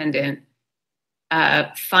independent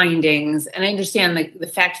findings? And I understand the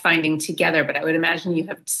fact finding together, but I would imagine you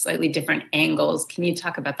have slightly different angles. Can you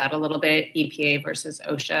talk about that a little bit, EPA versus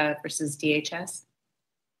OSHA versus DHS?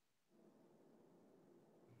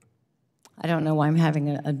 I don't know why I'm having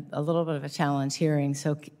a little bit of a challenge hearing.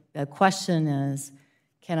 So the question is,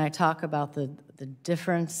 can I talk about the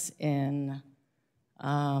difference in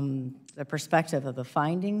the perspective of the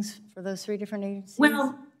findings for those three different agencies?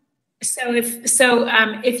 Well,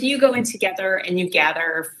 if you go in together and you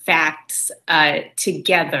gather facts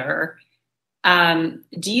together,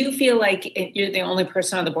 do you feel like you're the only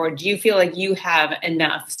person on the board? Do you feel like you have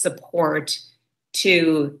enough support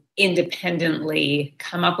to independently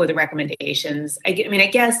come up with recommendations? I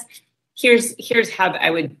guess here's how I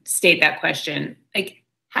would state that question. Like,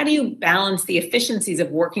 how do you balance the efficiencies of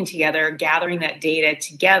working together, gathering that data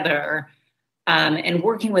together, and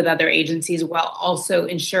working with other agencies while also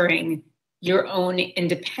ensuring your own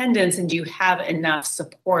independence? And do you have enough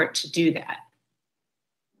support to do that?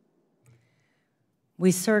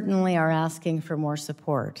 We certainly are asking for more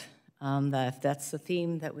support. If that's the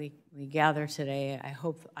theme that we gather today, I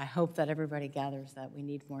hope that everybody gathers that we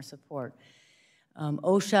need more support.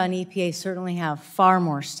 OSHA and EPA certainly have far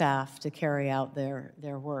more staff to carry out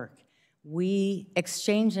their work. We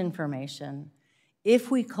exchange information.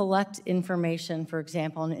 If we collect information, for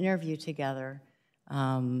example, an interview together,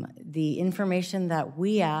 The information that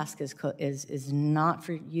we ask is not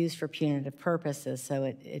used for punitive purposes, so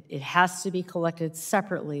it has to be collected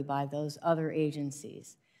separately by those other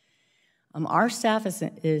agencies. Our staff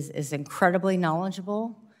is incredibly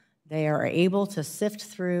knowledgeable. They are able to sift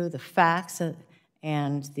through the facts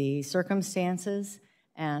and the circumstances,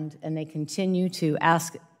 and they continue to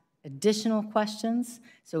ask additional questions,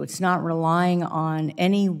 so it's not relying on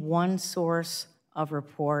any one source of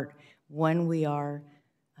report when we are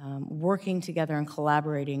working together and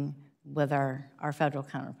collaborating with our federal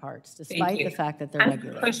counterparts, despite the fact that they're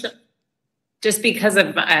regulated. Just because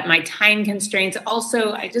of my time constraints,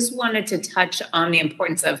 also, I just wanted to touch on the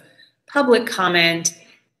importance of public comment,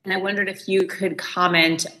 and I wondered if you could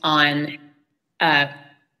comment on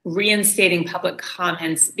reinstating public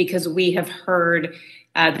comments, because we have heard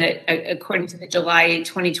that according to the July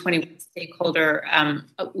 2021 stakeholder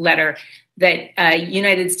letter, that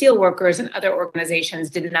United Steelworkers and other organizations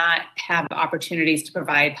did not have opportunities to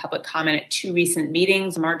provide public comment at two recent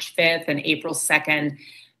meetings, March 5th and April 2nd.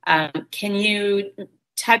 Can you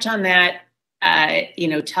touch on that?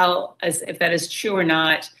 Tell us if that is true or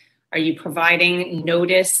not. Are you providing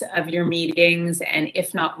notice of your meetings? And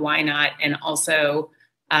if not, why not? And also,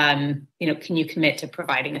 can you commit to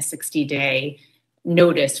providing a 60-day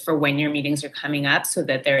notice for when your meetings are coming up so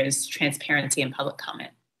that there is transparency and public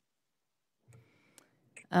comment?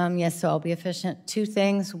 Yes, so I'll be efficient. Two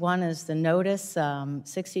things. One is the notice.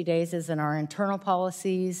 60 days is in our internal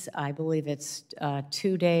policies. I believe it's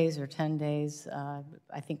 2 days or 10 days.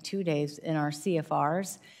 I think 2 days in our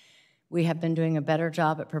CFRs. We have been doing a better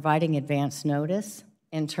job at providing advance notice.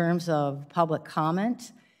 In terms of public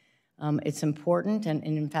comment, it's important, and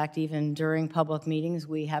in fact, even during public meetings,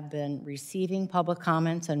 we have been receiving public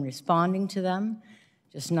comments and responding to them,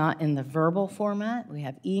 just not in the verbal format. We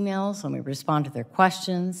have emails and we respond to their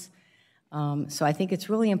questions. So I think it's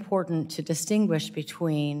really important to distinguish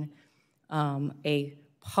between a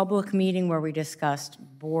public meeting where we discussed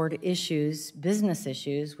board issues, business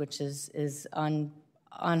issues, which is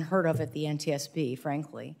unheard of at the NTSB,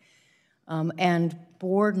 frankly, and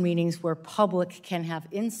board meetings where public can have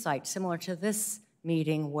insight, similar to this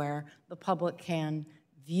meeting where the public can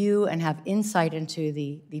view and have insight into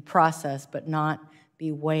the process, but not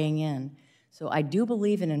be weighing in. So I do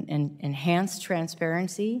believe in an enhanced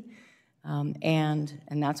transparency, and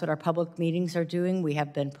that's what our public meetings are doing. We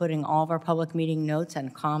have been putting all of our public meeting notes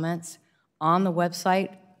and comments on the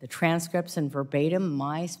website, the transcripts and verbatim,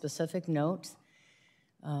 my specific notes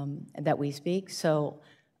that we speak. So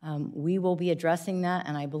we will be addressing that,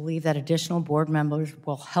 and I believe that additional board members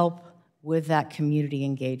will help with that community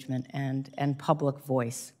engagement and public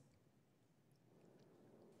voice.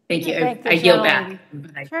 Thank you. I yield back.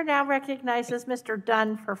 Chair now recognizes Mr.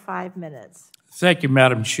 Dunn for 5 minutes. Thank you,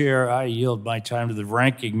 Madam Chair. I yield my time to the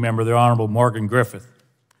ranking member, the Honorable Morgan Griffith.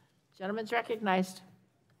 Gentleman's recognized.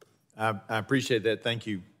 I appreciate that. Thank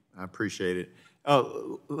you. I appreciate it.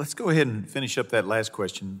 Let's go ahead and finish up that last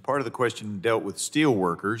question. Part of the question dealt with steel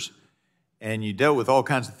workers, and you dealt with all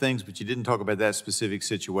kinds of things, but you didn't talk about that specific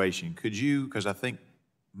situation. Could you, because I think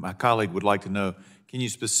my colleague would like to know, can you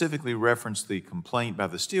specifically reference the complaint by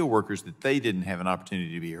the steel workers that they didn't have an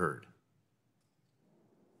opportunity to be heard?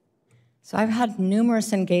 So I've had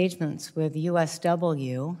numerous engagements with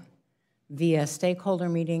USW via stakeholder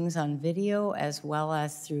meetings on video as well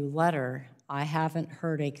as through letter. I haven't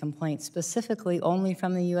heard a complaint specifically only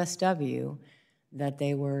from the USW that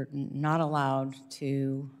they were not allowed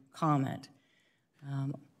to comment.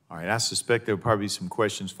 All right, I suspect there will probably be some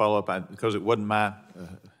questions follow up because it wasn't my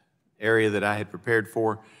area that I had prepared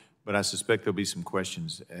for, but I suspect there'll be some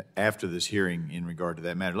questions after this hearing in regard to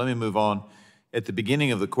that matter. Let me move on. At the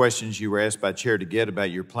beginning of the questions, you were asked by Chair DeGette about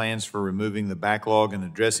your plans for removing the backlog and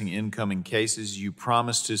addressing incoming cases. You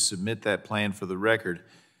promised to submit that plan for the record.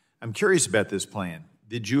 I'm curious about this plan.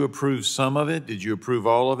 Did you approve some of it? Did you approve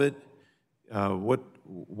all of it?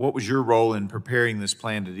 What was your role in preparing this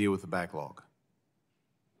plan to deal with the backlog?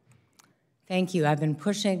 Thank you. I've been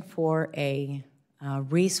pushing for a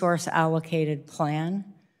resource allocated plan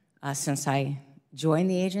since I joined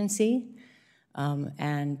the agency.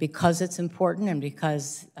 And because it's important and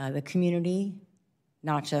because the community,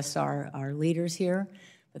 not just our leaders here,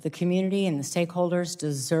 but the community and the stakeholders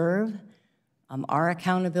deserve our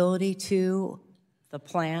accountability to the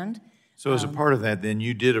plan. So as a part of that, then,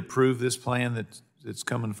 you did approve this plan that's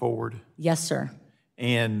coming forward? Yes, sir.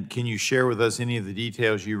 And can you share with us any of the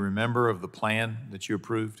details you remember of the plan that you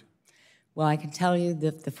approved? Well, I can tell you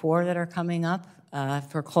that the 4 that are coming up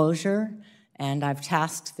for closure, and I've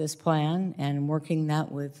tasked this plan and working that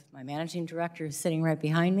with my managing director who's sitting right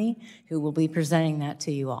behind me, who will be presenting that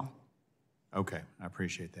to you all. Okay, I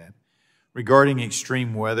appreciate that. Regarding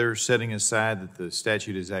extreme weather, setting aside that the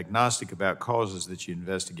statute is agnostic about causes that you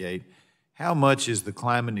investigate, how much is the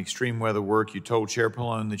climate and extreme weather work you told Chair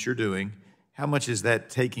Pallone that you're doing, how much is that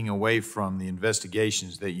taking away from the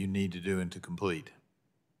investigations that you need to do and to complete?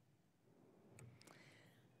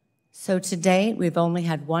 So to date, we've only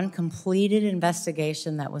had one completed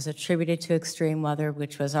investigation that was attributed to extreme weather,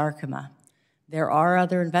 which was Arkema. There are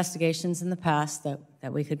other investigations in the past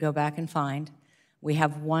that we could go back and find. We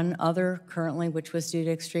have one other currently, which was due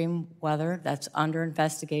to extreme weather. That's under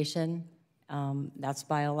investigation. That's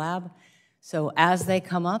Biolab. So as they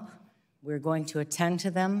come up, we're going to attend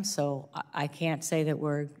to them. So I can't say that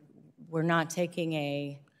we're not taking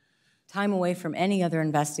a time away from any other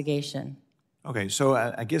investigation. Okay, so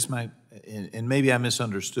I guess and maybe I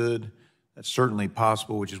misunderstood. That's certainly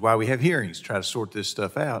possible, which is why we have hearings to try to sort this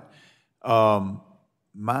stuff out.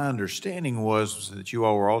 My understanding was that you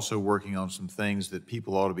all were also working on some things that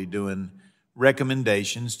people ought to be doing,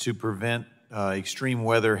 recommendations to prevent extreme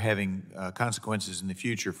weather having consequences in the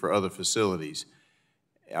future for other facilities.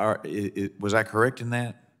 Was I correct in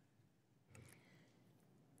that?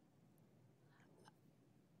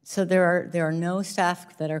 So there are no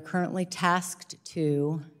staff that are currently tasked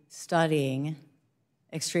to studying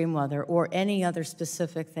extreme weather or any other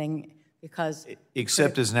specific thing because...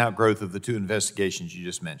 Except as an outgrowth of the two investigations you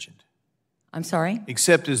just mentioned. I'm sorry?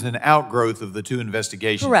 Except as an outgrowth of the two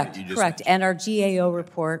investigations that you just mentioned. And our GAO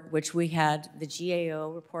report, which we had,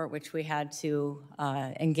 to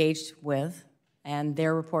engage with, and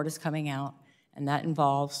their report is coming out, and that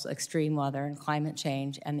involves extreme weather and climate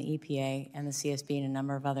change and the EPA and the CSB and a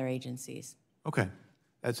number of other agencies. Okay.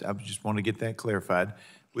 I just want to get that clarified.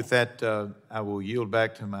 With that, I will yield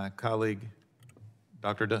back to my colleague,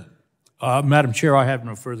 Dr. Dunn. Madam Chair, I have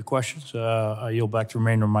no further questions. I yield back the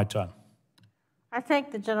remainder of my time. I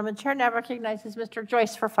thank the gentleman. Chair now recognizes Mr.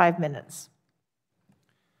 Joyce for 5 minutes.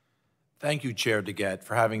 Thank you, Chair DeGette,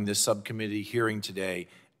 for having this subcommittee hearing today,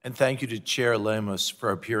 and thank you to Chair Lemos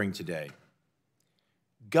for appearing today.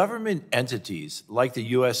 Government entities like the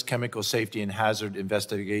U.S. Chemical Safety and Hazard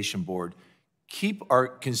Investigation Board keep our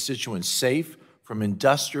constituents safe from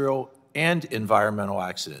industrial and environmental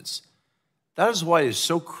accidents. That is why it is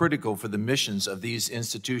so critical for the missions of these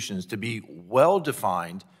institutions to be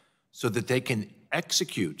well-defined so that they can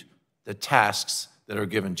execute the tasks that are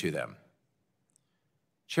given to them.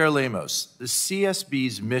 Chair Lemos, the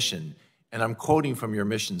CSB's mission, and I'm quoting from your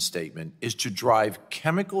mission statement, is to drive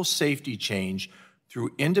chemical safety change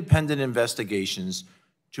through independent investigations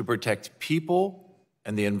to protect people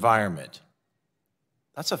and the environment.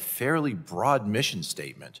 That's a fairly broad mission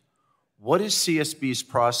statement. What is CSB's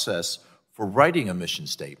process for writing a mission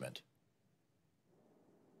statement?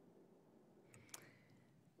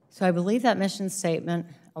 So I believe that mission statement,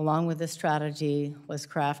 along with the strategy, was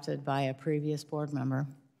crafted by a previous board member.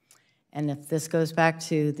 And if this goes back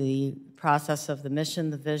to the process of the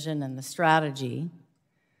mission, the vision, and the strategy,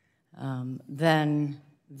 then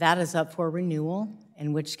that is up for renewal,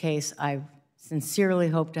 in which case I sincerely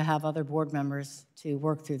hope to have other board members to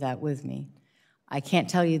work through that with me. I can't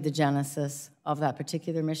tell you the genesis of that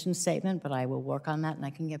particular mission statement, but I will work on that and I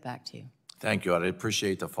can get back to you. Thank you. I'd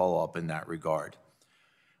appreciate the follow-up in that regard.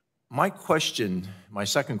 My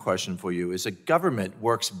second question for you is that government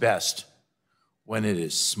works best when it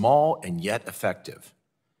is small and yet effective.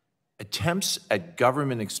 Attempts at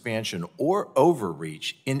government expansion or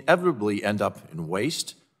overreach inevitably end up in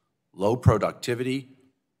waste, low productivity,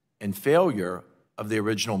 and failure of the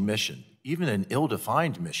original mission, even an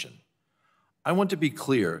ill-defined mission. I want to be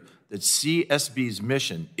clear that CSB's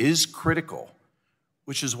mission is critical,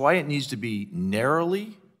 which is why it needs to be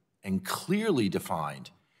narrowly and clearly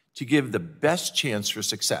defined to give the best chance for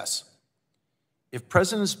success. If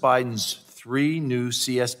President Biden's 3 new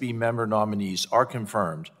CSB member nominees are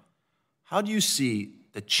confirmed, how do you see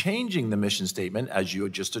the changing the mission statement, as you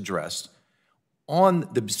just addressed, on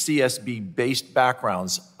the CSB-based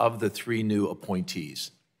backgrounds of the 3 new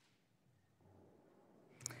appointees?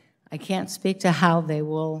 I can't speak to how they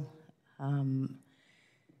will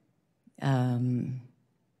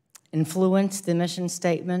influence the mission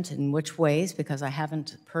statement in which ways, because I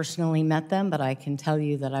haven't personally met them, but I can tell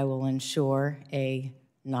you that I will ensure a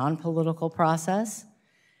non-political process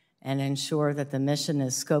and ensure that the mission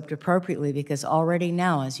is scoped appropriately, because already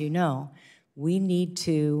now, as you know, we need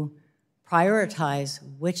to prioritize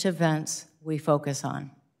which events we focus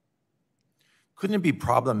on. Couldn't it be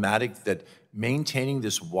problematic that maintaining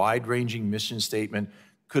this wide-ranging mission statement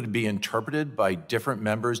could be interpreted by different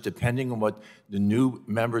members depending on what the new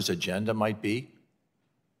member's agenda might be?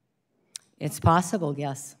 It's possible,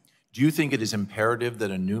 yes. Do you think it is imperative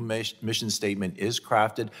that a new mission statement is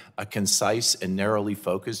crafted, a concise and narrowly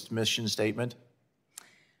focused mission statement?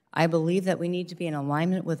 I believe that we need to be in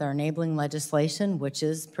alignment with our enabling legislation, which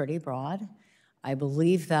is pretty broad. I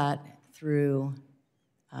believe that through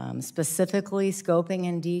specifically scoping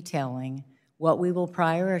and detailing what we will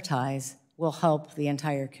prioritize will help the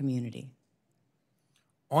entire community.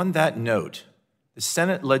 On that note, the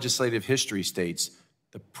Senate legislative history states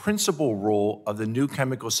the principal role of the new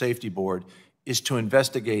Chemical Safety Board is to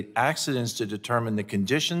investigate accidents to determine the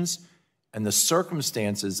conditions and the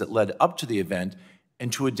circumstances that led up to the event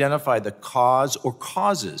and to identify the cause or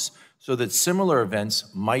causes so that similar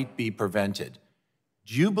events might be prevented.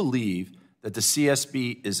 Do you believe that the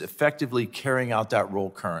CSB is effectively carrying out that role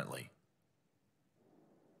currently?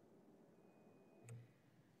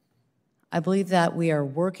 I believe that we are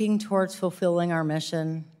working towards fulfilling our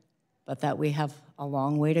mission, but that we have a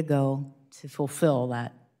long way to go to fulfill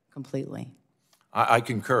that completely. I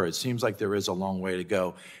concur. It seems like there is a long way to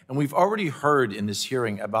go. And we've already heard in this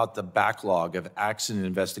hearing about the backlog of accident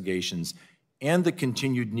investigations and the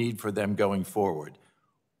continued need for them going forward.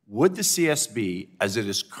 Would the CSB, as it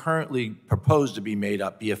is currently proposed to be made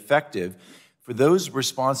up, be effective for those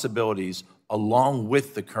responsibilities along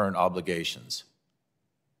with the current obligations?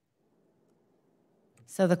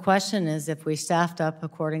 So the question is, if we staffed up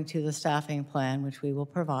according to the staffing plan, which we will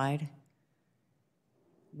provide,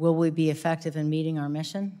 will we be effective in meeting our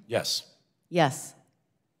mission? Yes. Yes.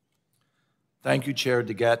 Thank you, Chair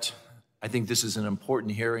DeGette. I think this is an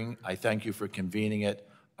important hearing. I thank you for convening it.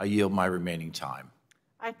 I yield my remaining time.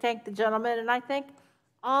 I thank the gentleman, and I thank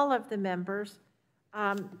all of the members.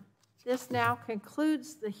 This now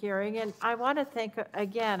concludes the hearing, and I want to thank,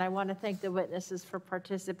 again, I want to thank the witnesses for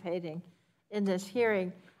participating in this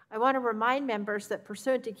hearing. I want to remind members that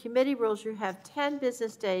pursuant to committee rules, you have 10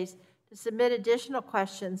 business days to submit additional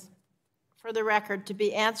questions for the record to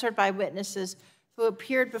be answered by witnesses who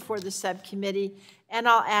appeared before the subcommittee, and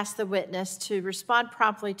I'll ask the witness to respond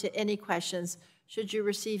promptly to any questions should you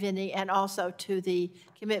receive any, and also to the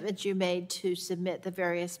commitments you made to submit the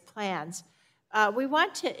various plans. We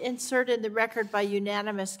want to insert in the record by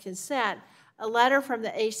unanimous consent a letter from the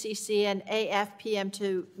ACC and AFPM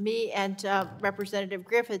to me and Representative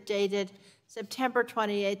Griffith dated September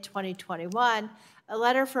 28, 2021, a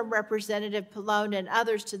letter from Representative Pallone and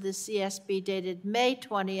others to the CSB dated May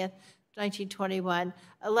 20th, 1921,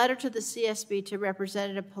 a letter to the CSB to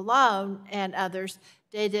Representative Pallone and others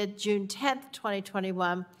dated June 10th,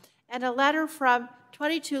 2021, and a letter from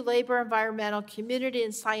 22 labor, environmental, community,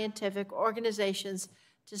 and scientific organizations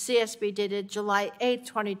to CSB dated July 8,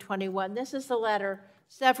 2021. This is the letter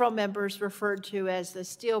several members referred to as the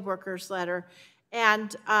Steelworkers letter.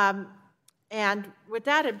 And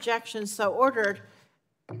without objection so ordered,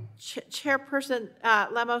 Chairperson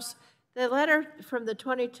Lemos, the letter from the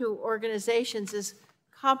 22 organizations is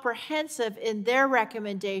comprehensive in their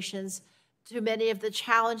recommendations to many of the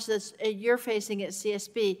challenges you're facing at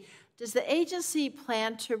CSB. Does the agency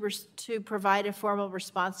plan to provide a formal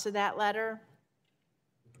response to that letter?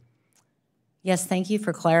 Yes, thank you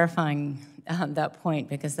for clarifying that point,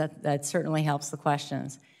 because that certainly helps the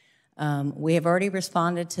questions. We have already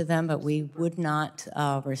responded to them, but we would not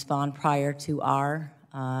respond prior to our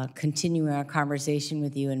continuing our conversation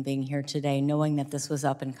with you and being here today, knowing that this was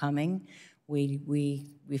up and coming. We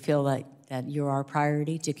feel that you're our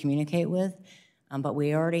priority to communicate with, but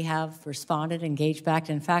we already have responded, engaged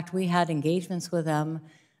back. In fact, we had engagements with them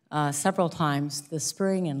several times this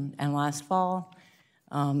spring and last fall.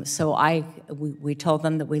 So we told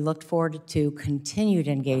them that we looked forward to continued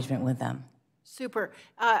engagement with them. Super.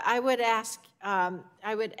 I would ask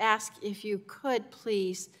if you could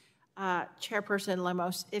please, Chairperson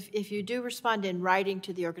Lemos, if you do respond in writing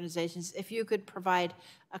to the organizations, if you could provide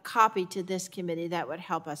a copy to this committee, that would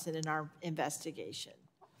help us in our investigation.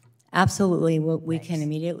 Absolutely. We can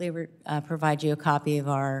immediately provide you a copy of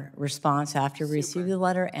our response after we receive the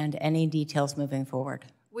letter and any details moving forward.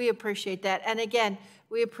 We appreciate that. And again,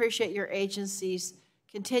 we appreciate your agency's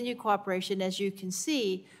continued cooperation. As you can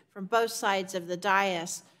see from both sides of the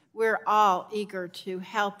dais, we're all eager to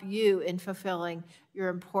help you in fulfilling your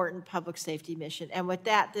important public safety mission. And with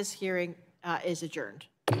that, this hearing is adjourned.